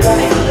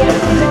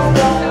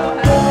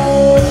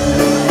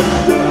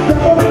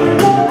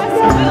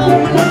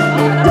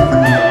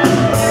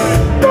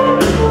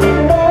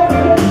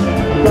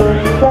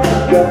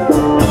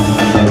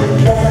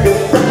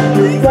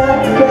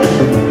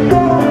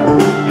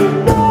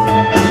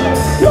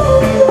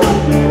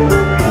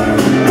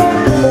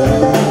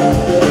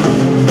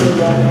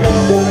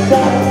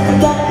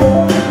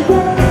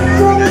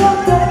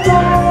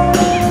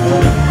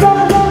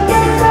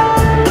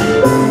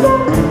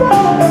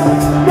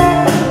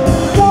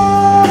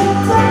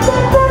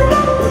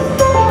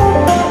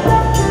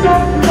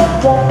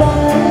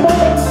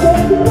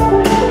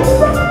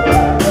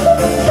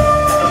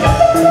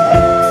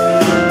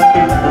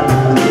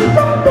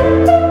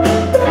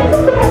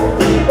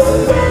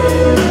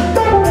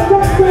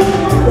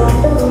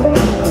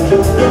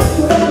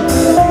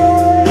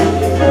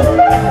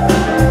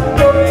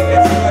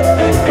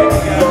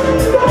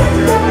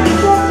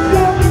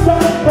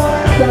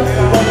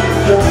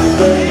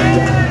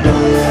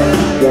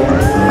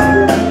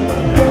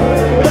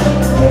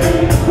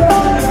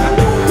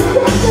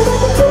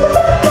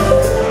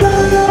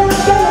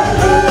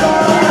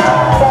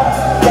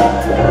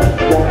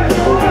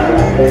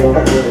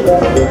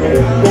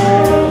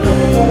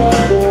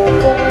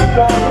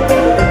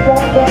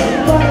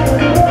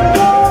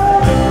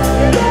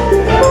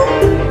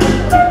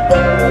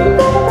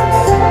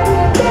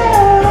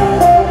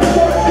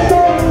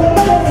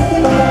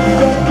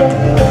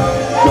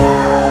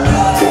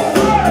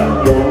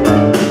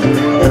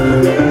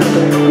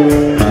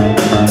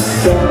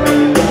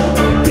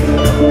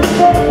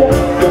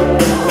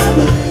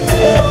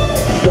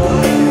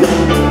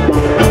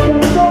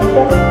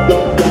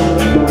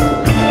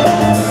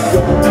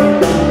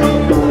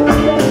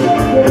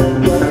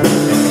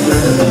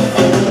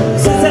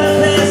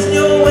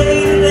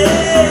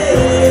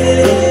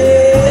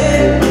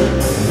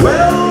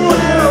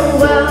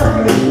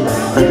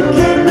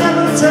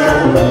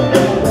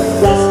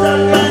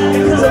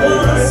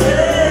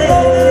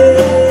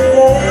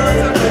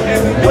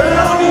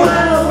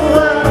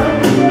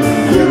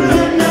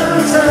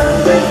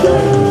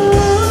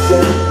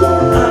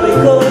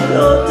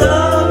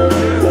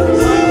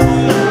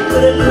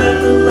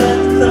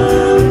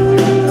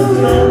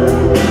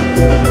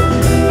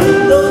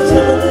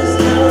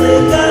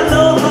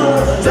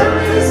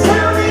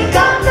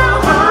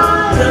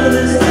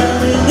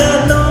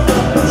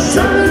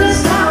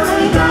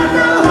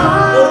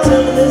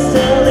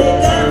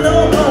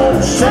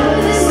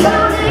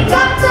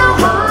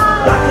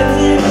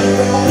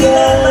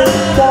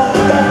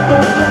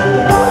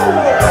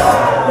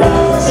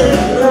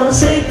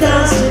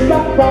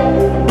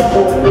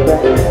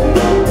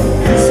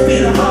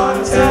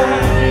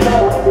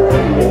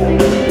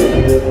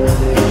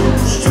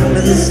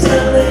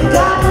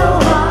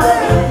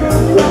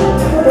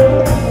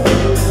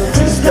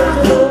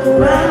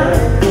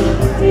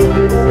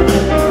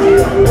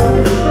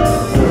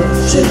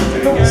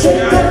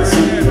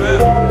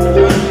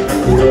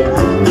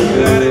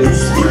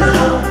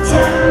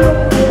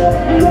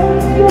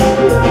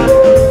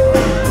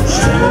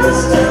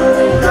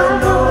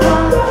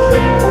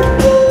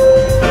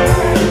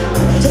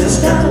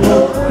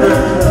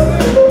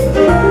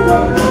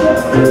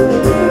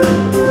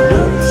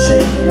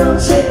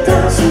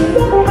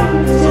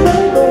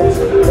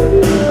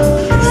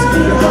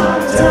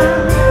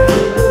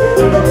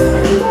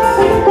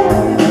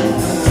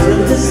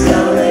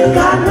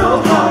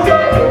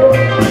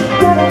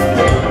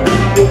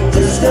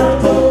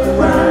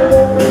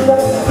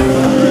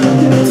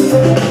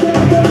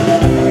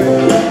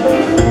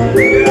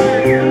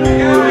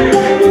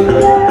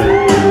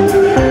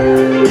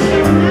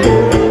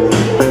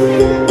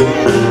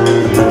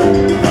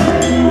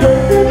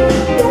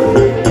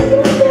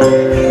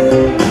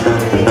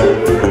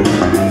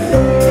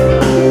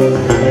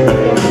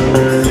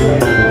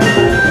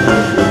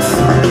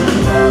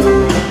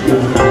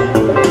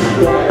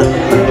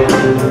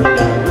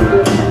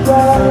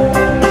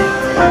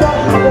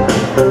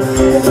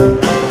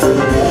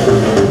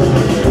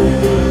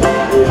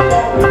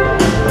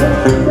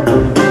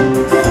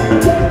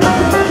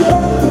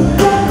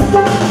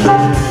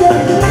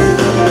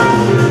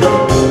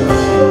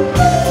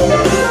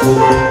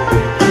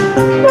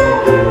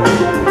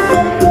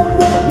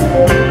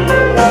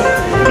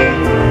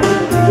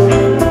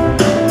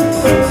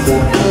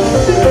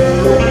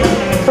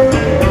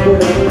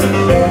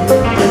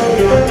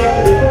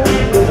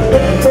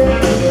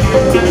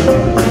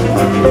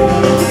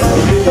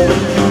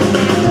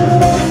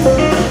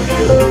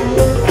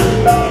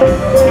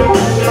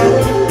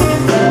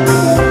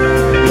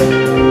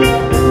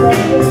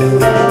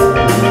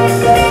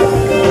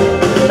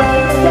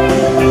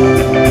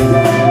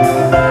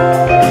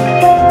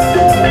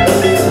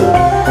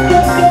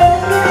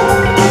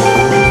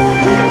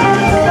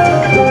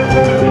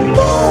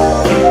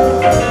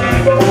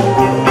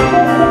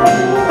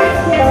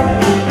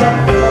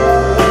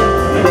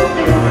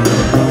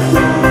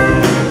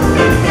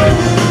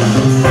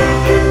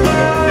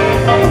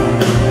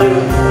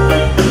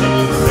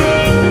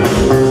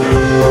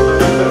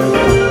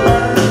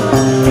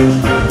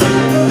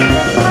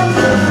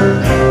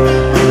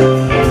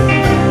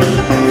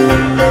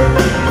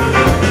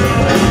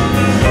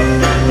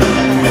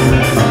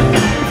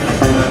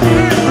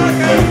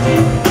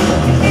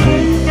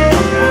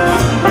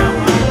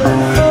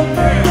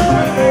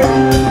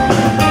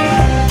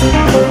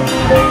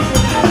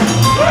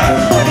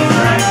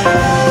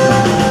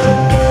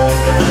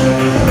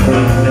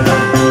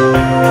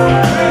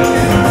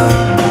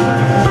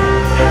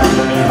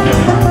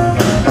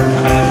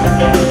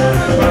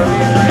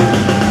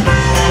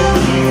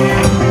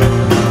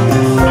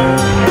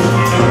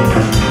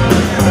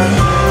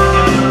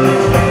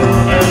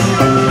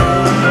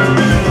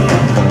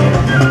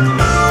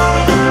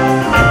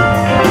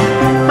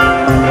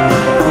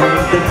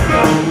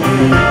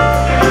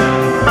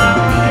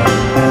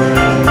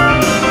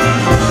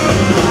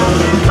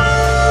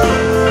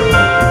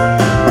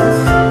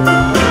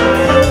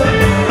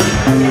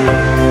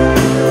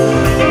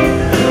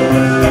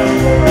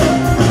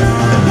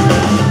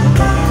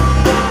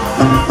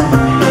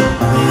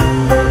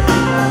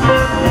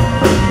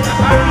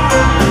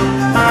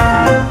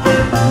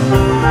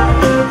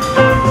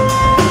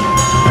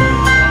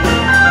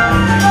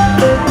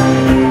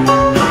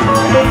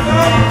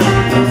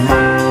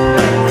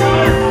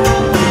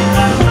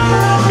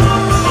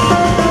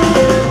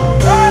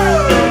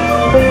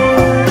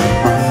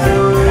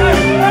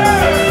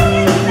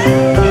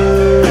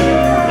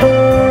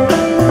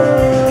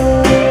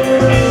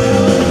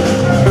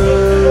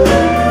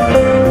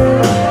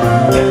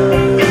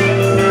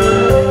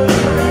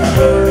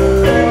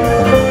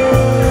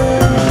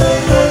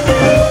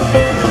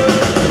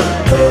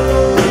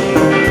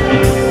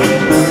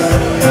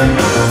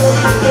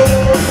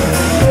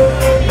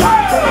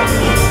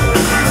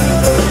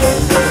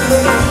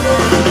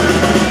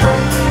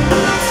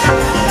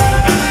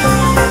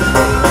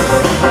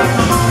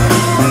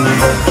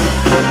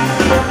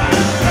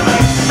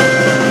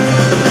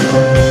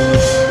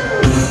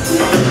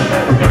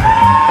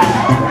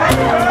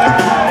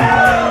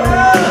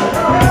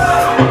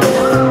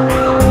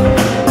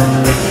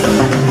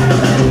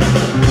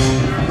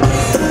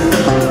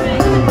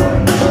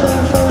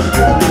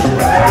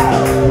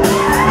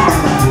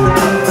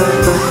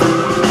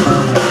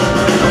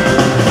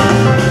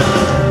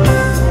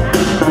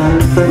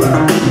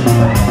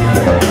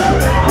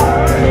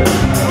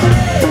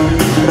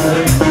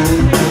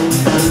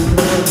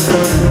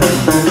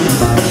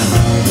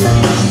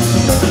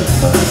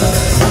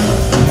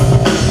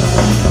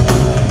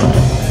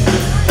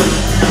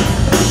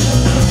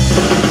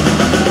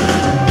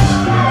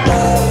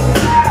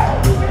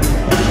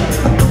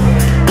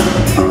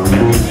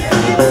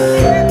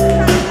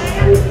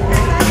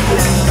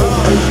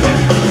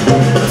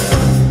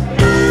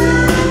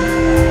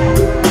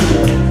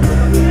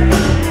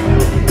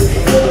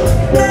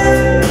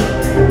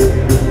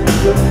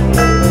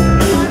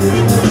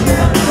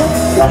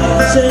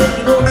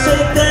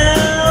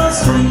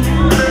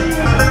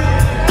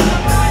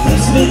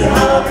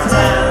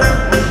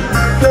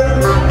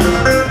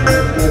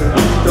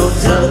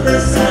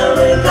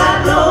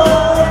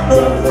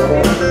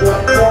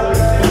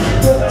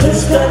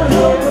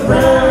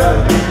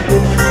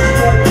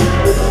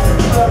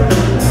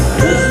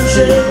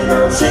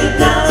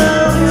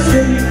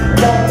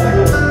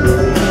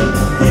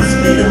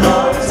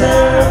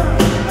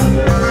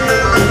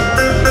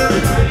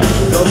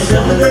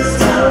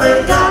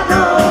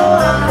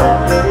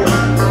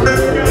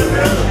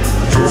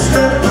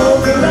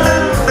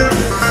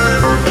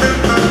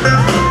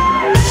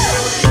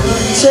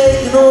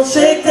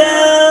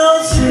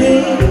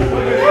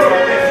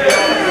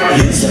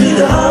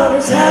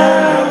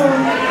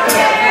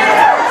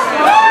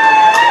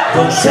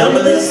 Tell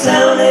me this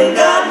town ain't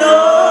got no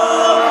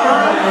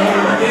heart.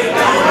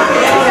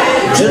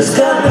 Just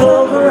got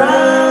poke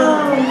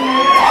around.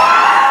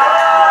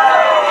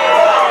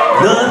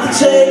 Nothing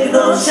shaking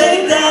on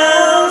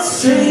Shakedown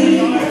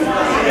Street.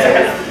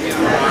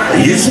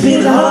 It used to be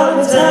the heart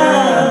of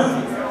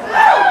town.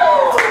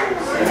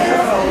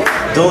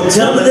 Don't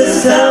tell me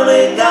this town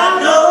ain't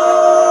got no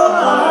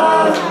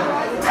heart.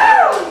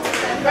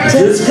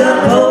 Just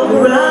got poke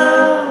around.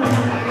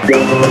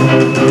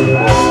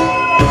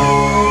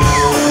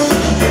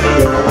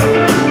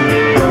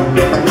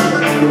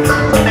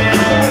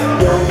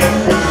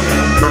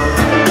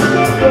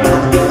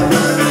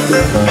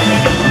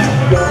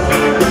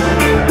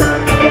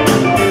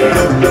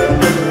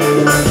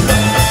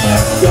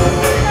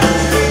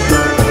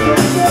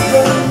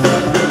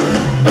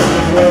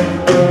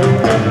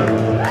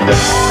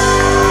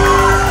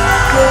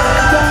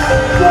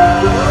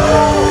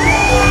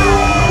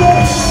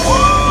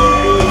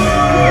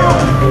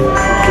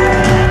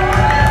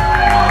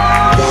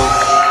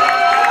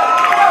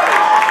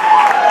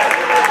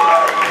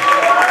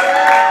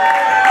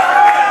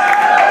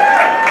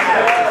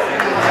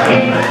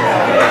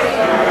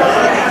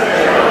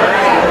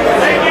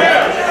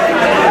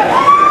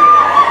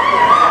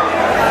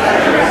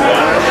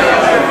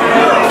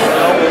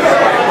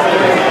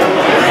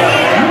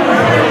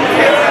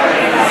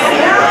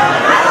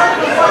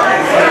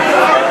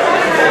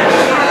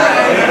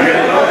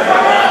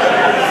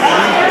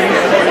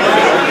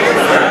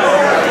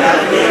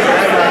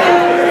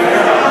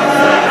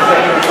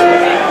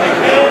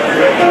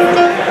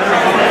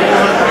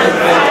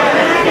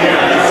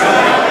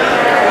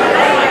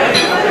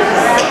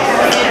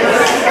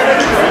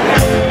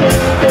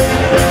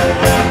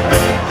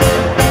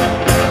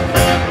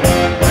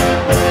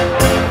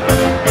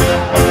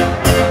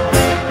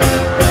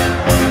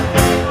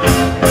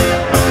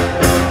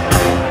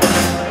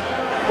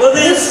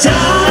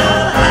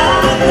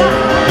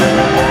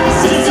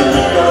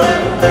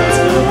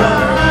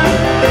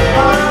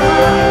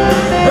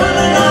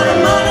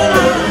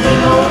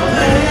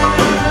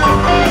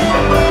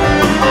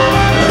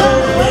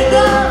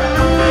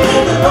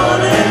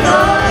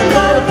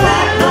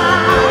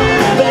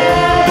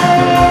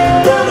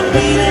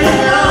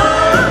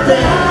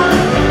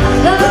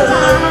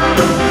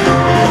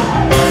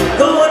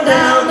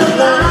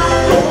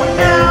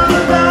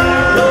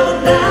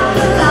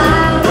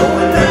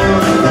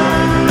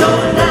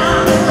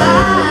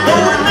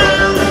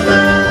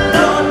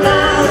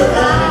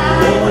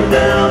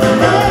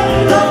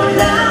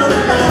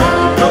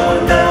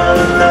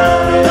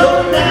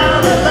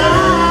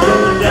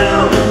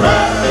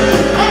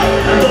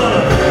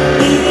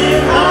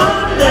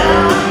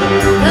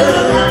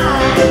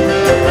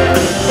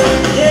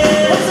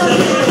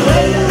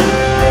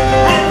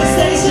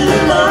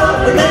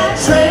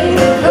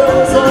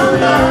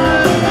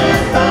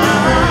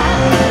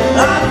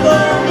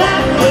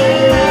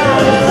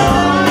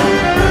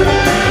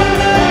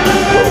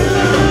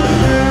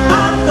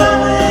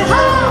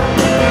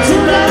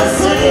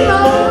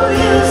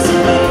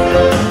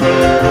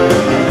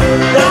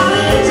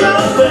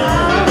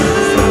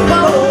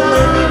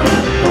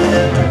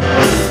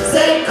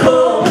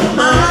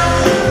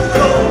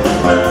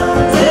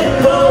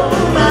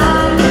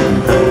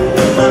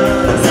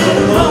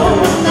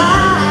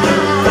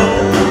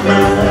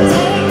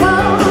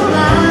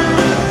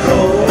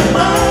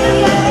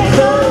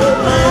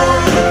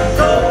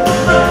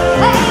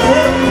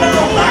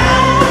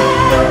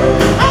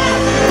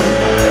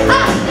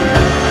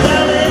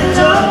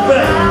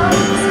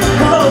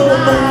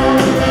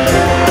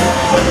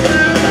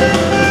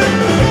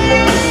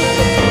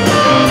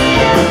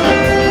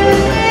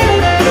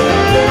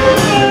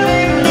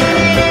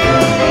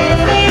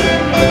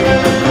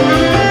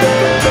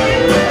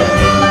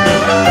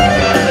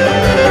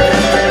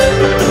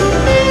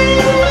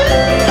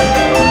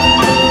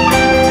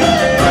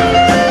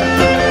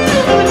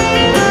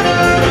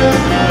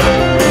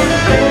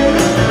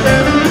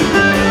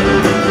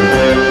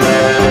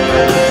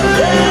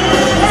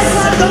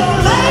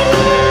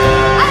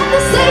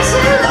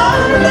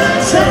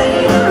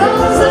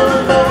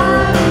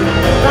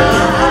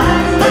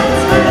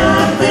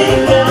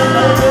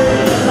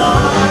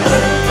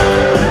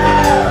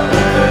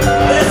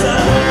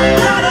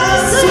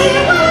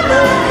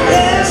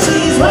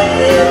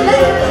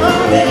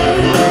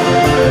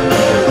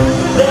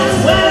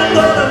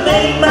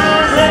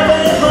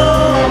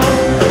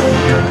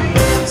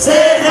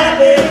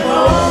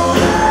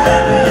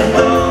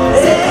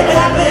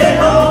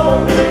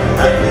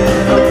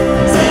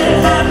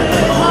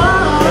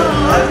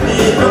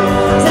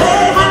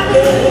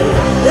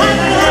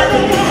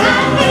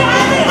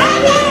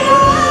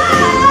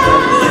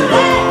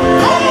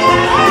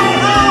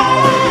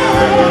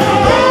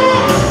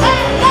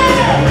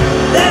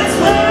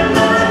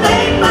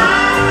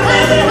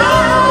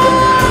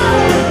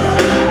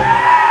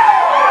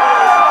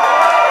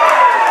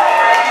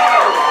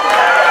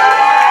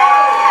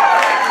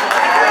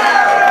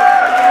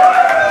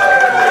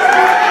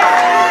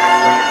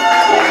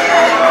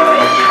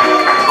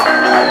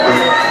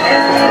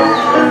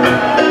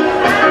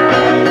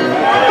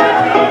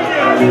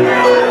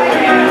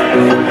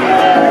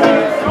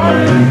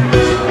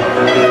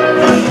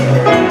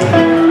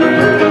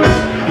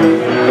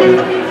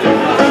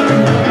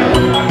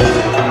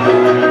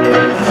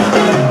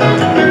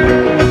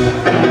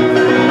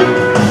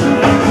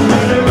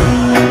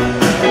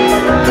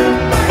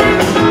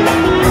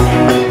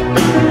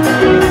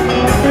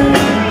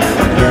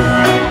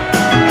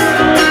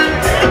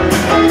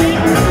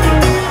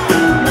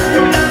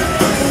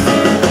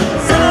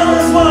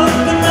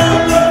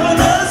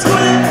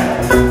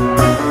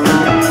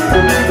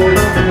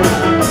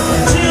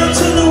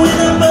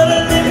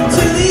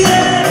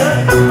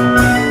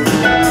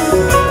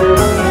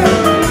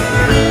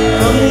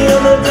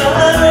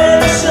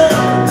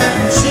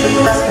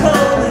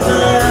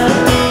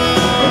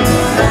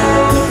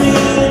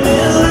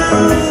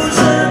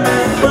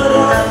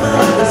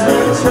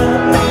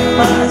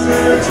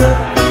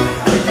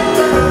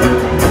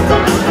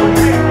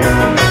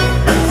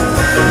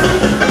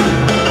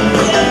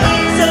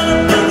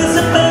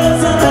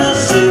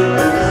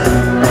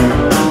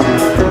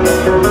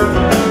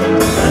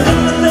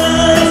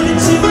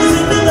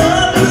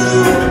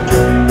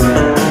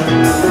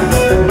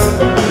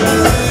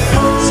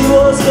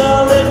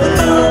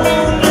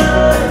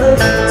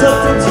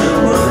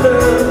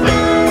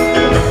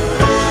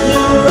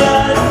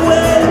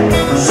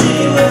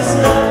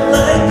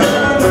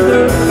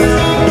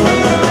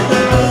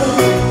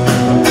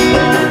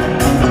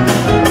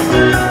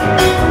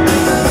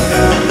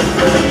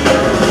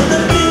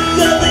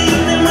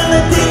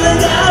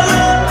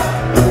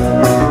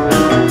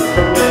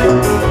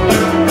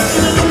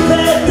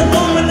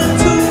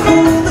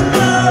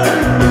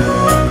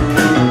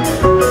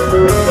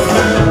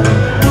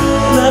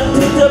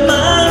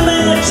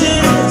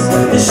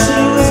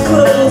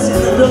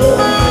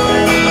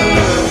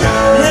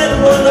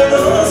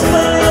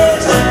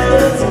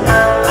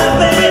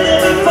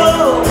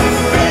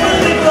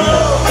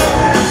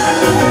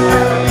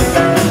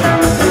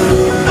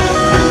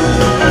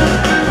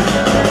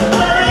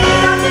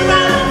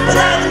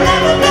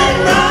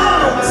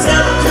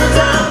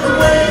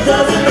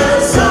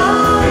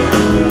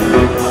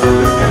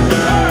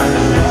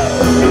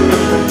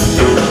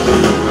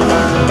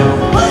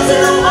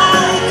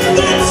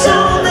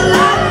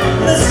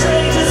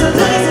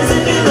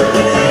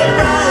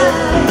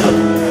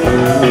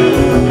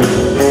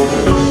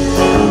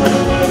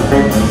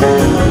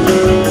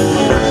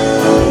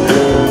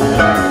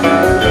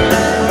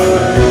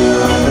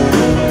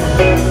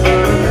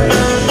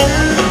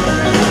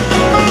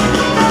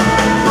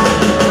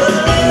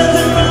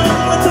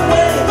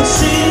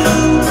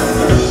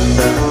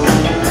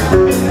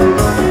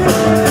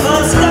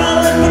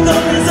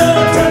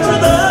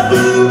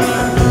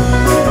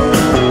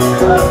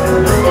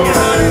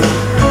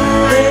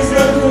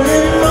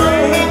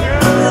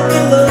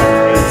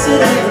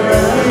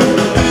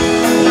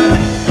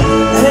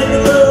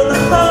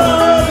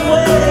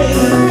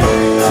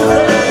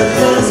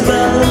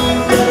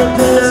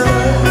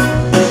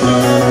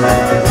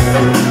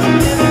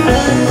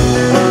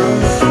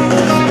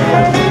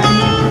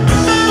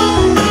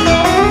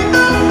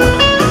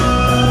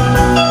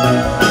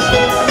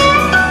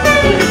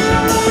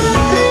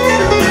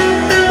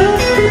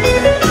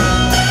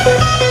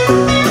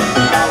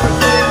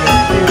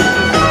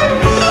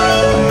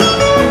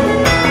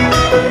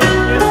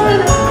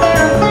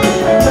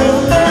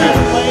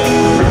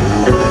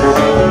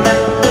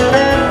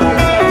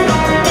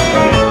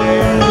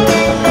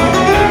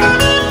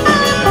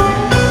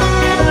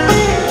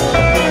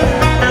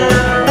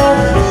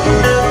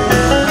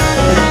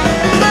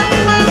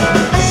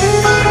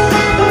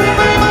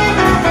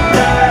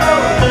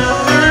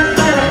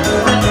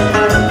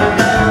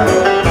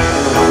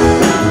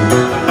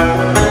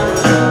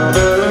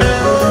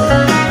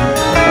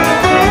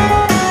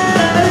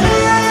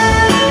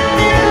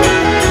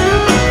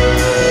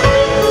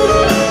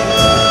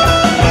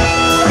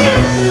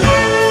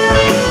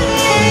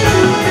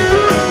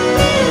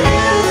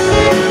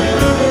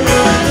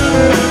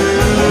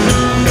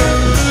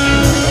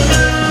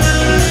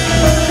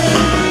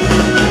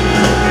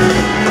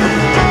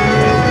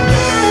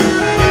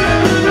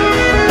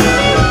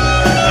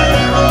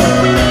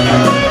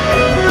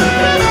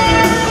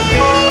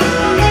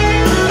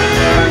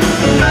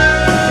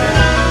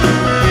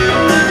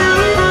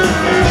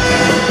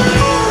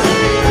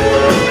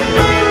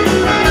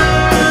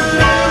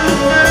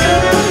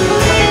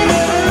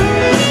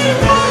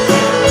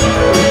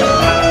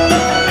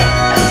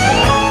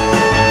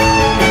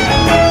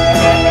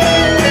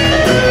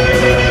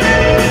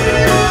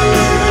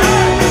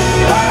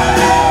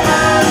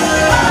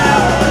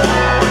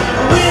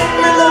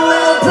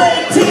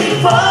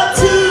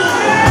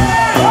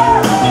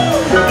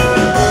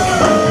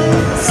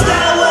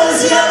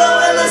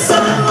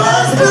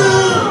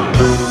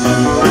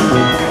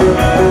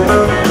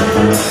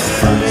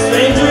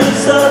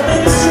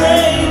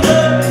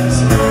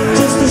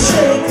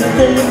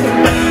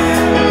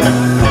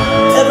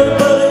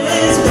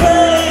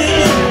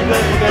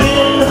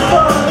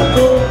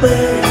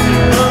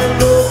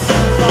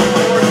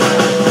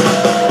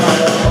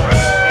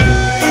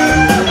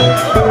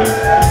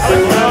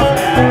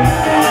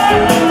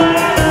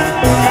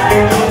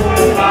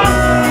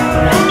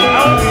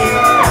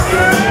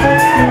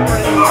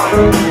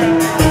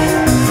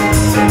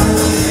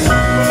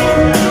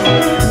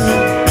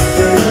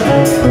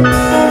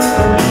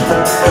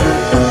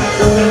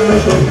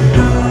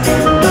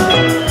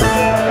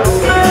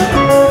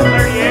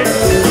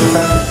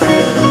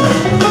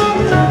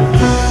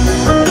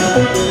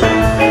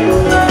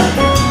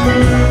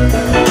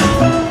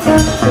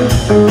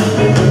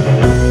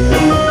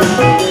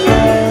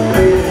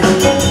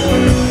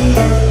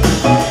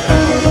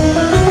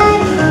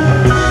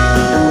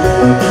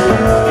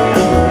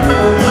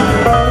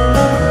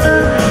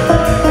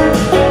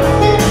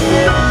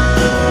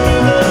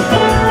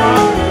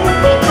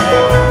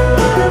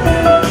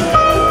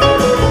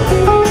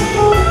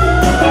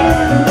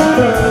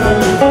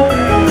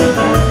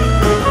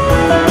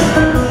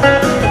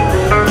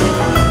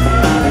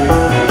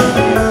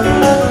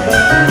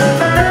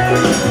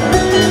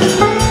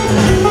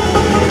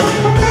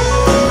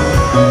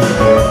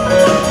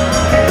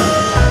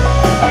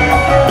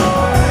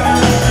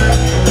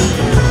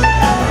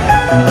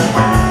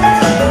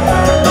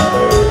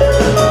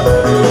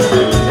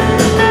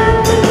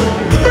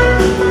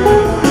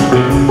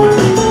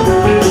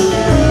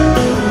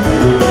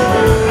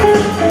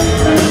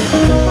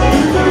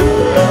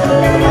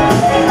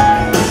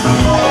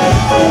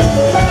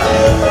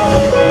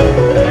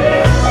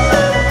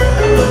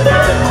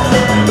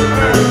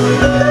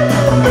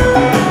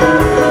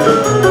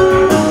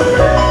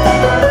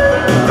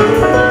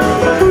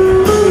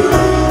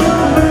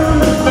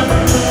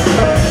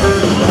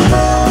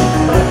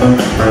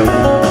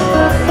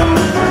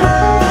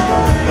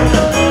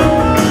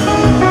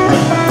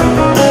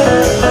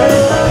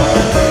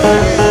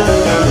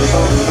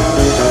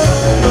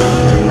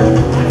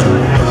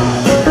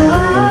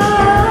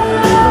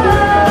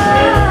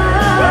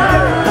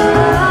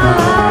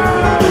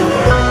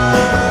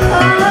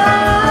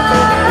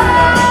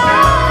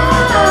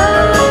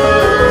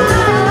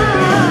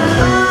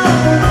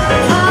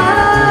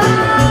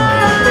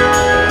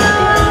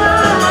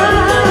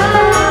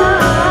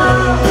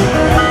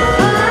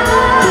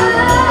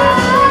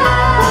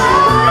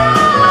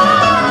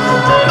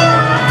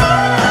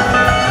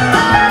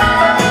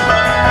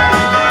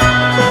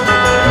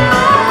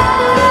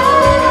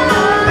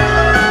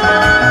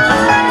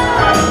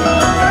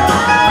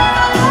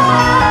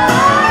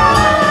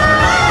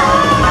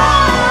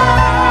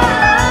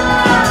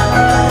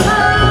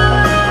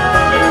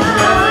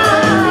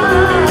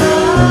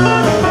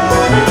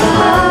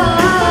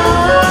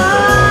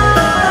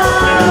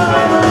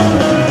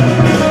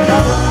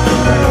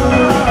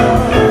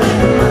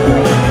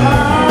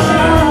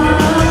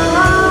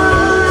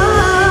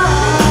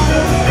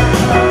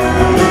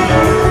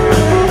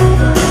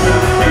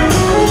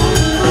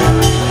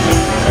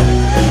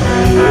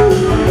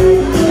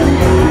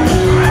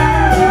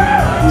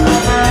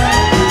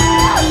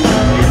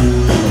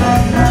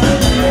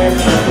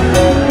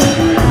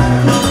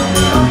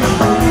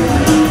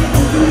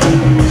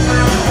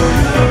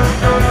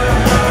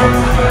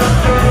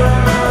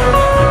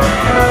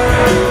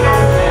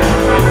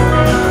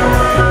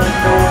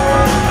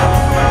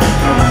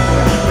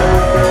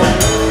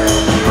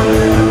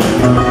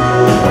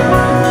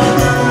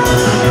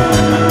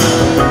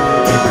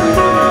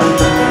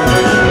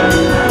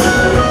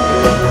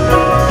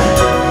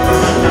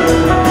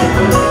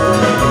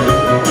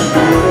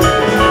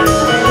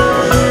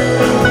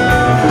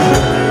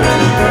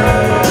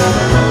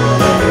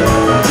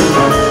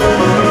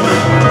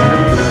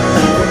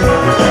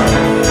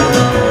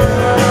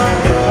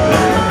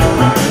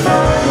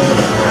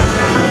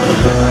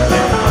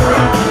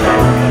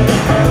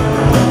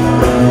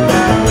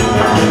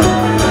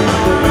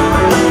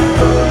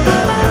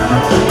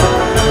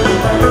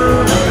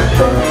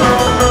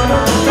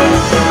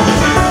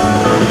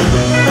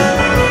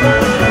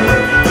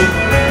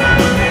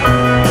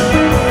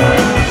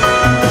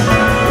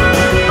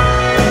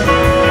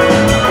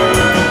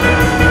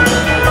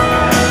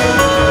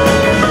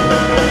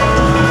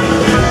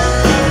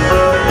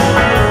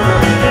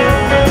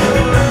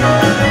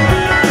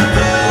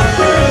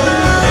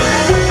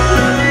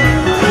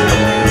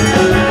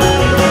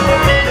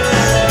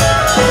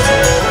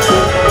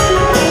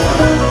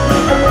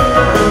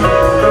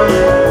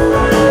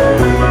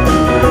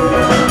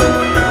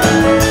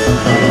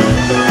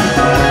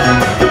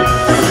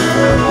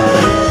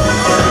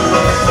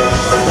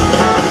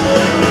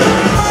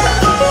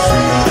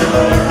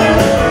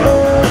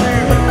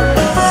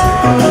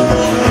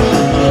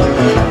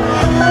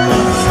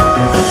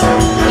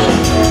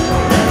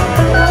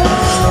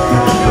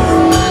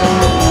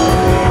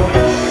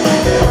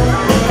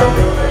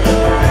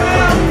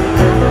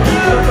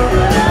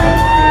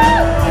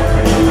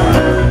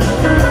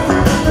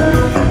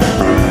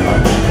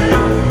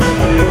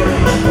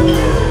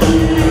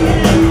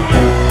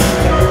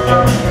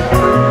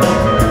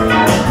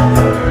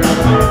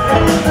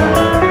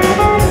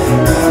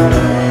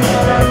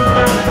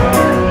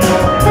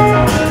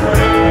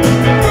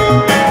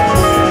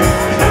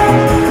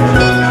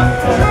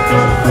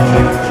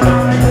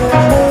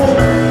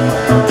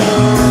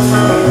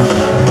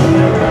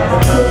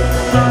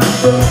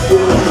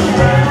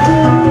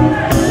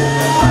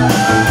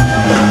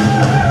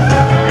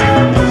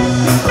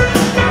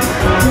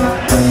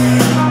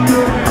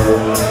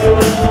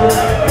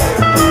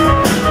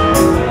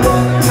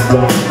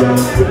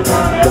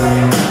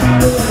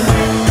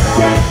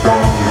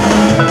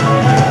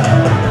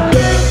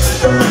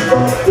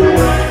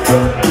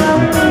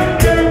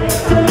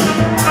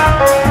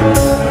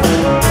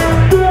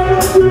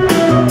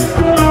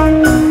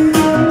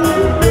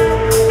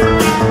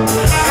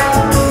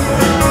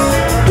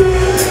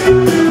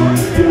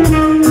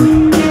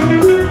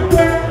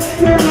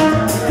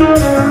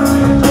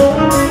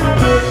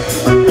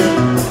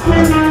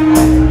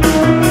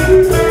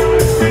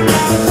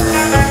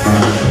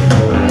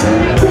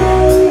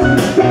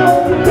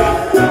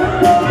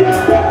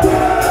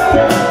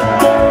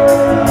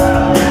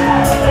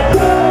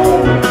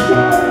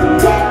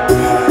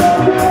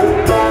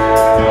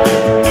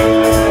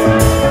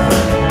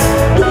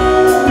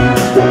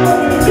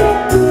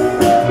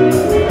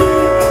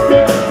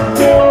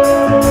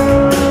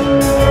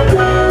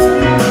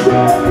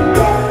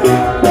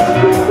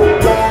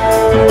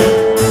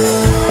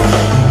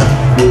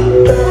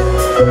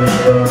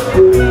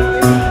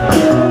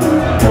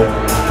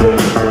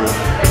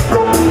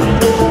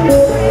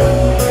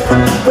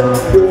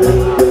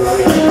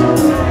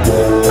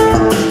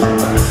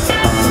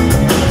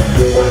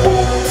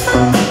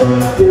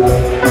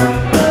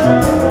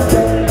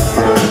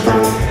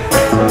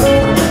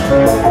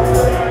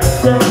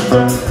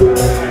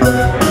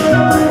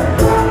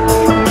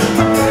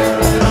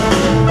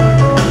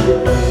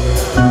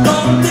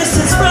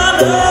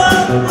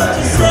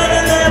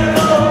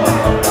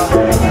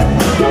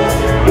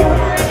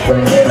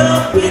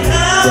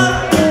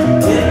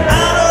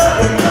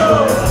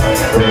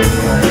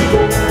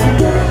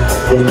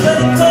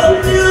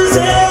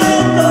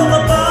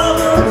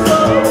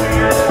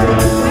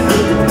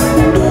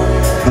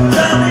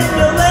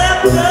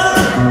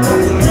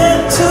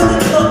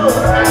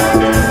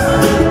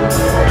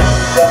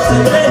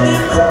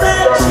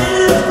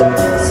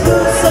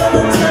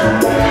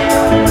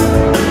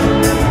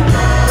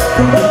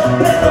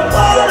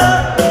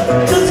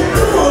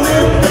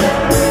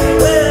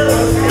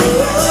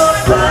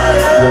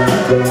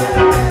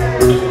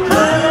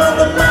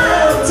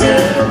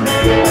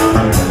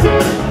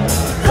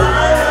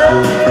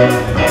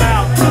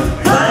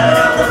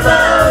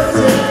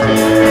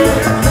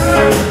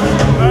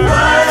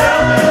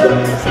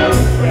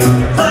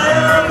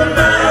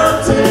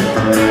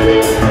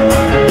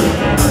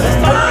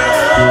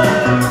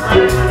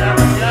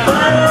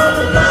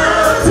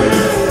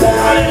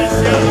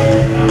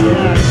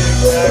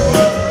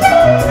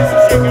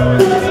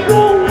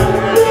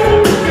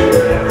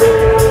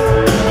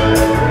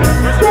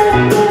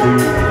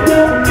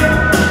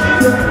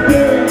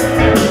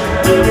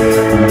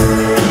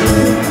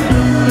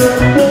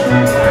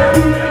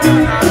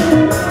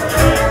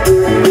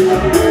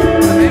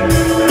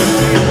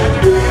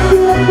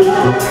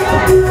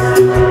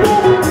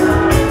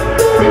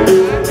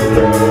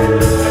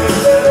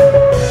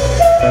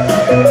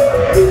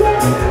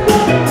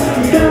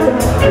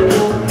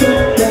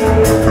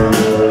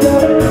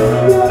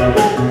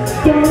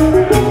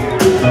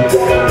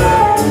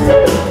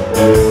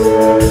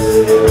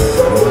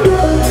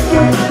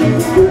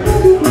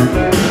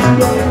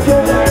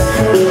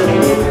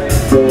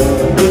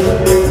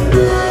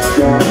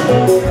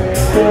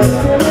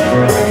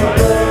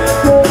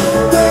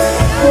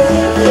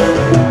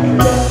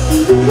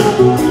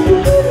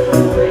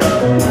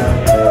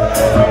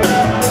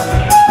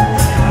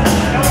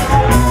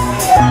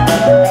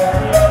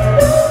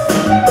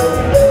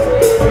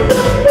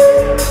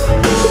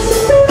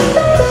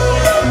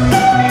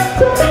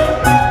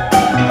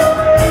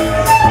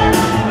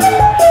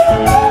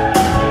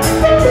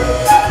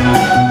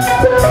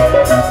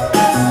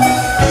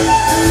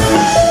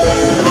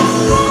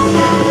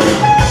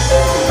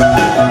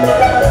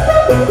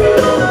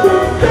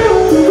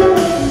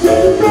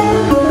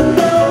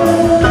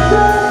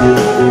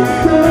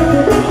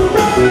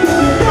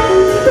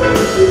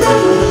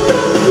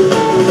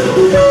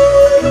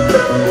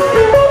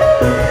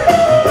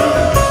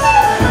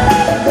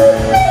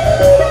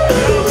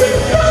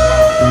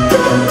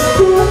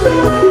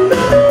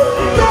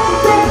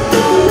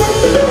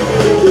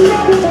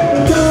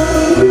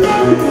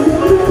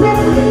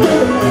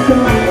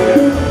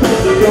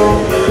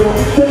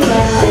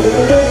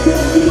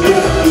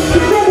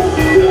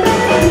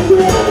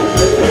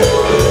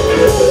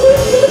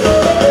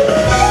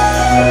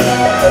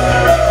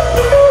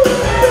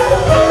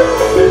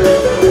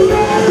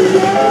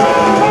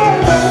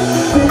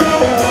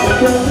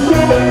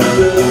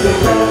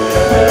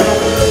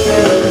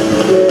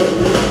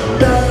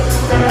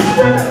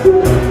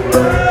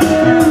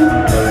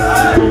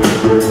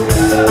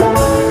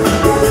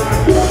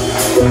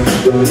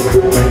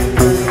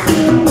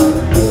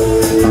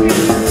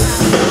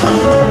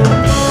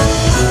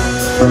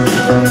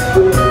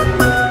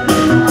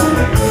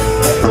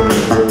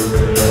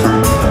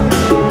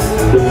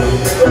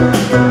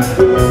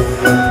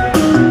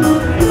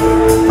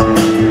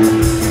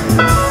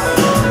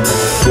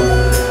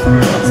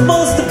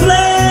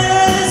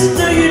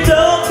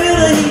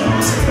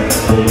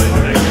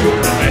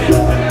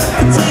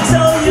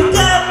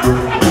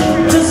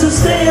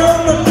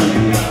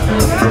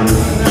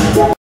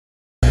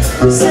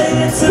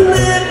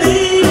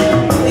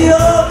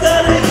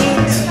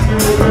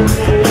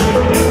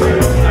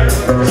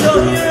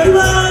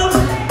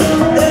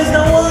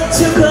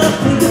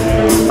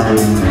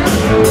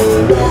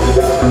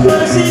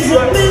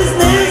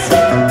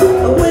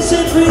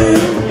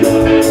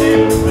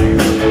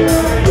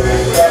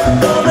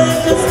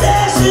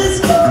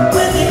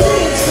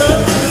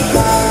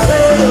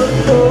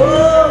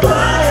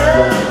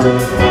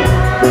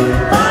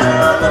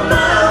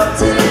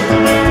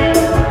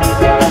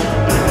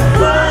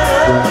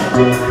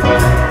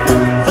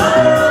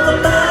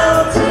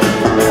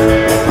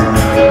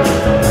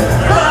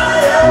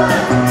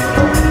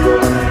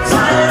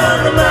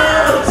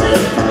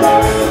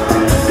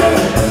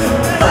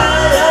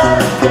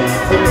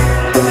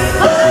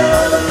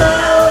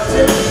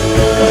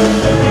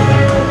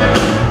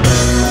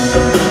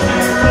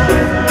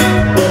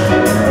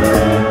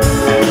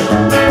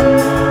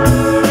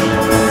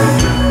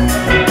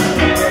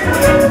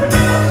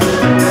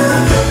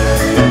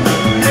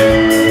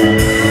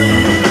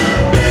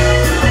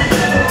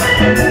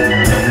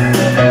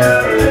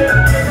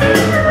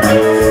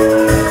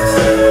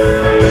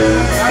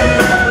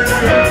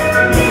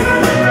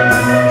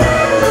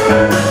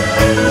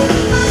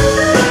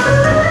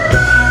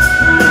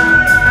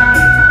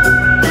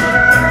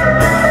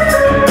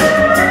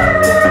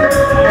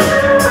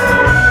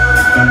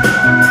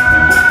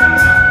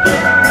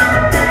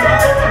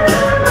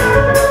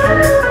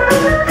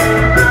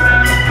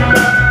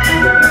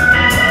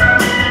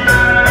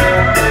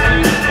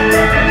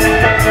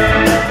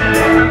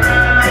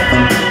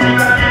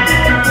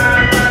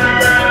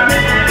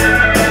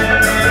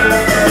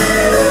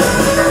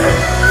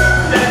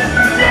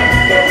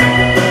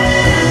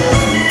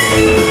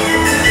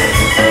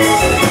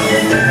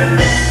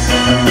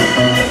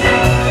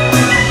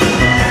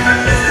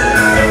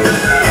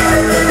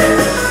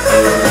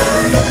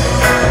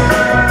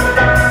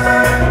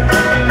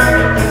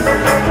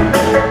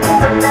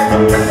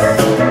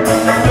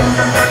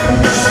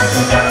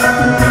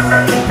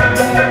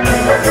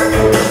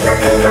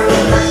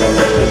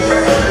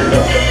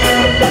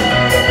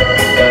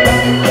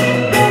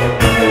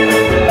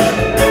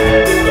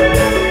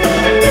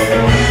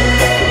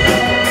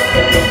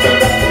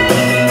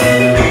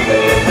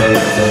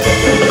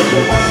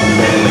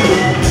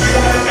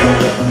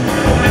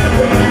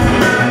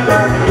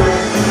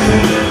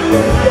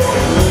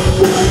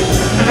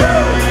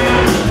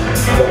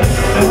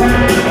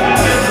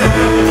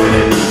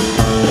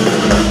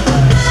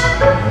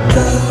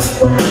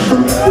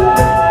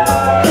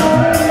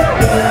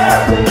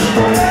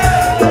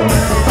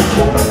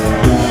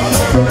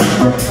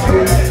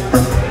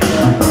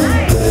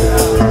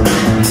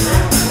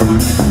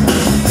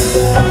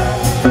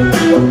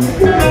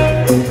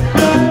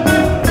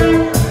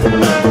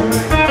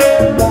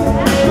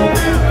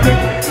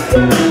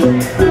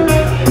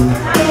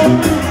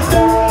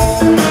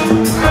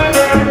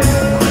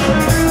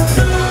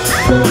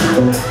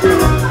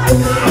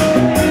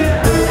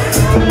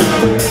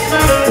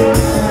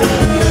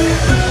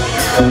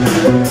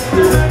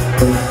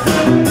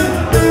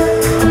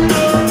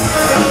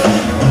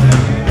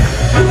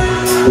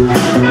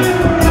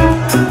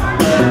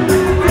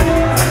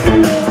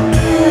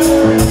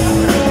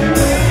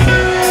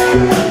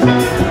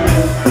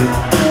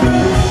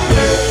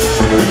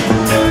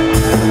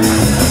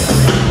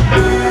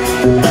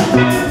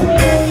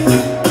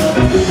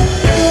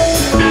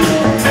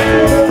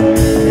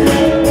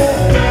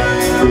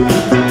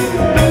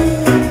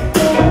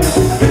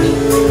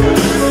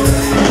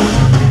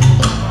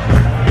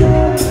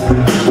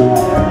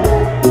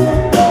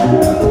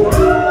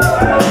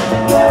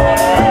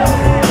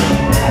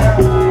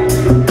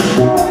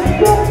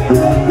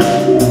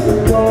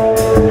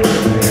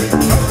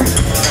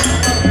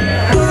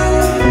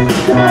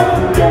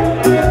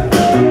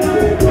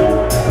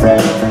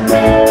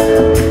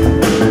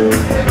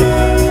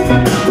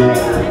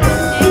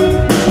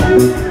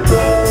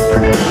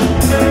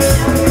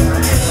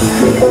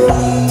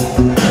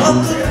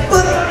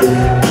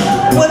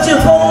 What you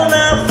holding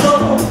out for?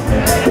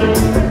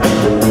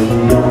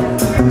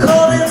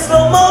 Caught in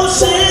slow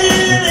motion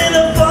in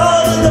a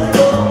fall in the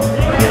floor.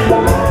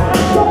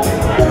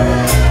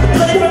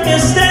 Play from your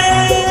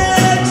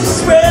stage, you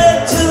spread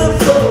to the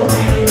floor.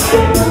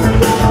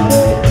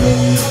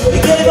 You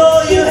gave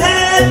all you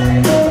had,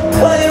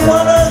 why you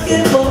wanna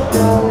give more?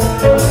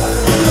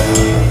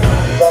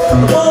 The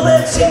more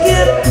that you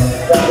give,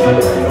 the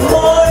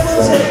more it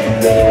will take.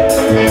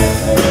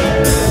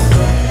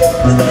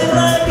 The thin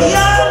line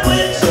beyond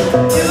which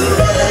you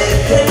really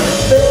can't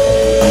see.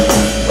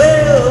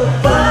 Well,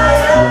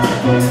 fire,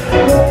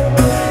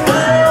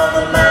 fire on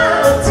the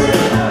mountain.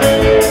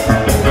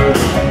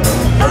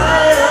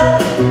 Fire,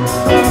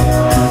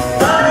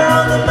 fire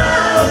on the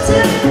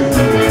mountain.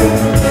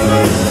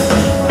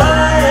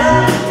 Fire,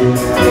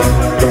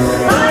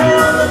 fire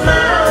on the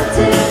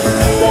mountain.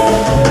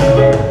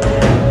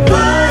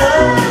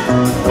 Fire,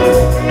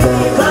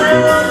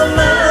 fire on the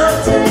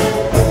mountain.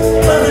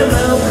 When the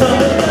mountain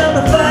coming down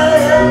the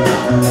fire,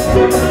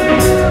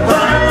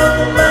 fire on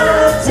the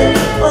mountain,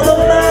 on the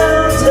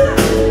mountain.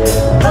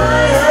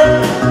 Fire,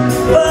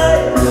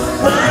 fire,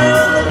 fire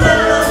on the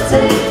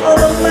mountain, on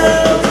the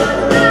mountain.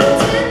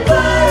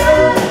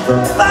 Fire,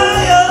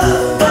 fire,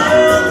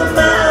 fire on the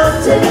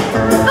mountain.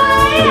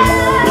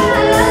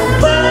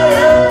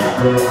 Fire,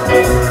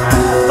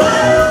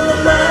 fire on the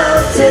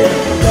mountain.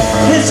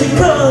 Here she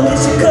come,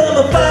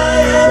 a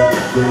fire.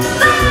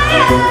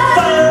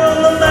 Fire on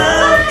the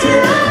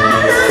mountain.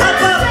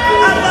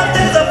 Up,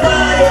 there's a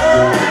fire.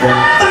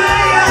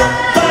 Fire,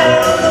 fire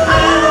on the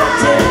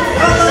mountain.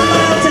 On the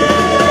mountain,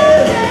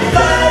 yeah.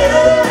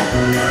 Fire,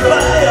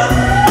 fire,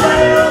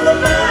 fire on the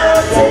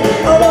mountain.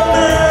 On the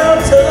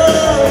mountain.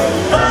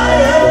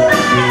 Fire,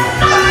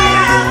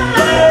 fire,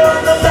 fire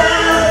on the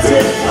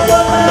mountain. On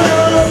the mountain.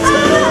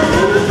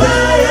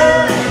 Fire,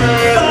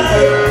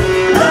 fire,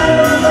 fire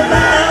on the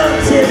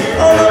mountain.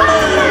 On the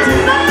mountain.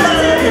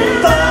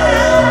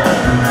 Fire,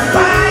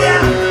 fire,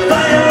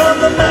 fire on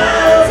the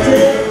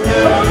mountain.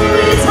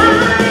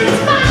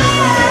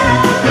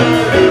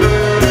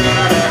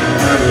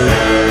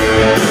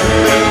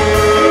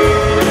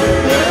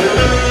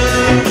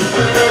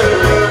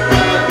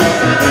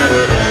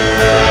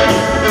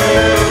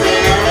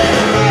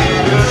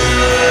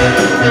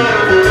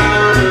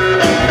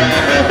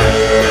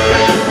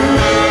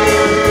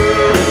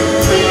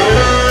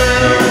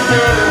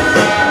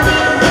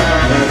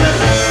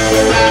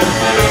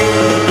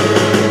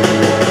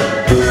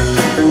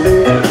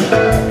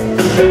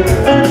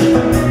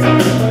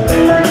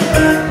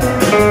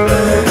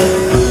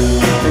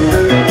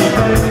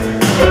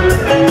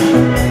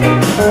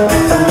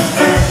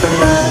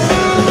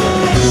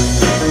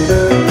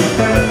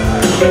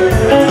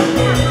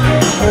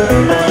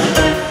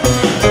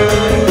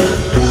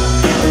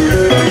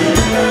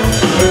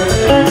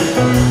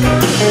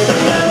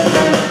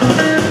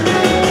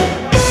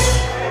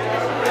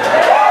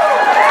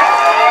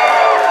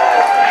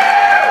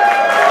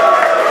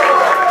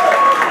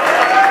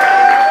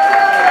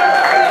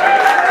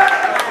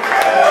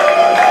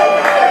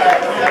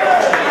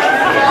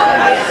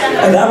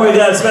 And now we've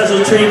got a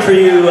special treat for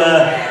you.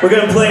 We're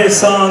going to play a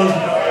song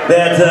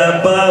that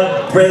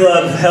Bob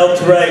Bralove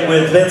helped write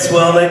with Vince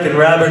Welnick and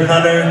Robert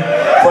Hunter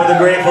for the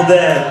Grateful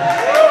Dead.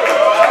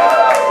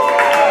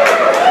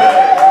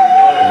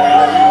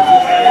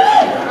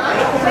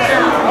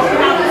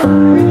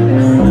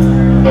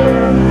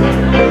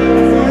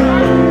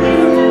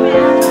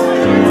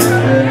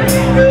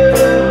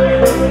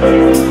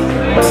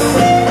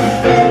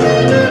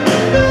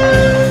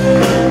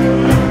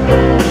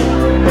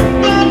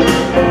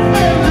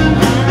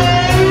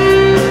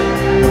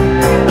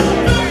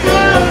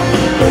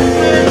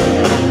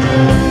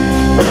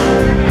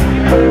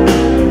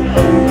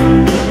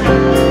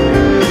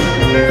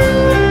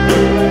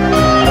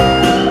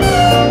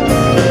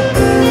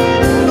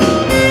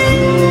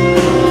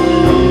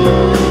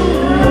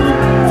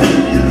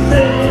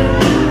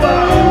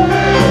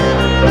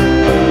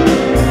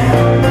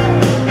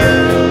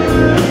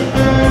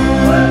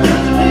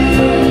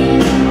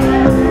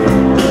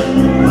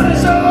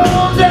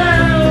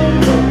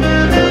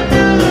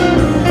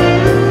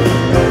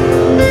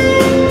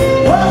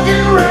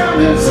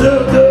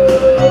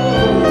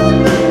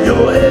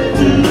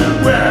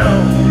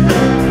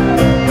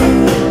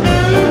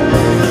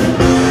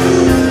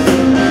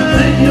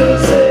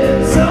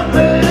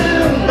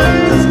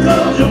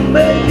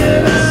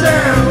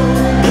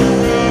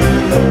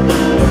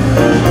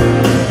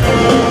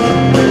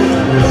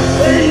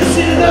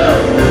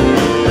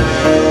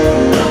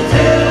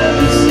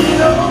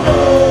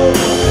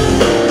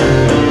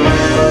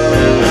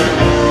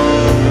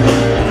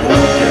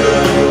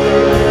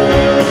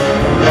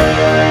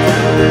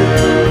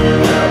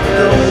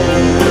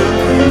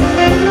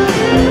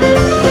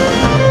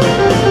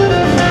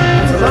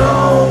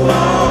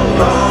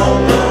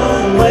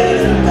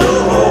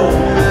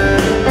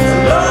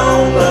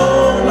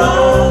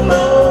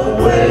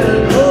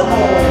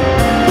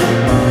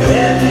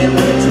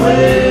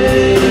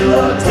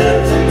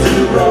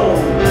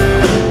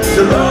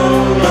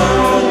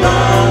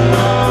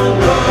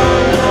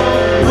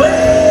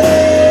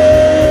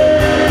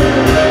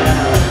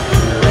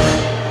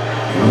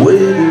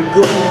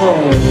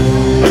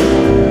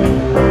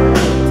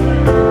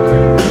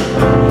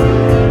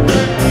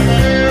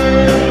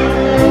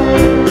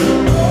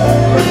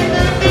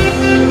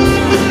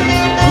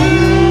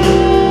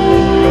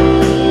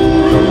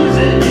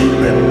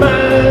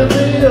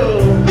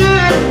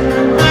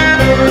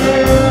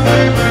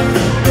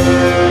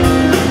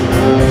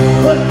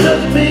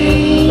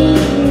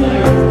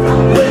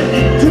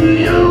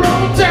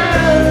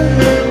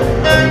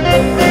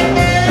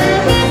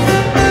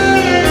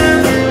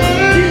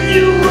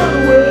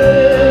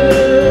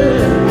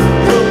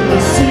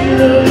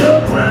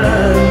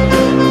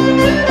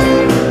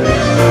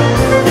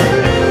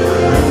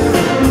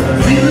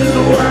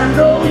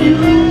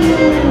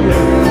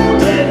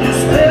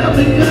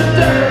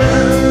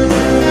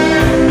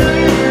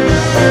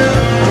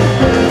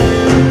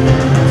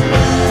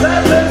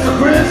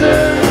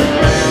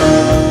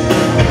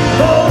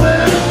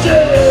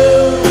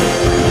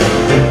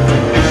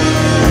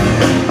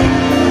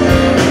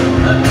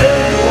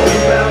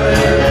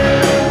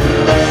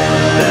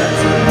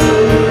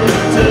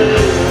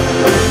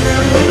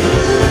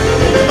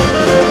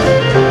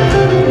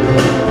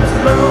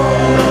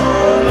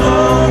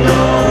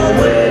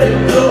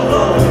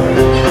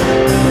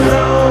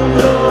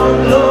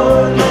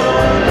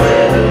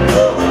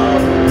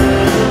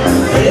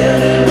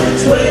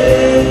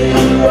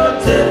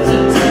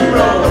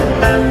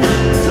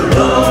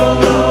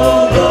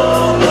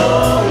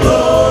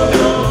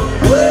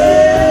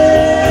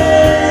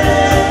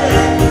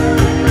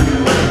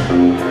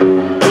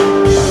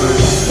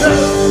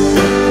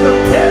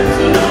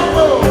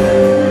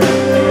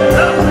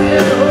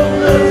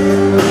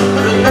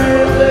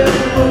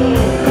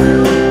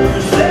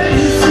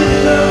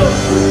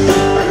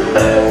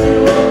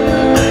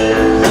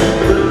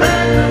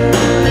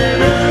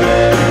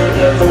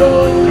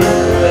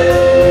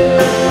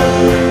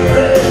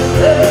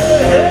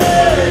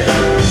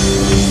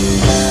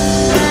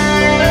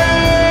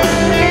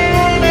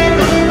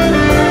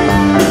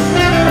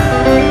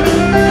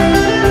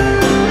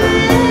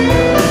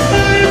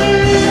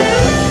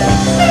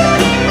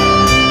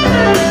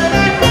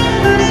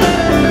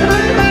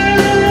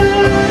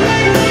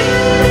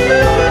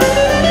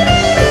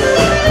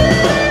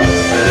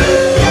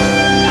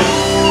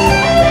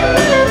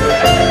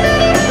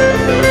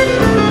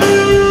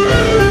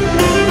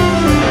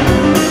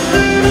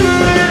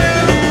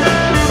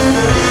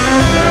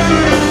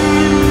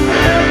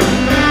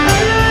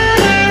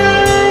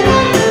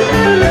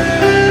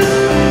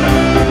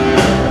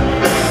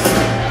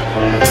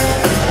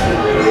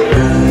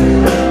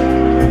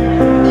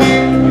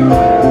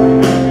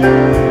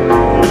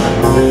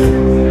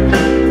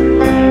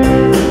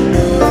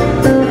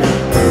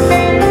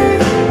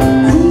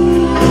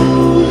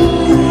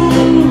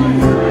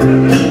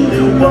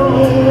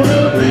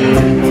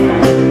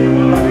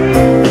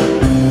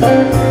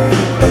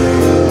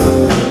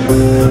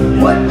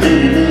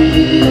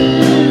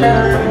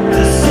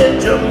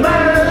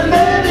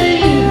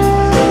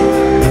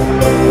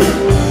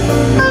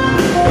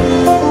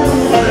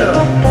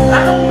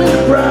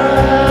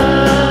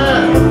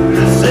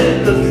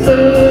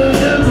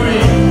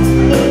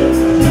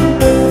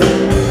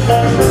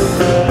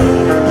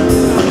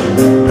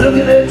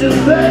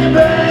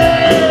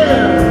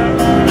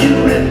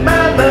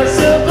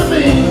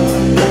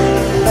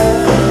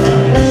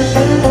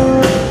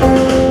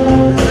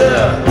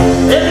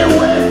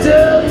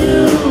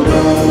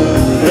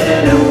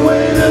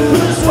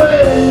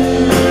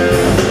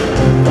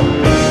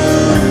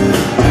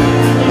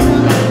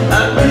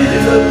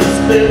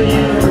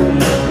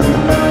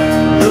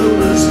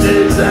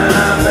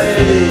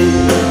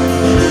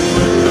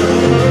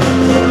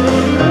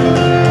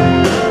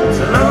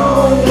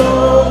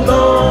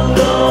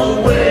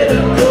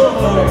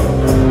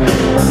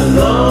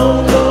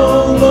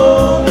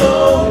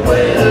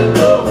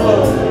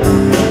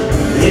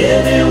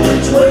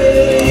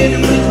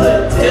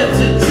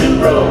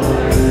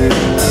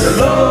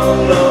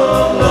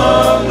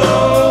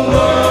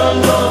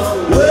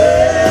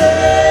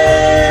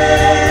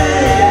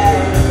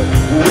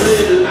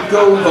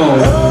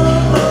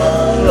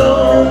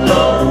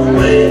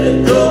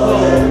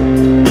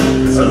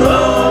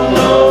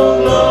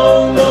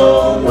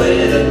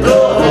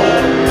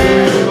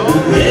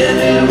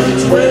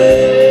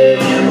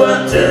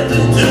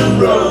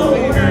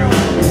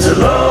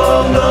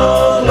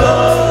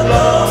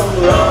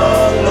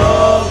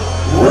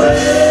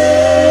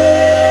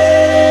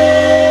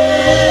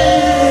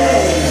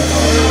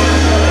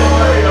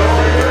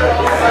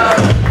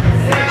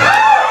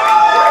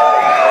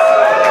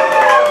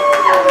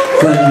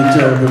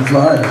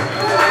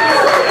 Live.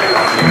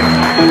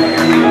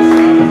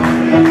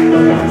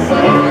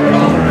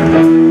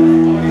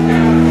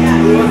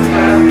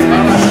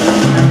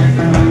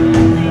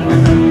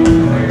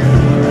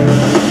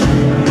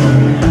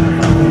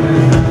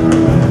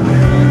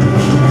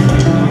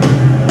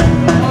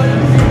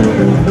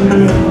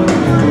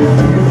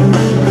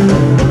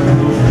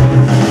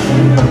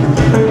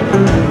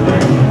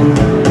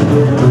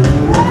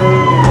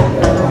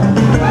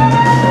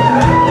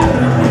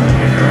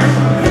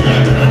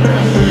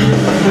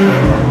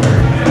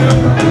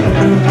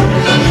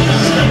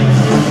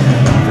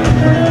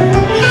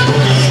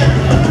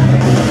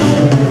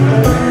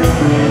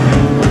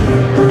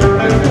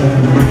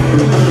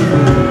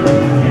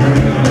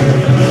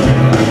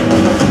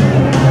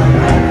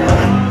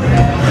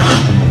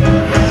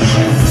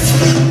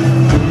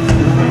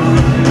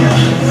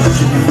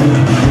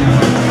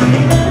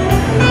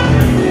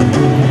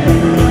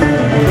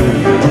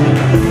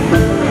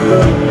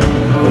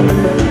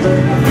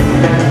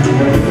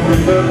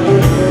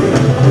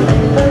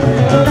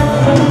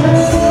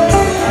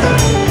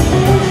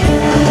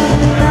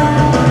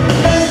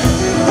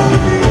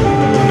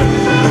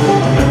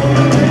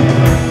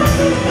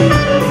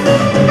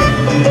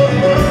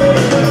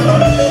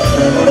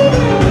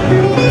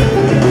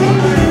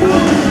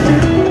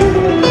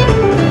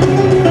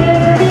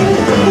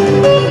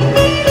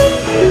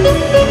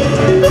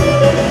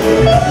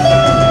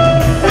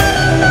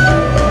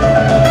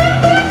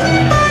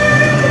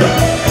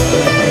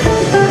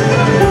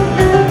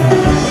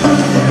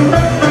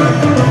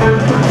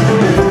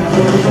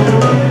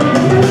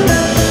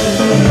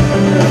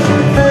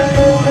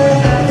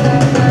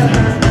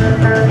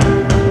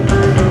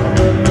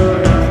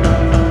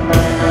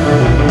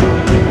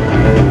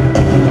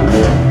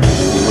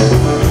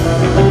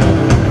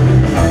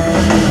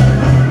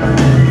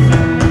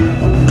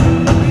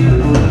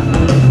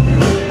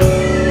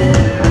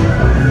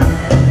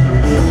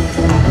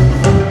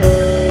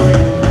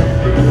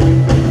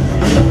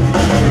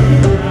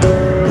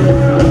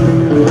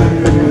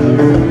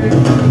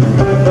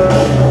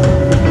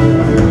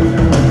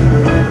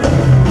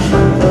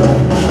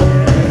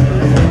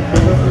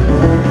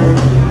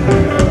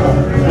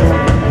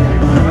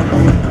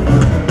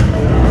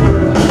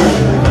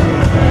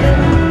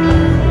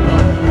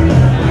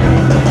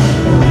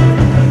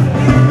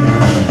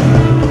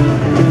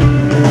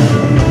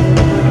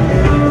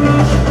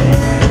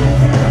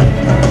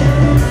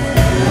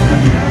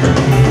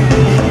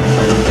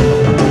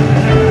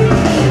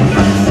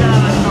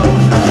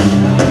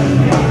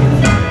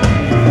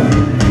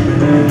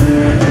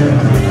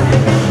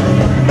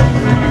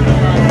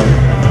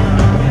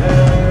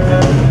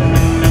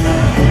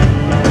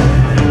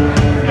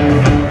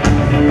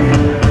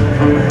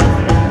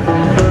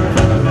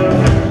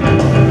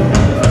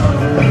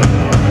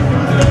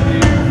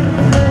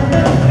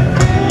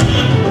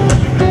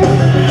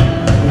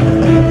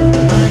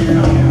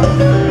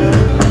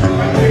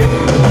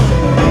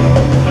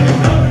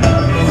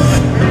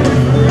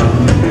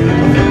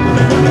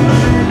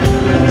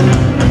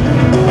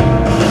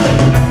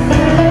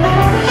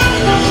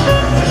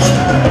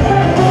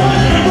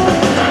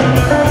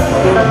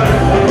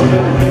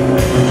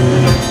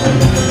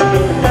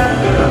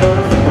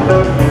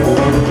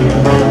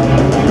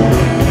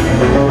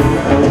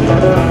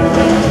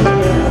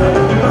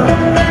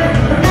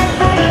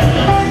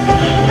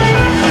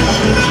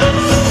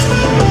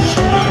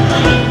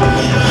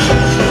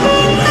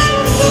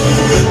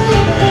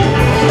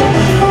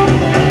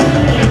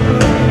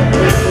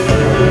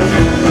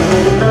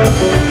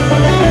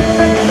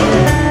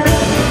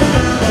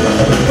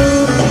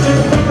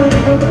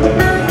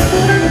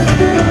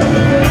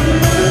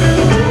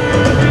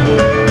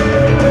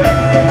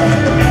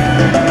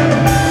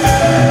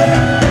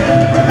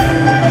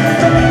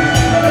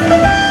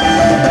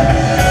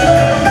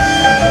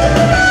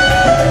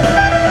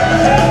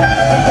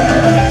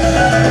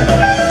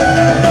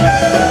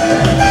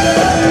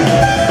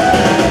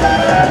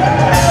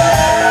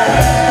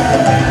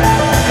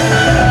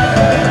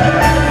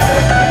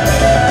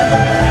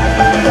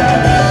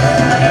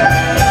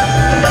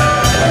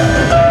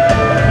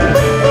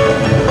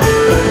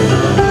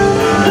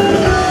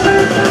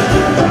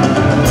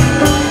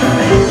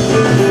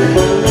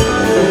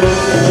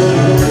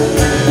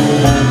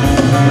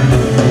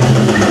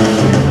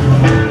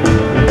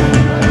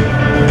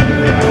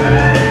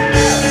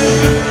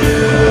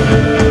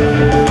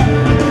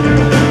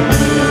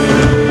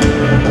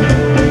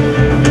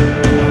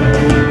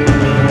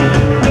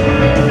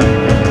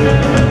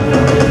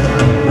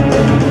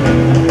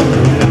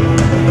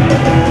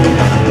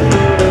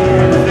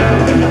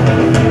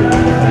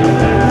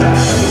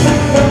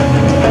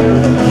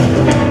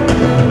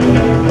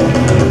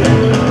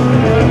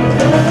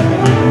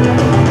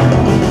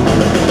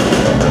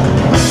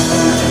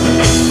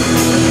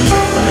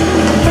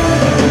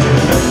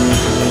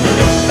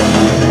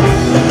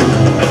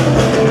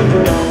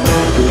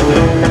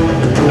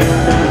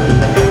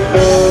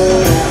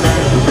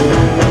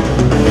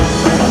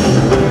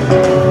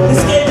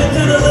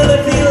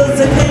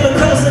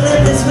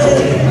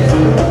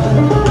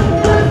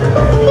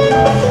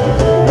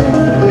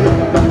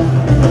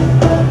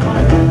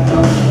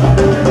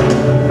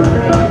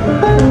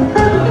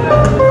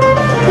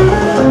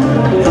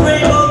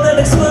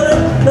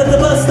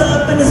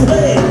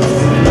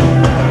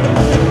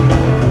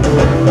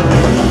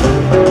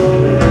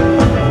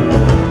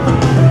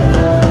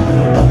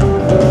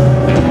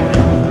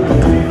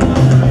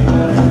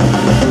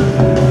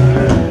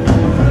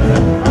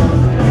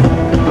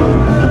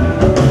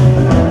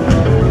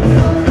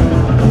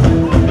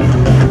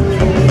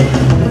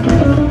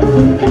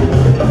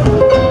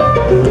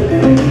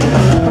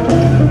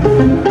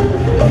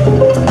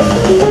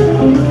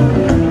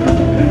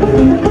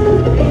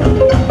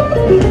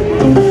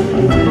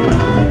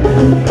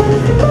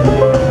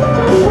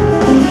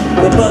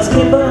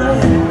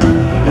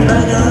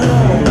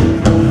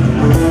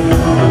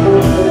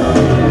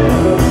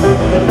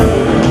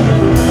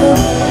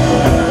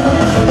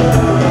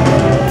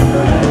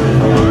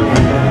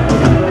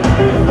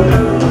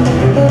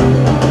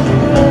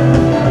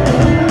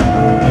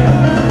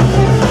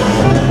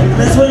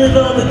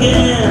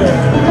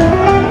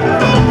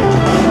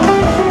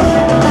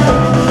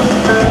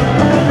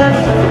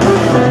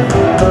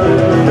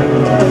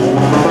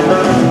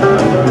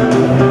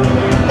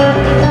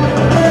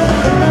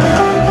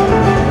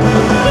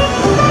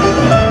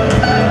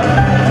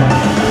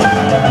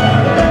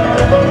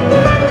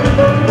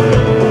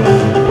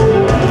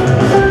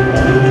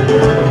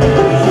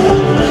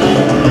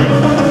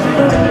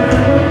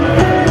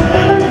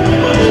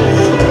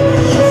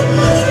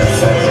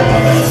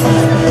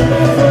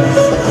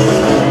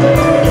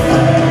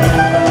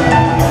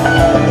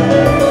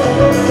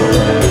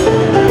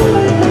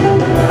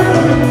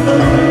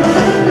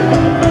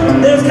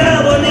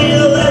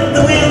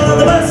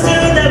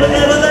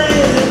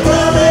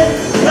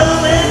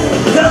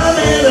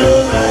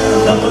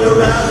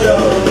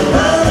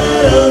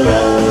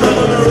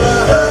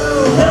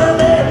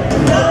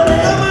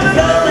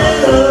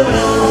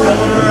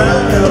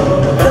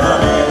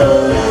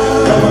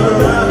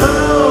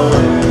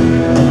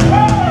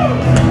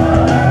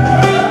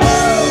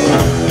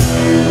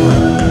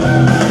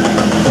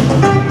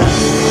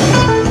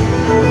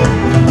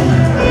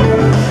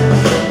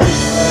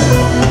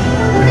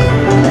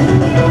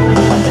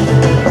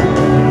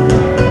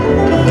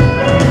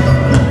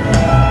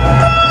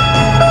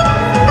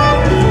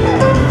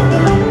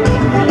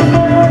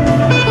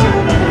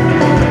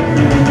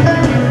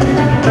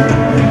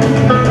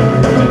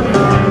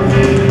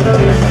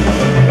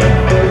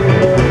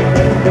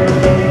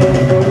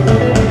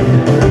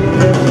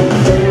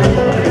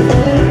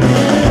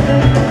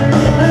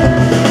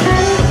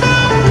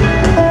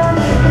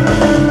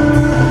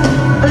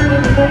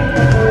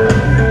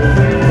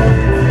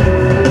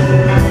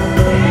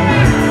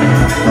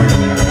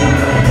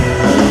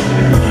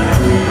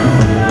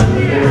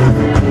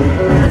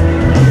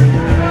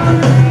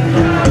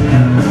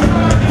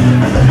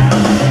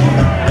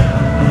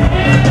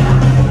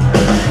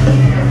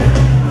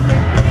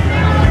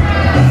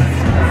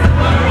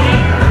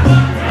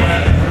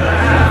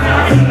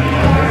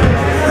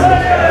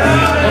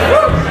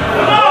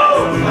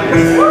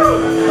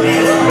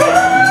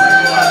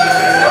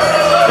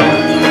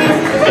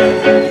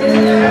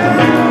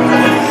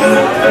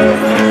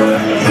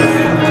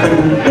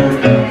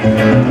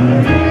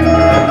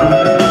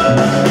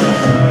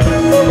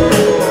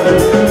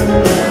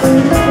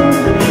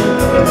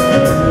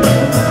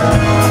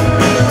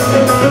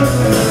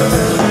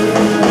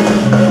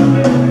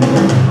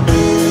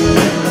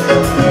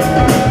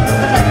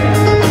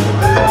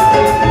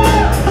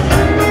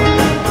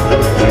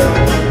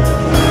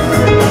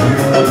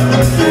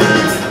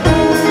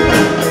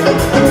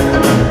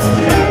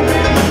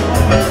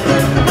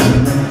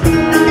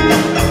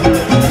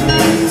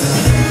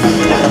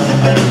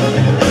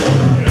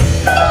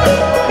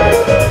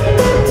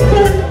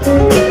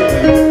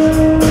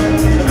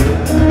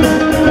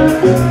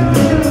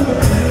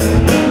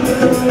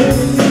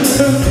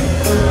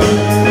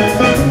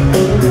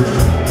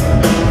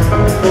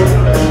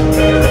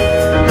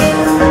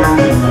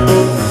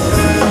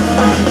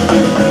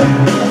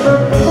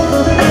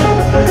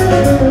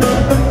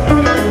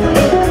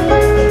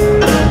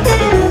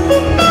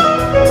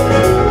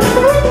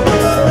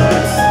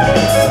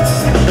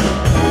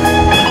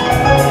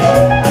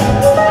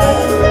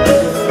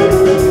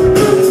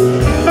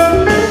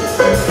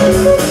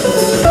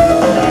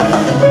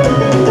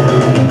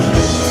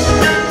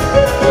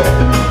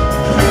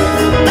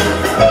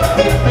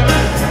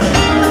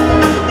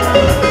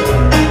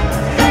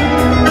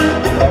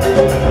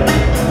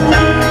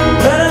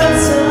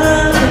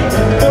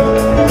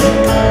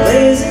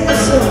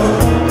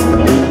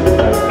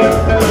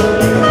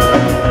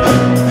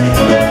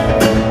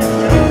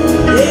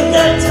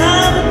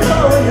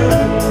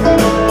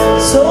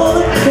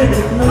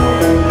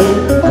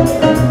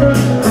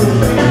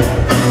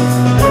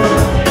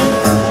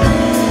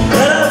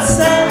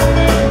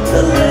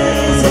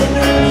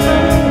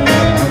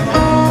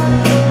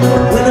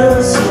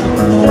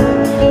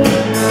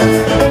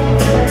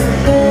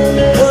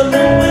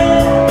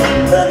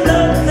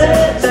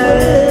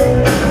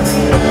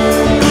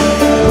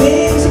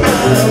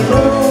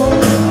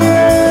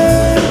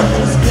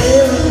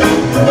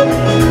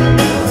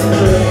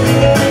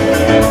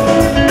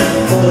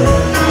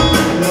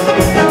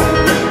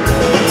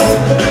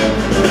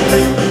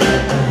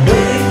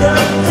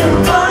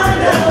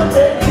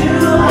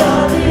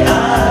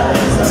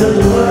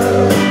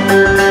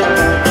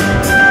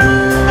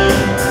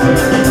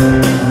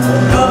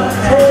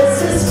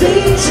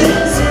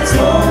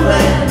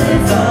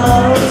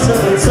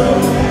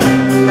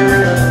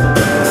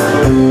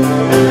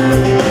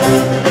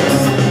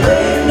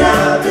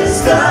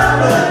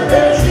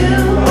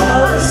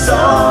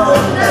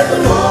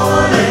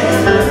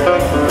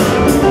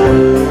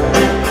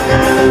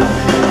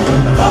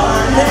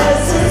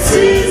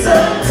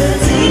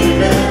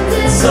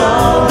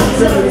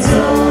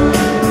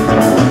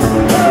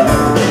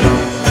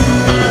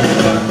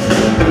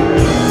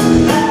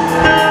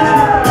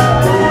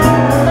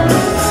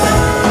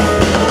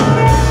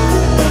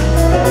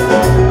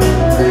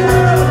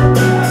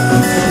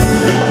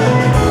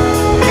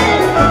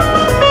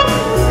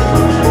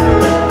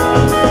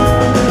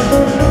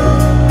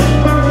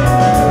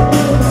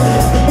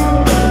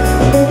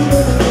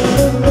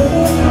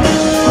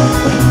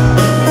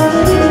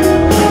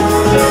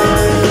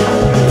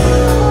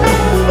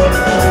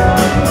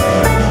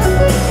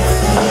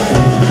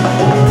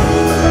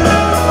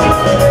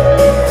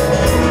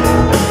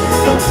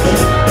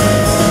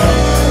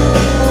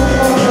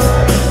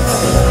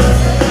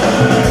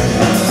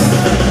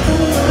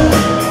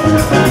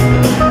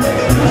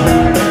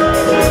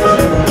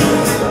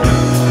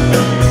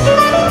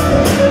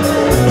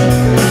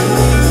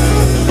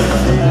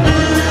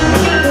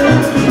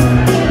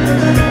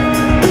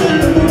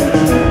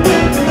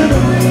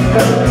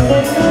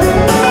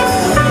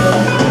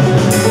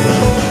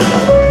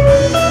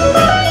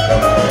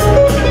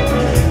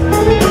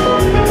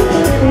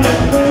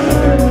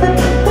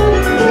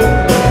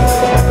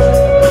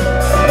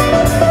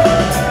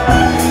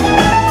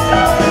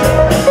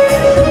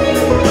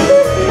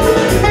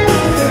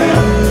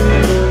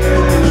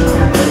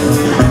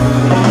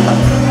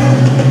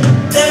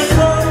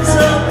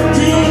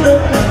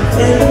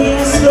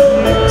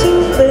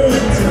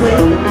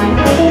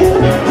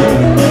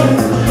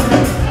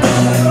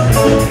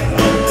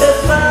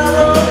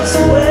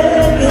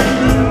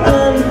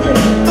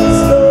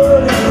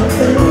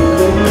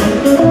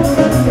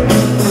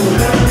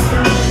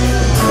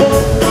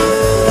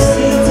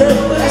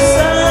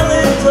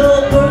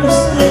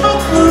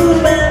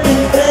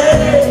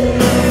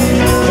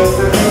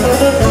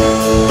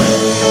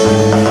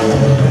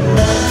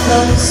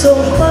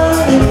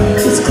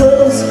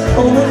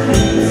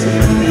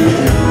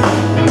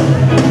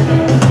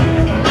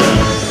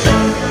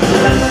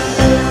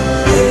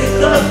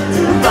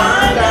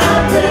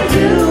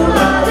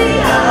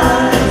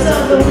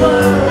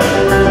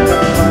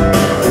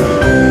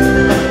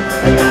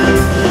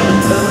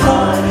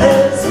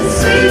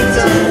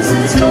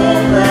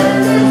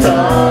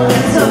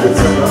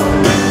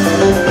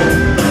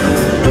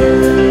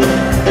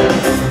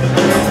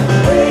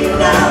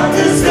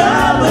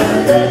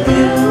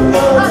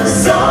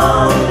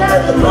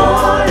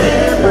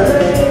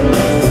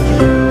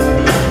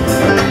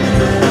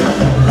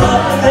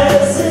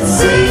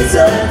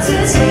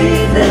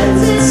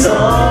 evenings and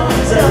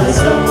songs and the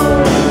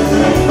storm.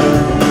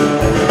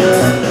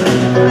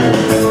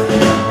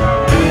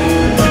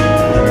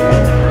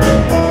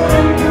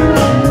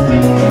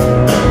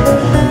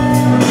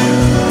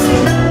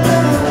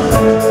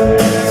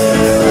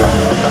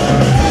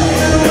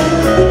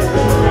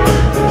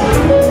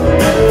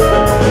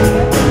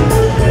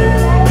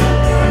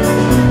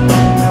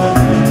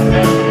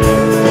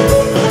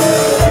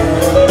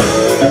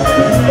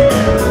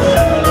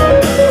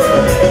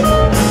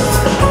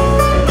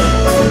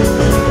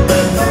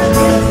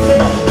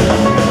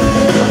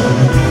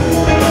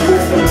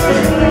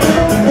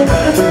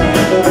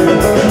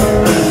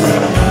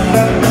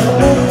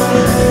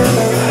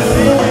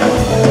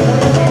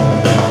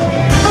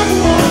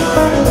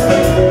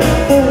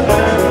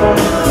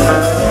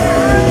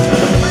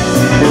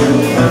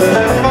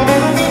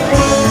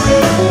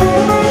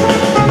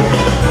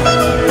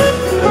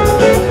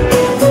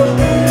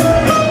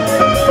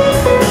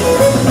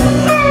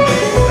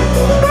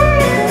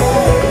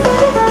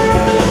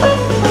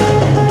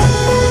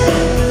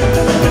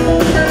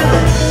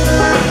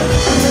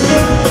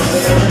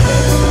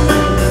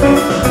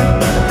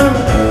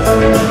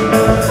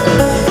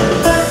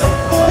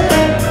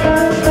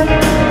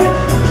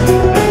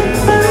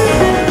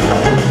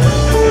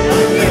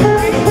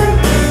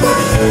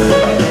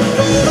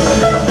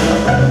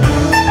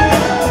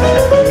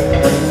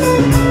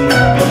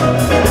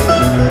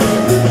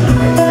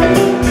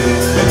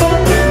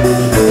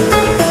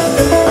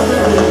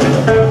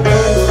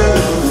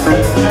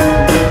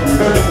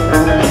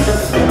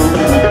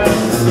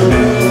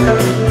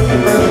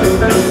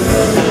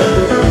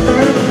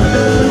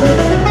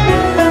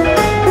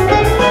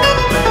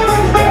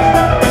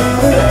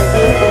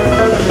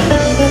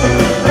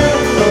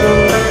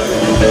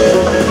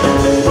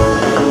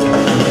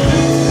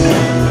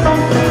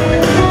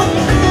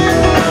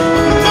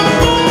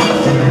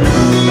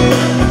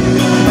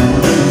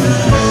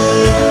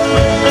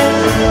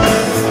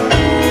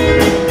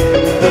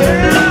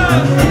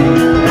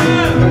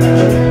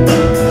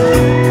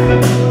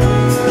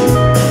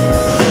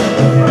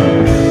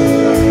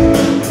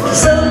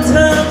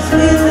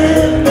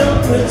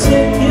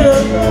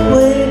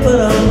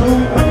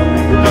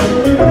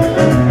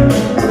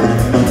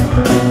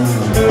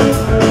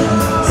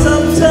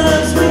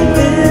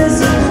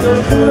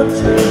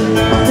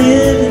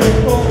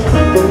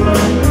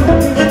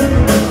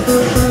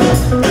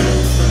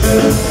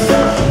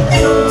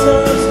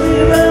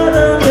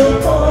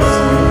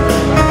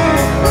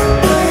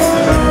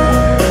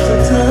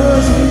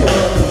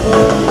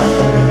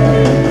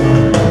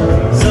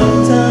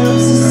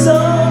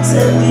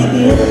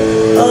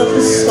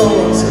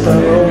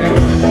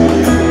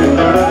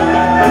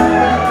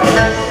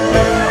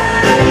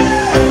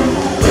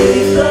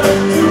 Wake up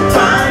to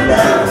find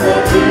out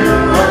that you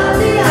are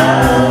the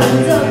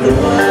eyes of the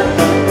world.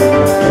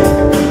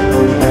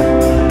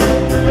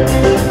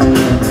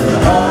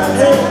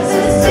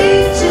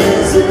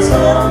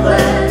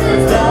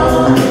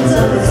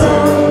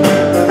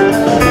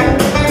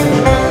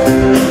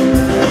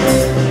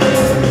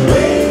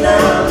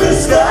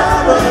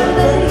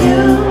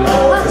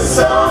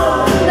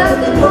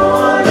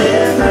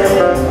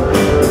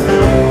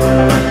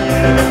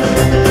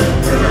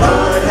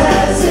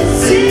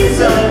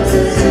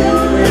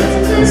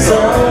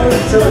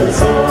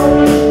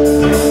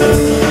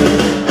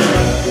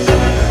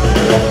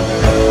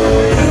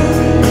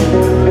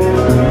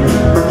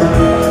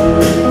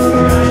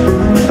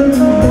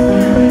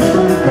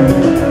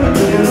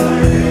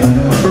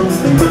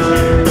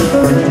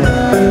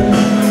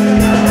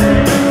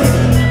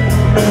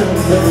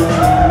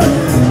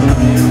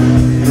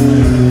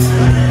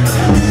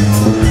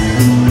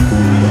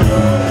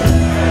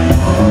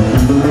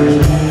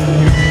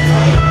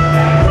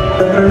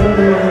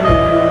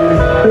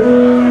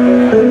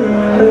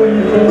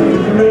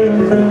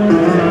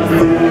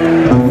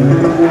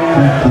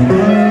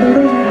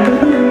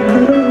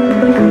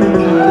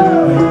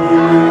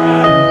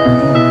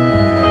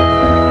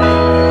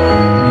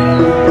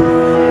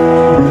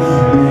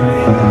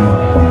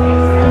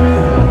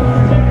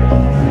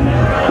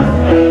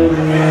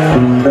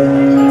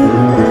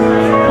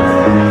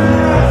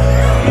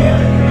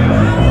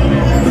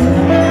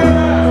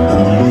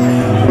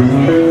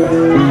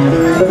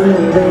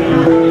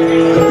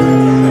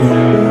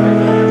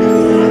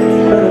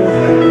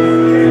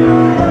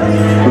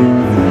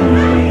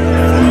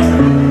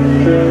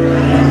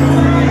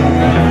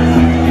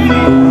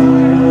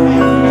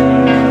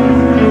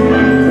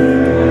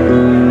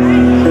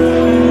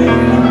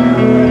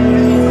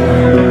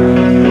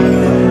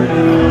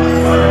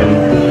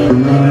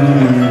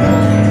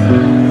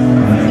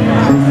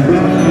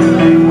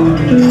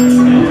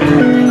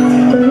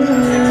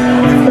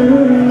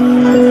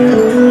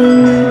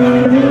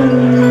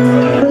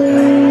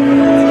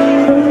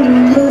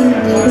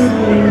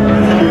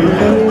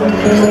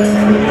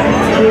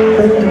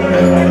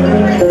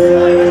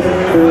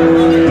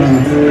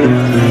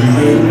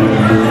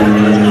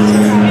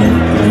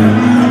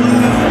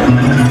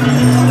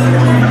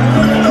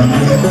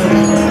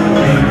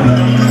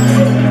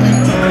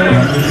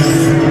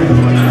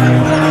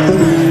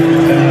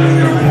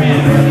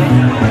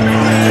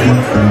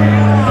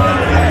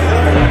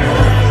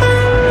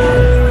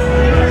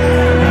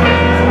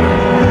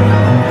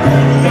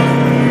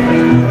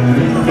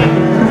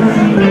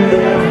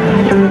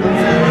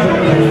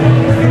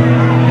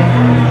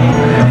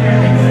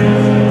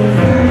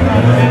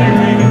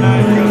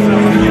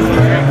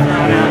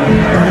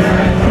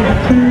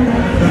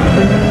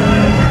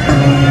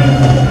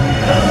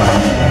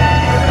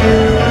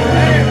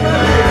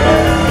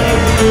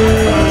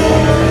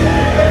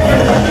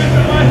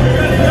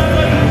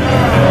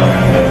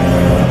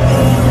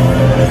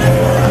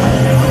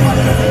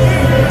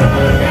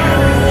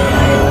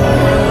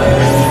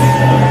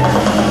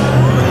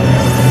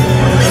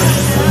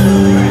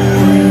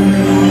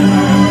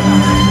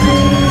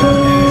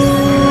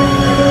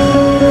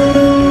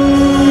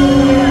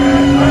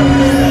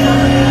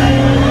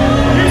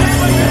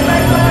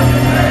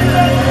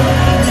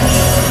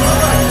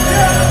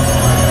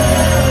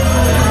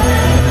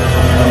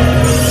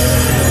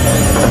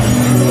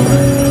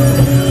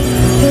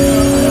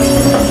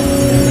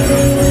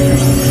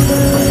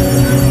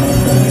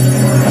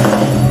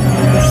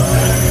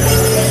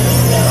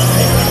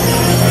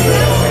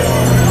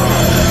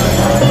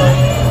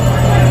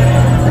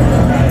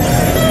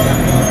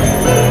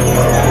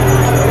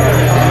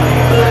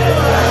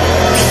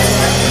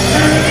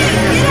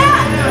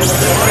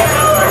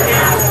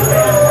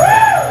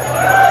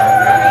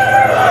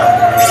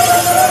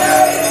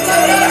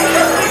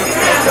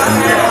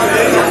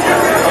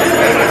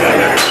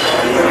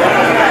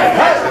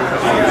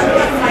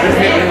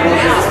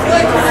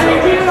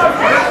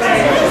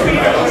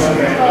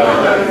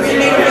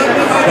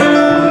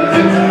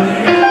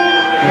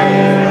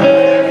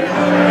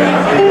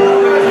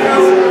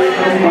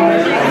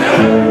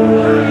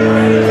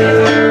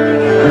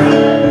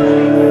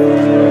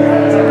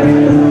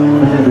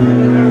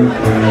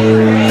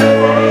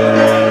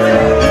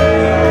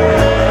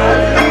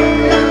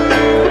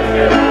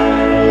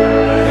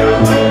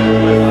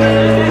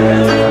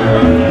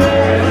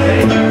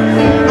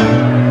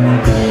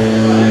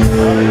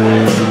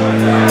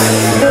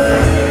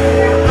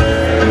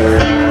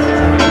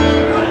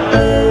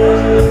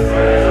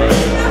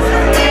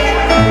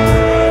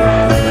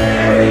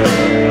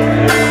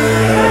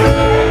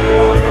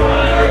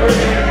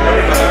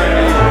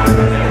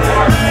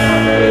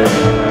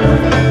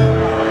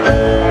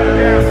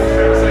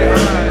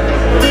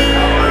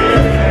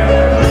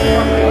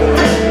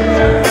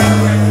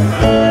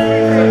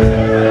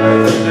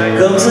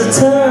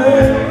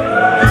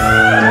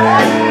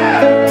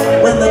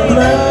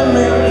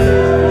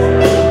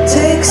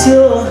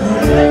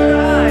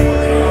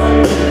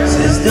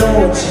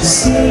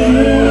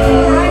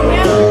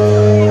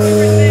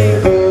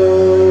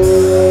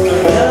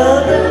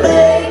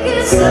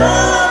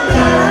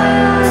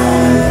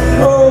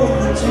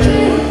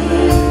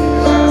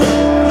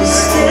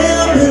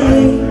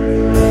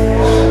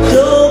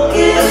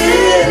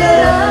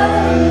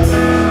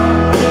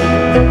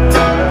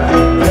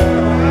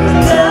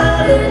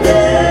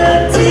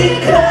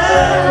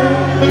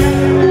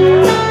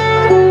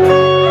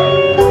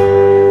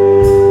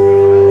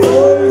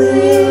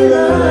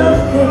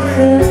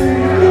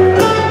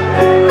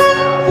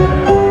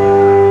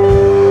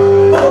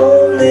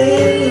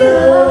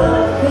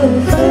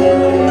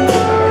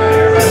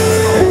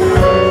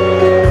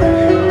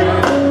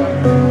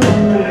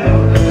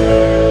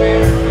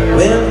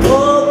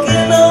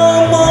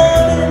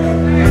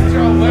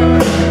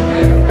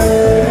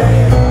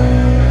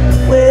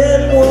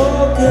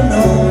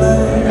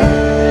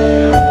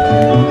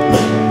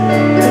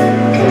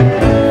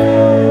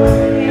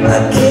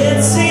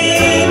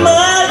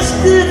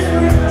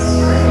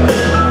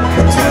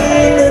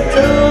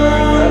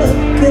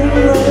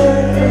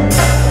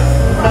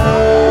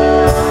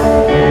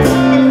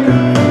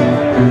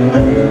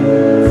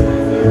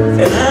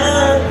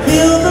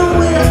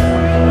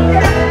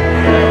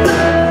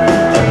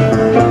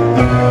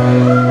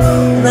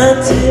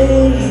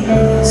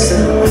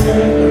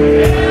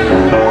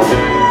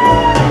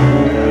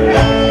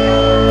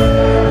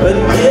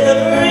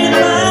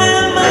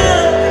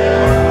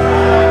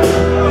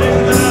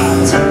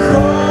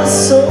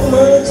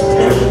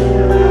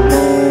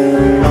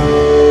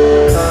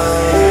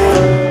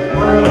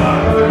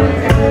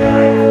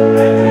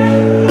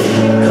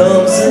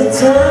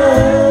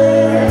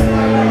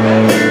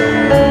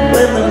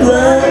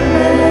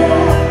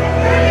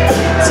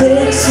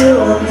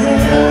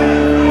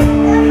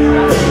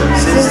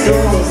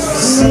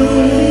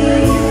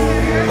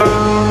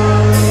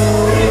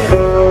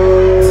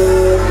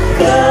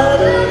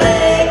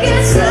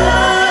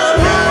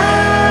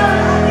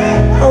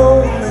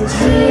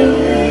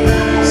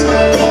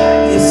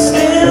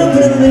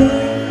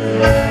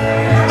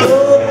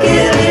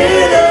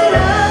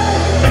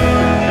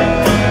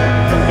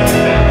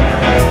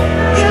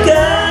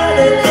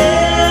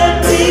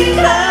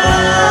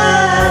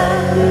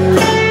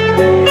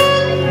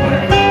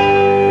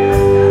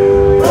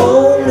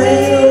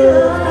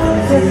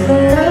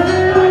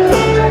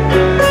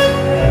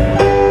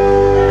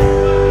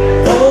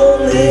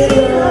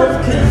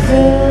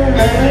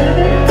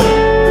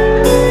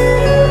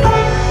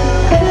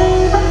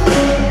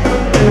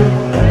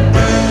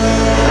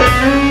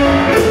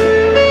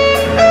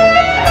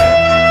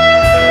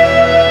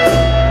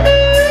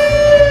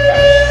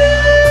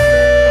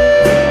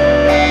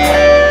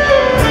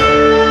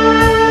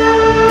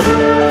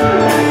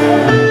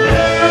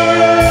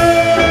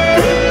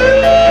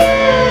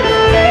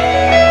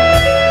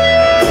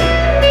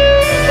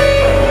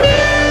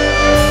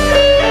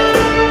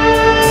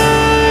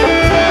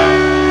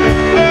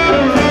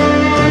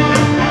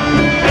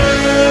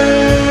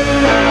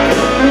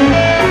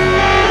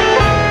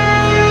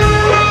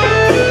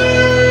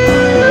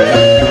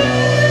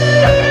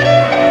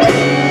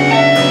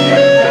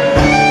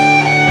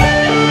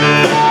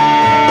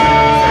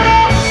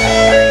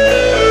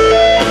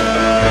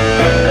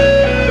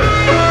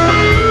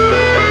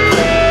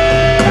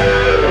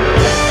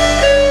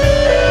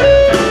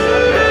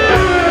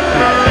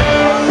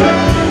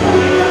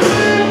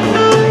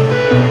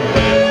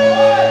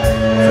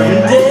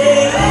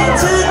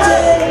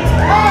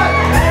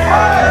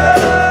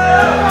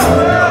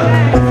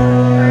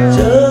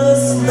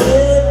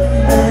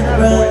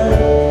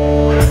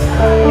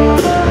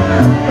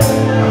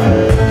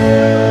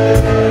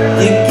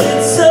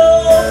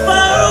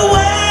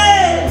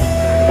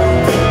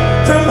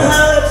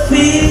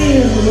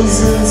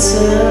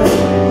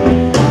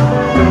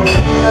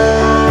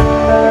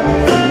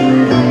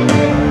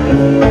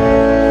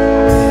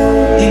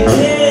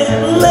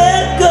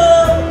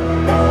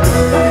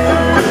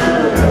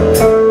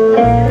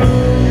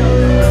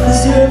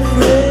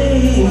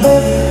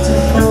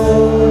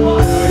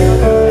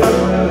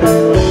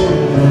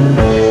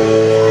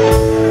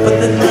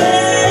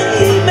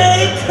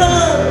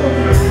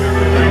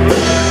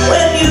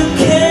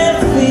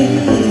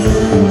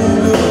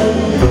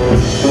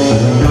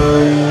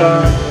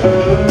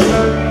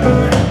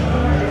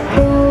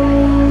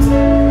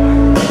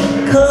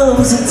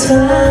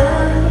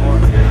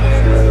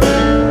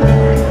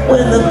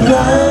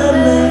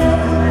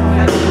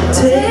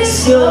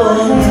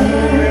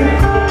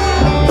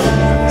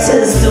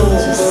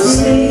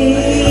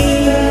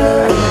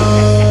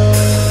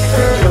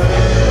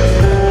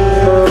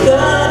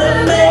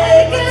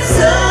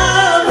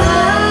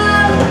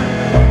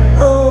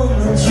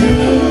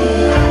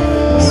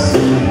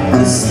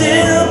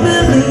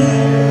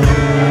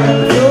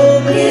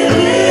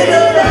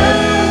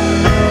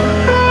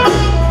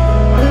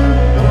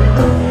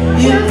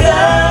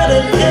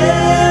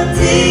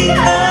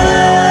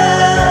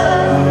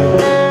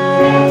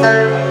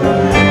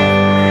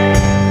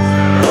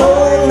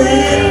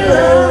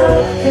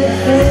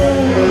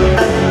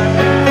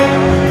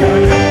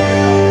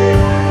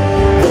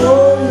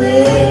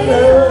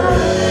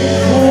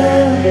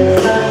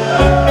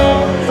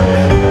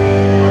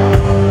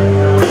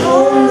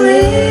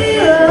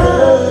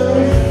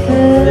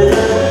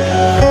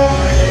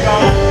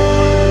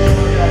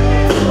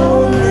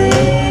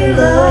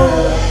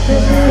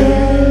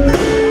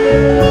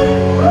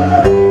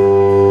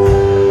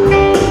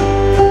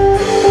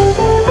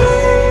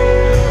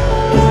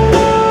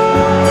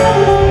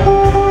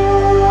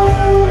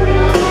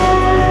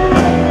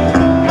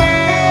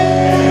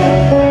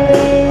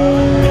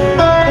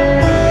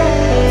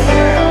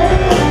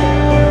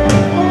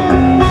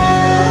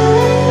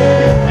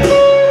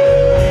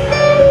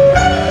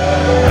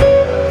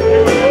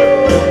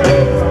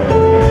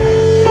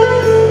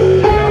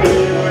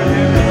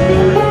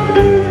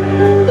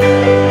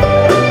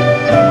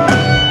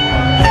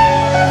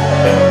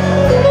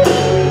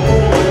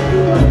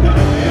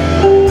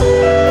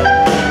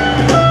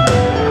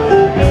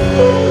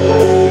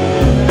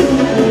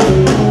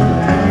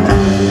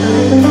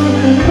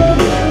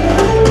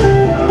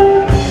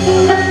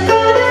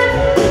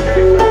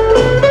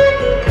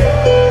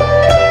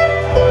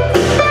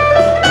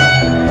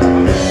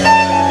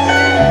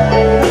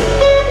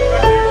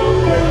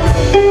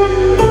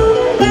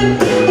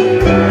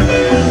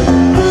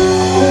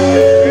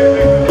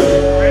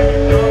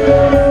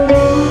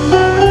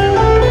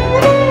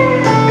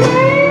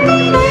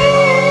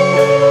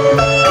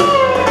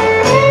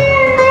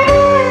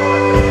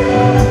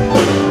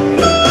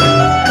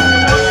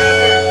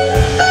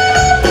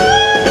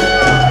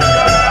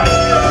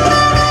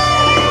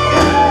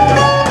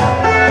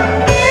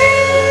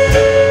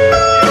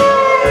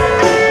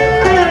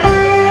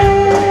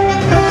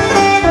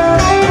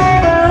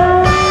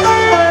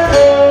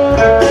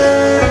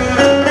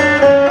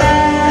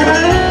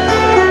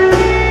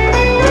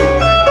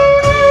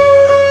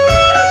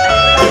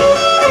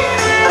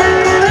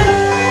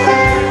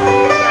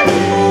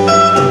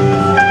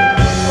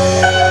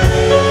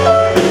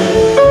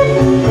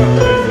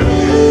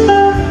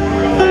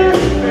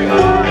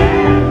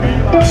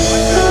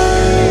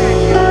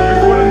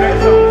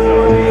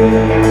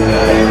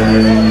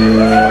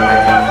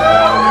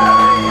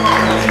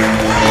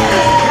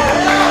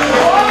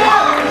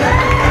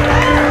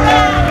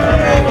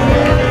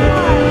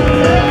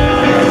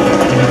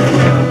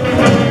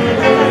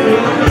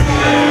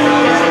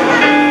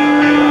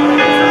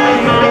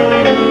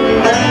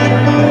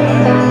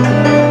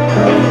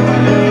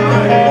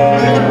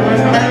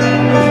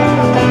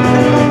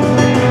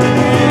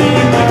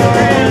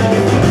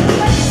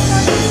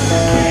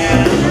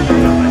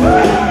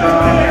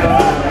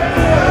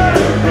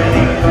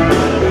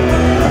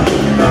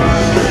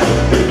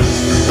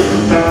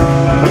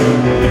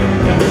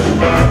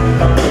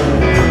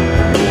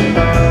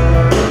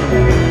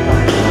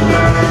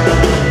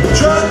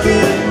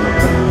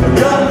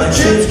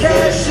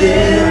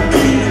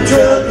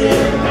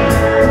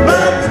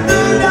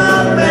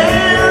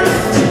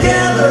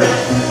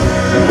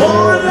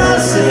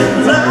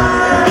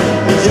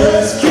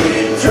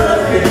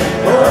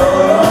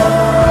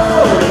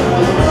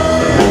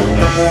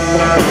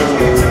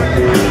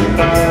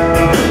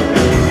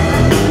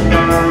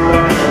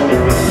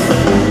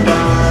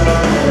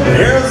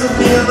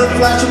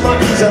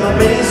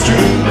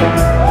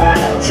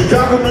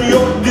 Chicago, New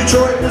York,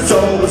 Detroit, it's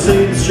all the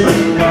same street.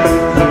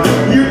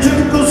 Your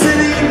typical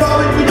city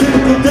involving your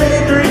typical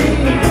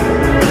daydream,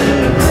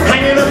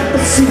 hanging up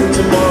and see what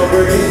tomorrow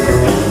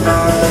brings.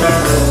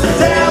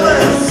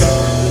 Dallas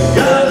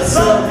got a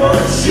softball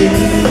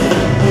machine.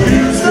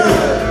 Houston,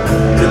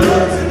 it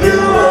loves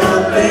New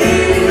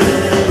Orleans.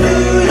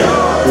 New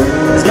York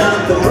has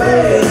got the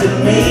ways of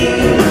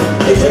me.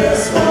 They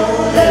just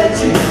won't let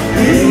you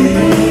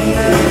be.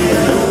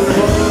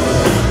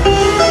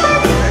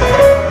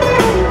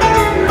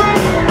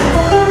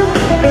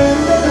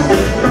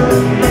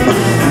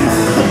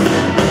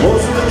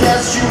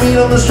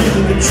 On the street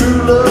looking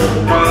true love.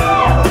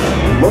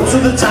 Most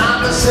of the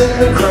time I sit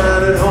there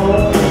crying at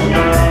home.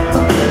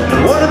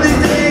 One of these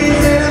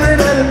days they're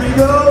letting me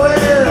go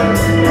in,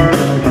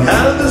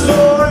 out of the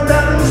store and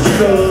down in the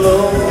street all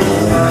alone.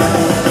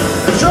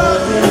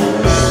 Trucking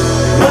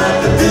like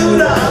the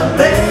dude I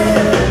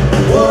met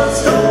once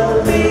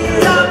told me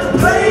not to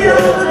play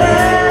over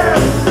there.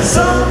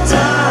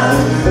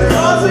 Sometimes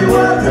because we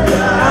work the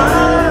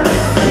guy,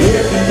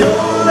 if you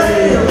don't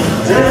lay him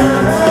down.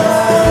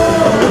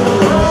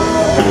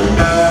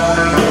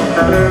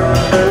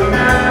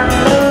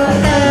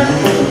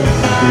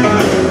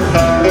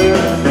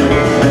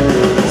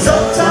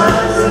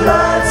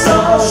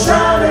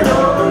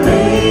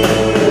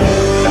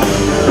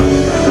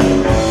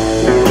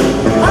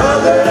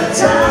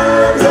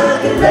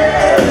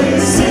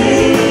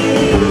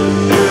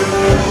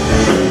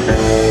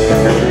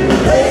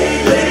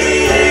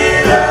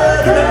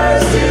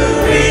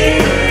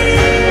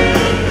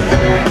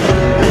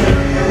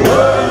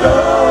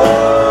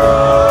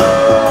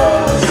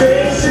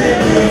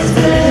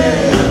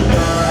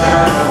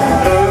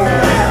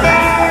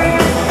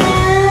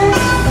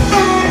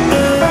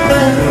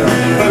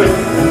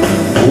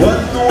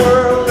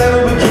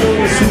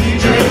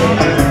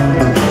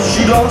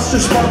 Her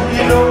spot,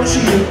 you know she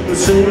hit the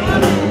sea.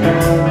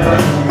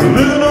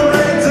 Living on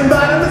reds and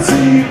vitamin C,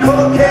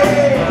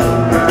 cocaine.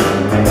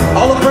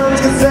 All the friends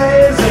can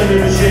say is in her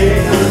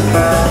machine.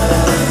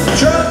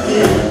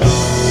 Trucking,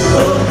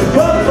 up the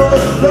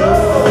Buffalo,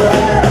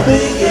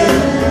 thinking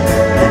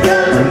I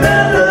got to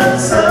better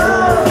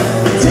some.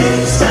 It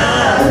takes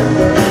time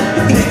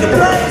to pick a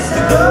place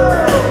to go.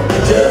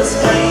 Just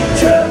keep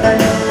trucking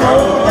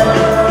on.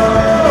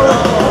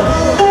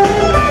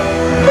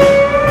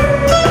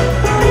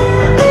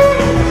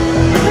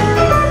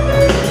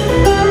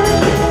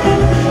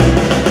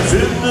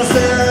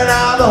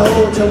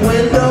 Hotel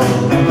window,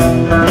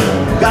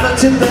 got a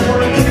tip that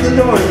wanna kick the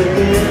door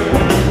again.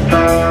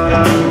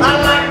 I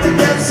like to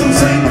get some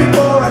sleep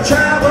before I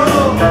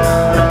travel,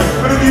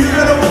 but if you're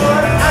gonna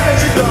want it, I bet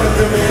you're gonna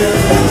come in.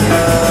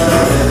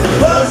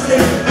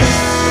 Busting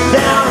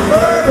down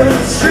Bourbon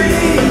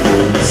Street,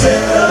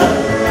 set up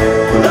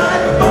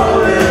like a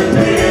bowling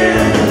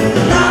pin.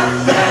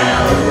 Knocked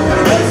down,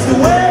 it's the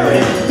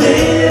wearing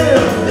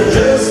thin. They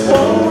just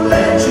won't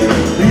let you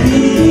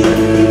leave.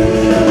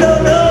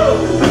 No, no.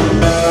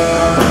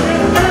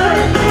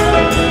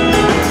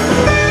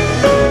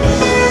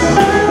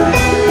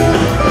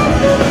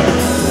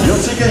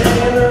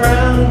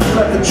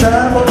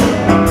 Travel,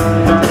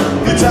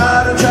 you're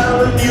tired of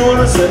traveling, you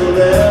wanna settle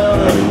down.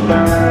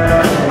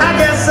 I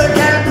guess I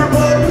can't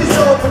provoke you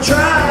so for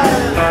trying.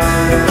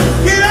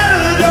 Get out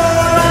of the door,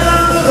 right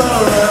out of the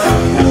door.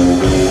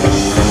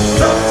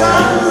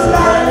 Sometimes the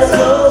lights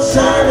go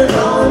shining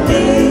on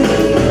me.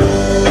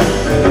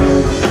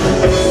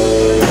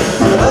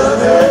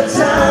 Other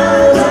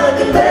times I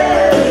can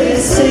barely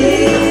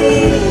see.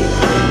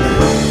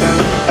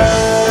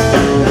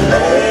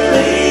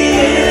 Lately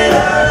it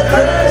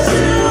occurs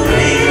to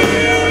me.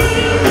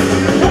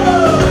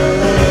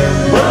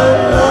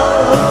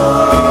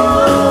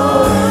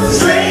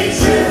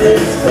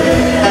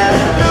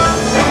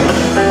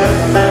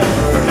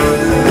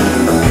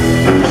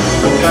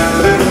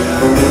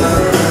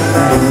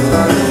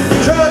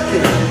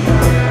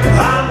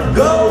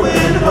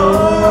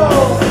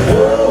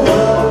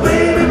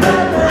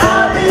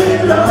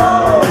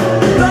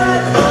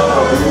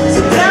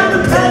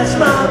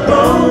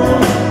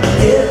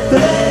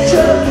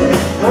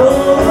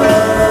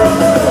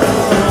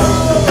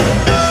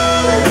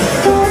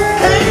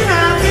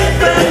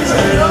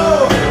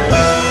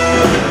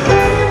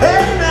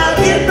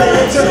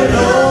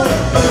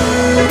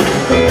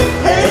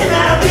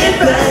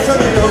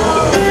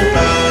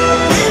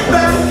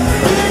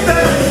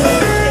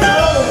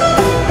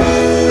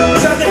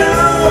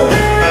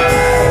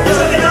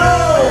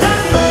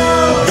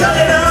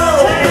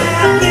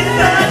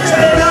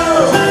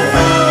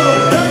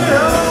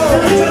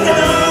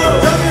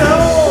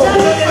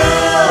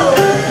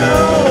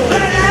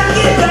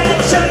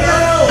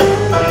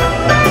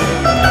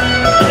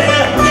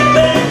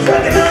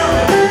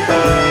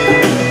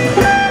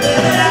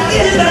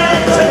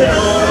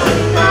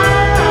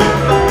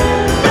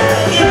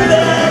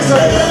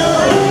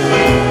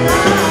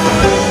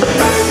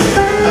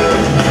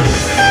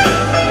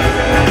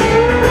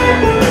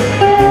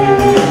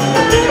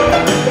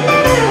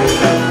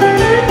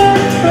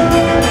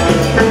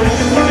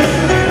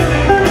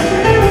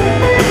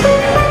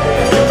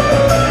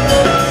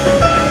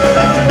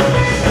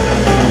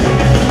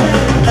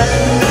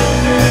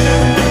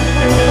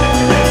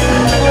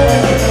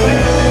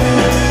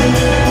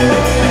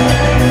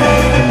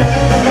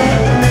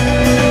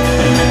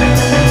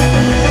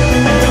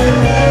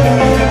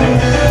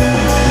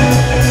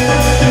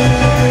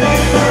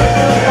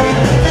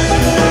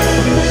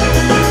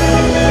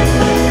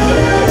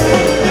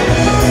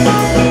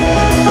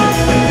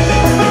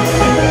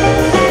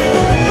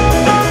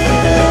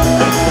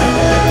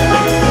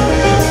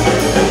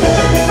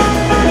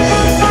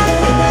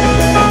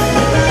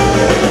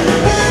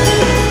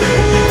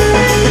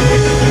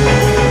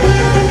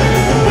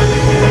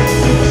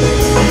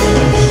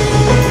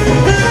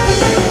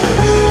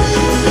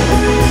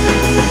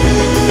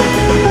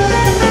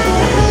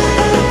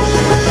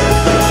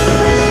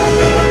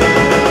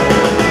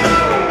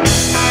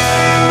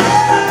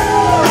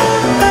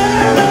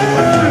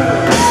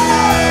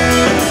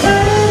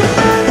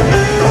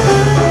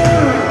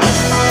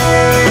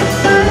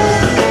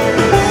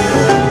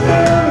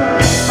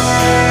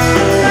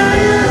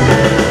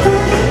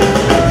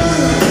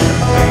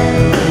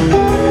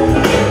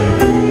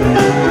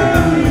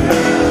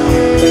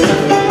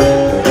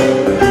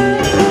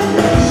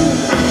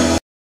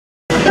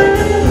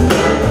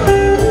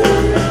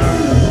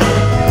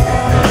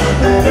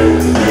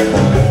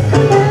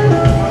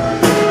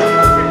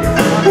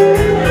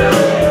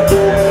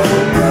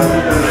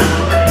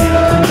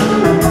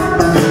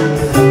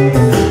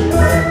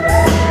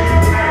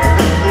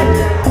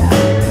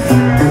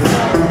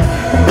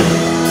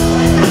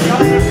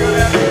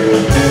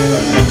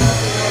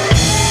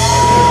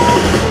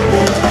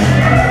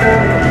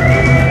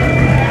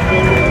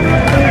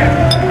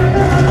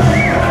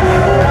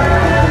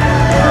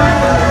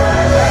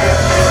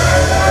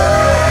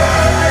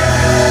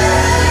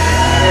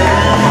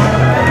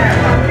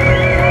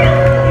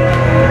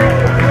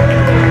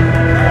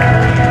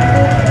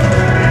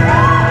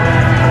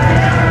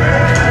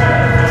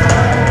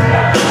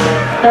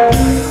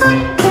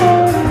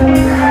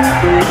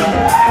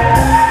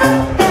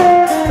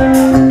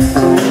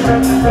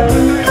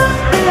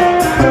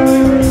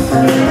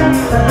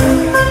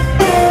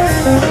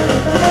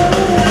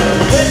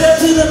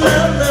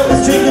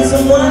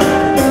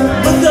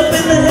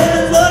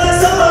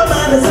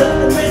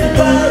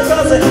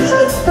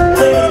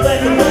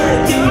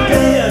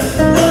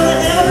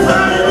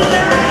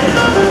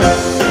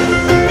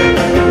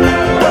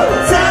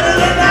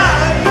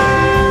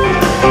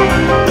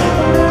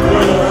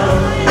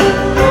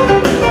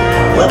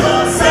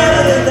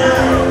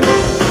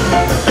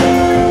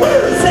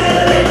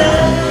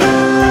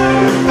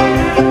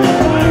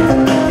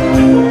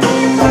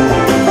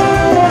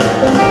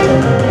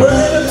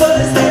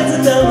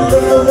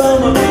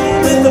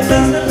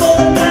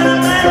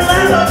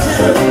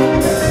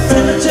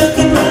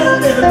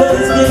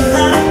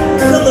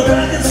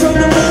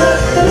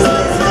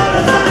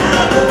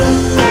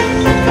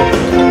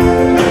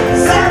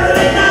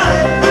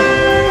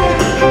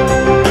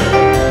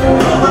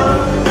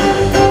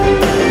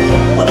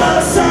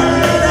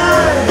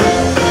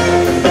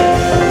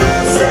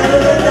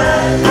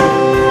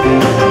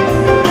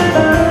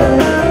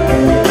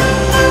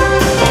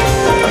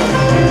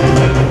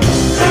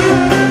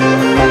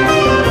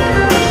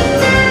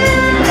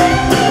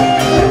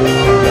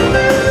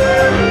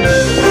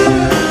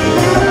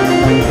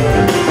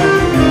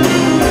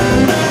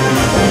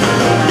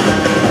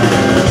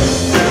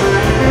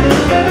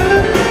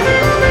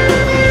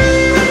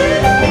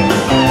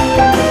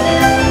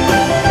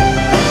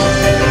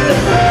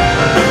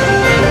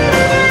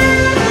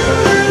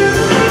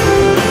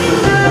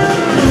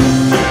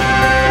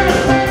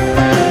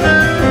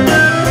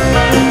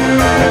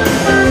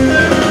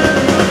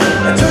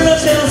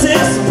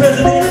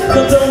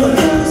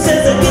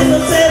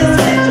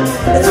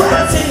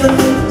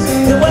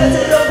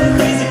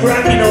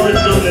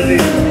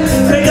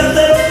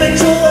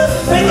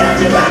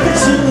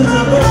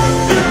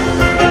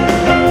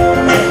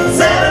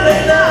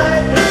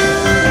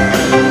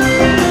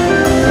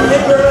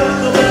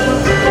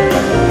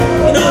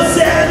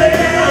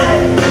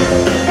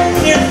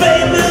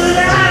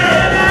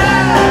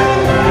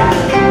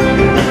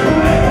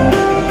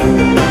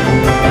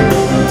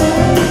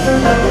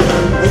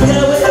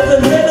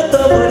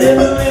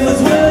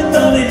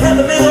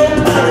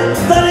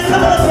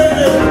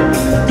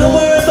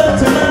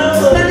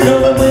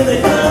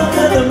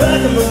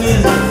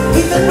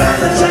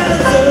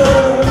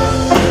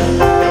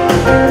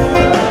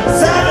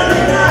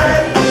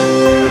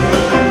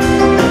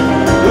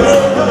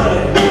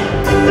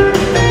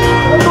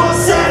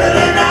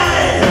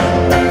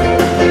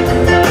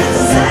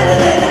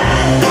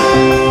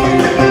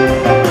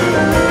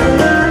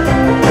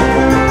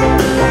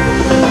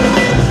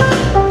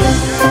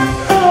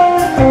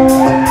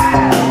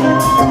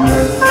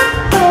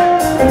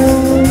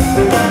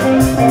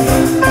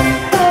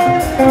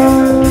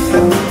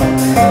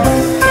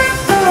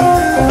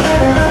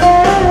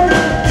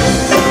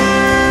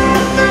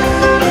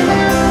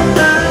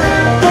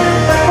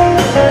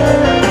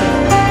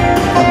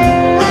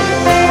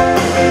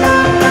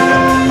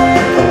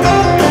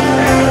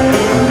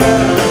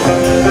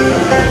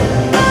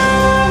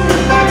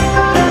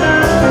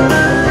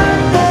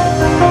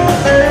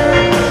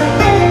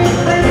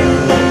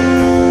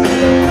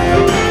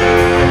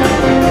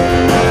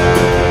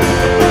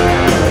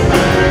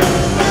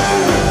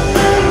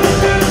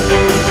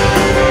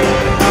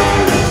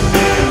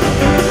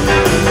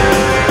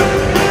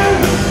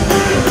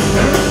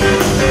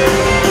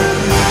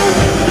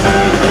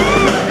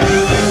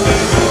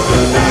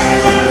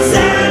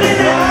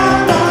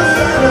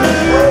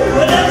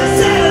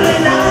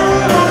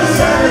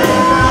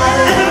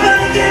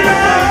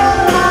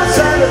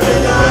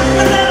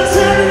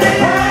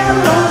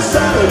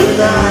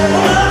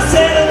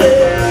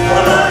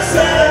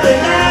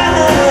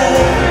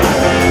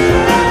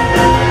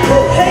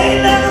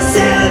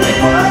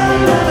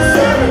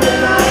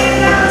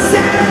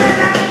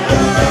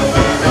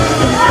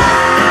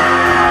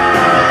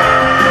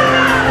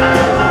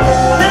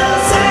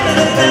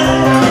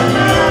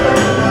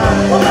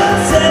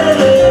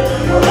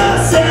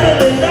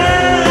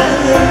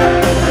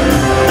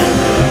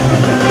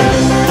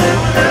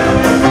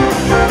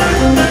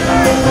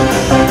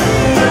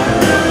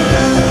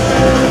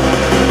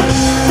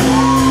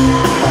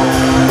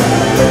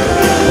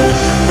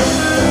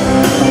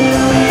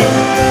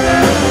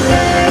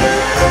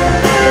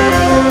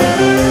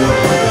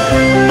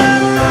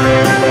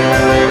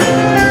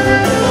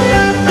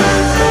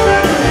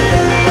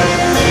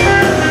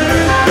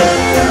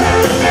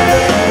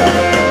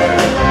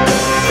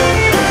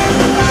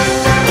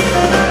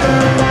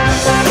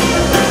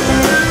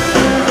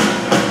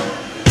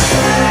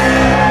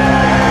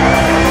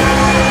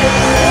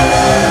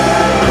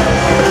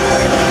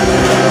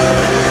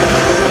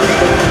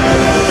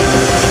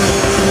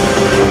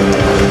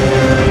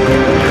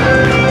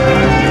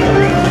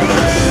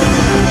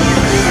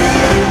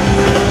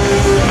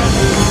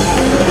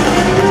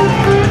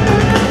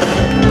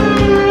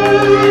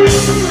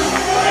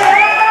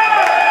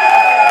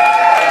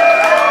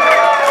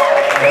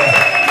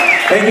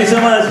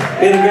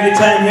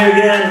 time here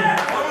again.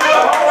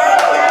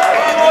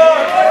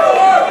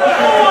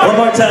 One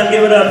more time,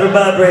 give it up for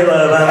Bob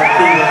Bralove on the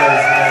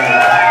keyboards.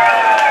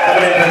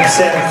 Coming in from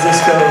San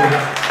Francisco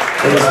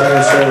for this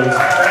very shows.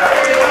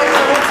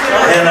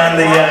 And on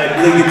the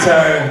lead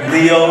guitar,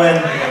 Lee Owen.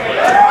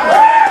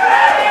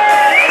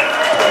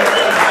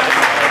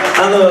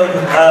 On the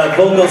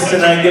vocals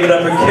tonight, give it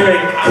up for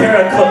Kara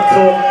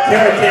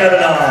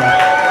Kavanaugh.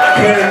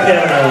 Kara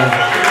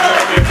Kavanaugh.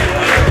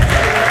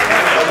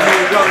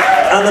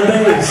 On the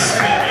bass,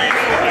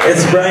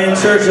 it's Brian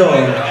Churchill.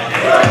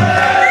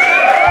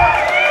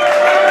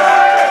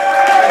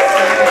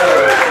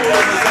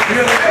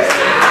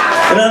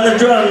 And on the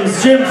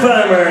drums, Jim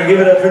Farmer. Give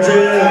it up for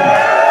Jim.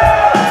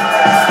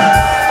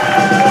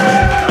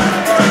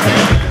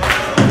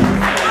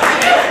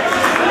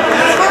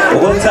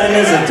 Well, what time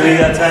is it? Do we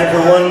got time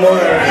for one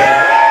more?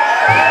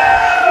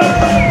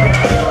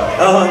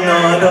 Oh no,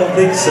 I don't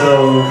think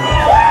so.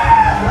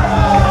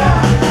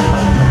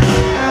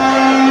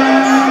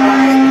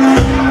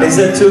 They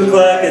said 2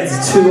 o'clock,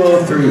 it's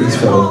 2:03,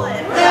 so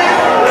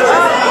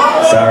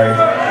sorry.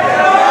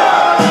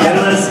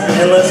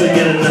 Unless we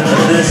get enough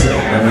of this. Is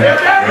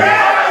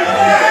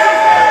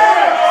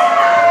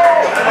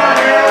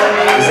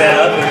that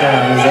up or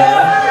down? Is that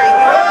up?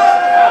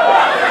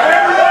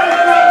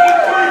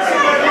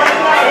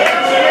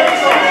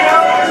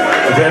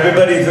 If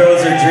everybody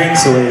throws their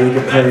drinks away, we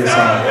can play a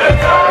song.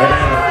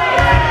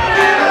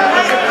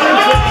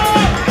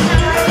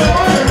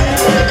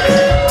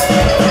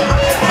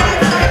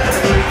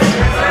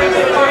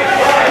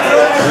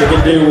 We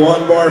can do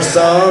one more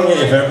song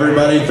if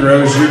everybody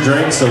throws your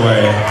drinks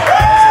away.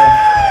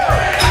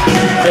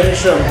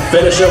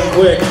 Finish them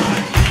quick.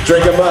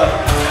 Drink them up.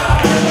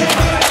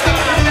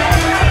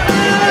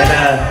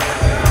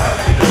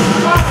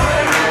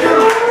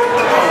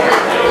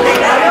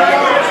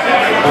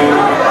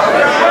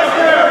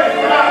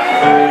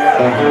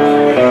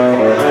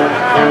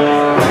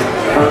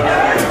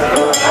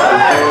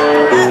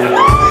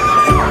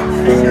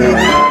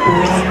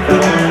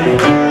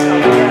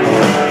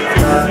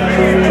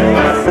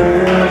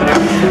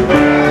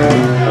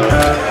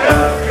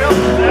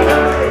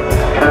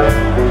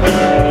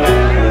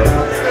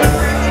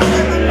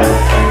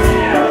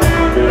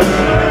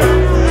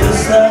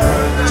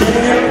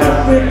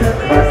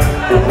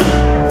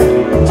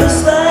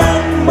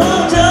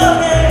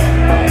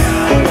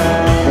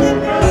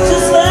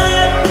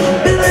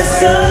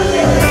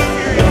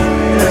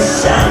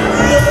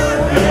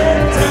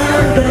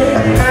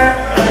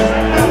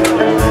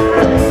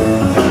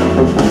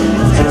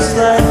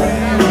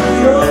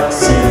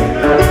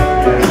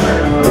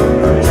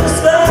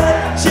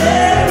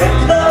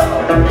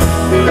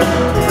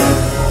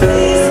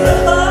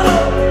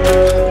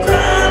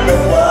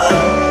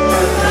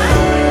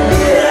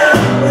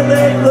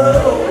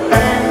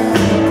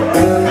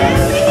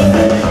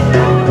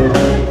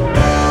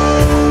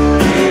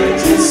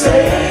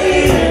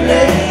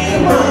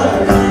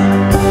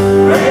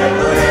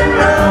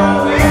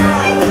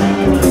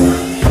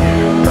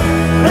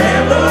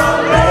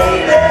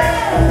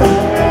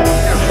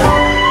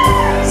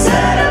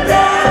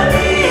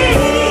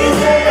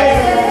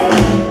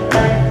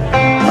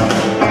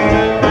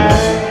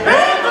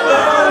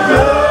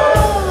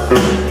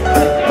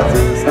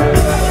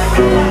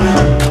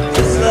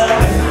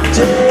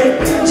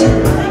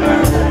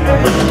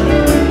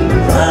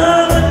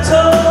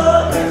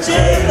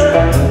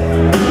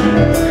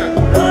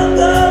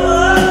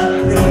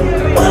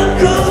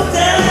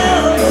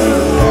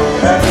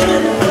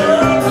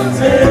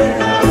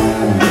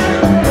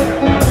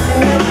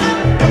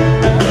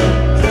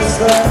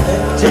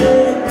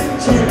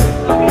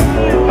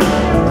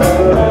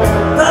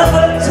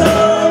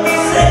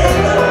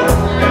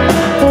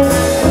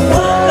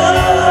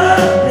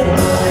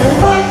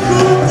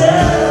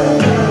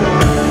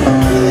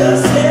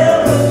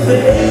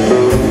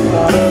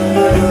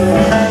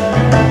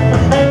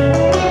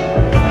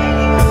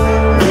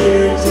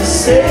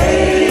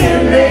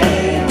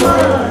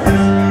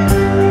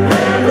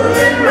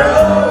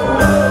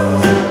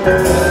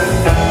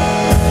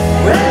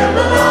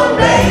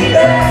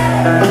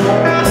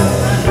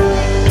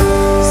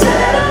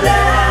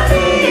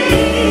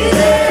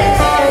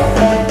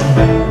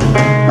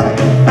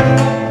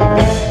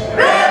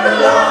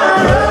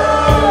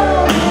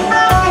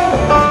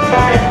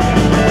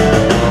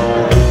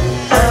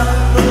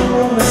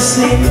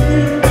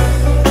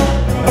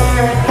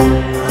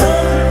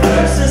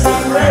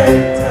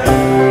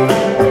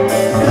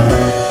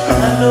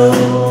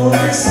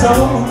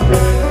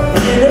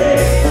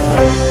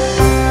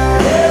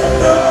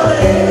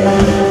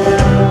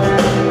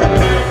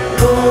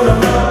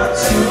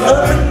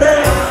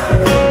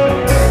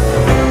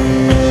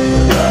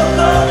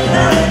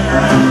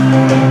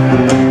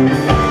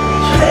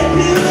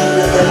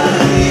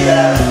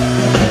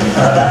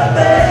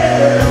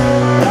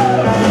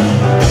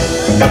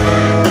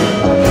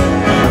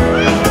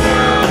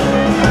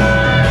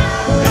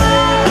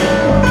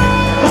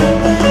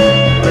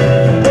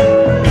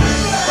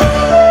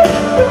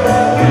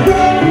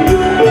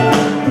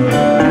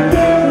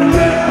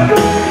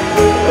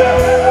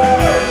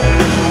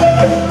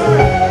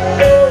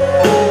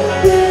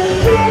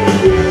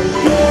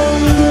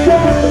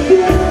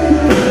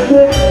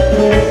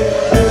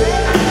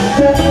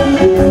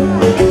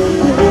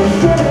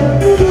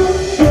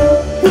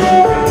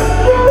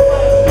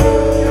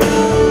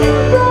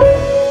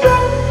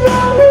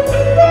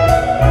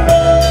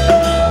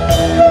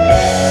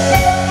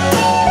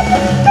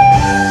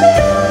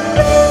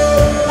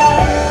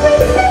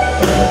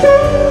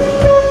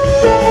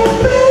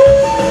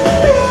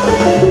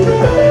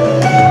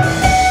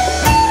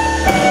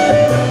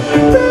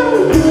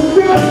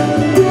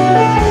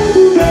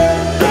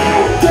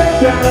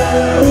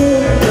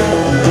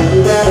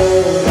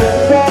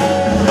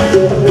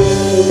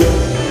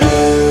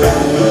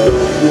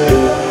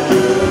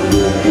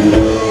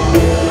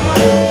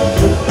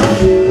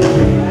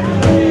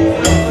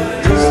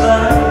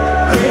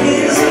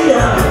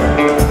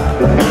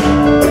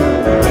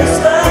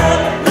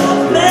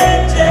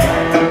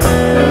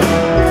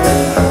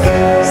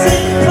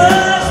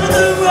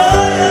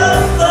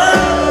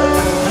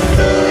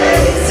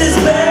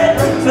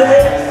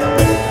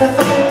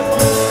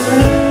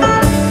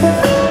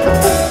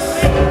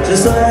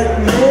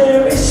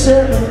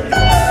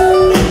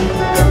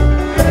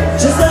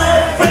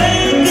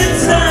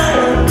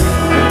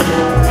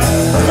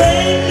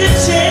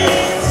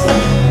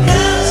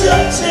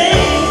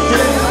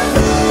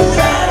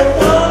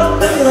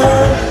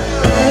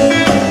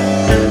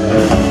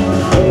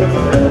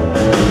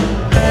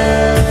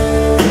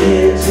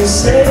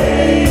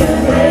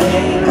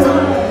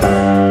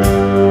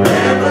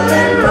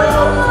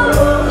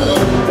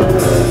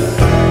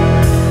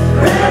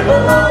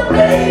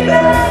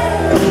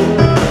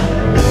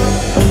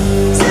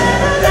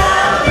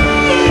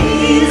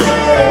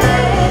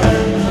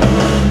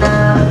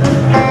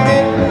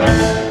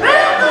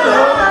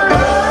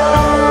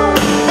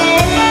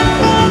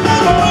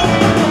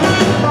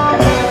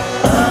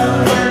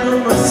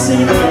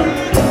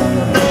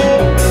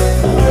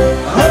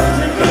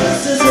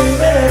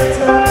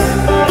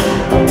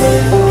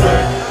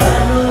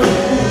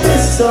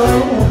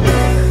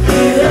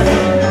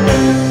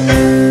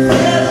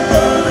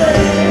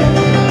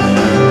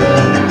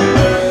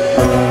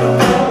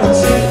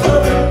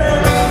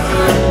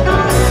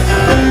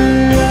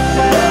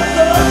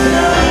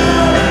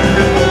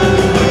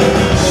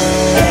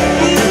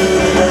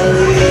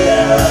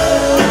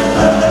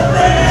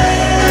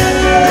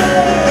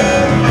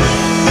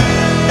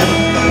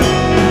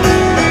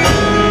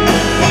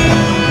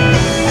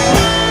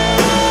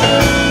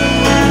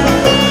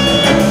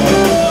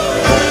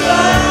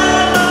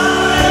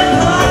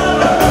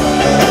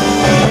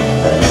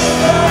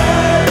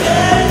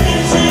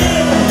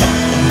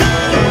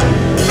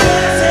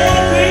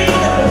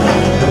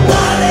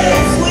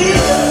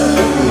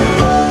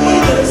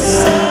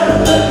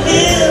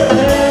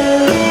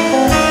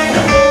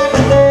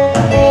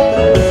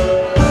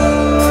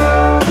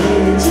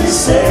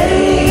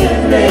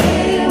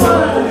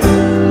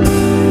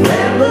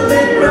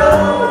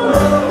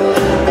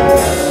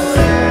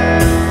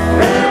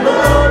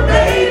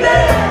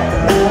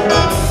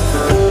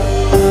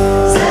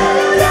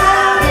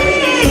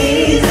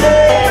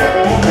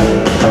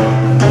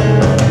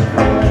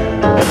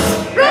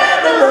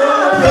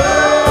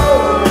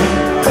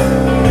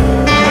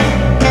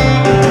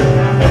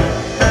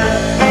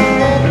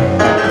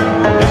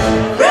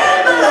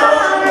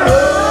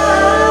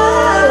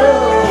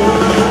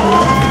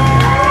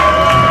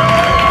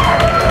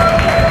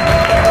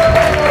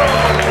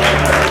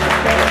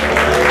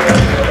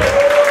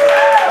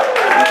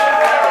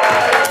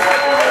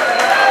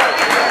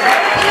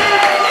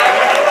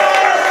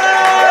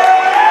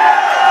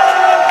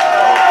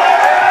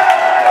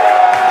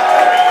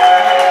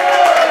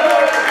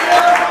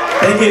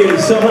 Thank you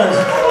so much.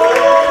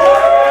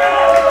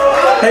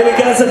 Hey, we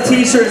got some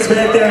t-shirts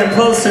back there and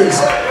posters.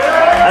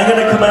 I'm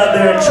gonna come out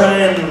there and try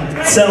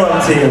and sell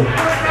them to you. All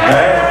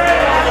right?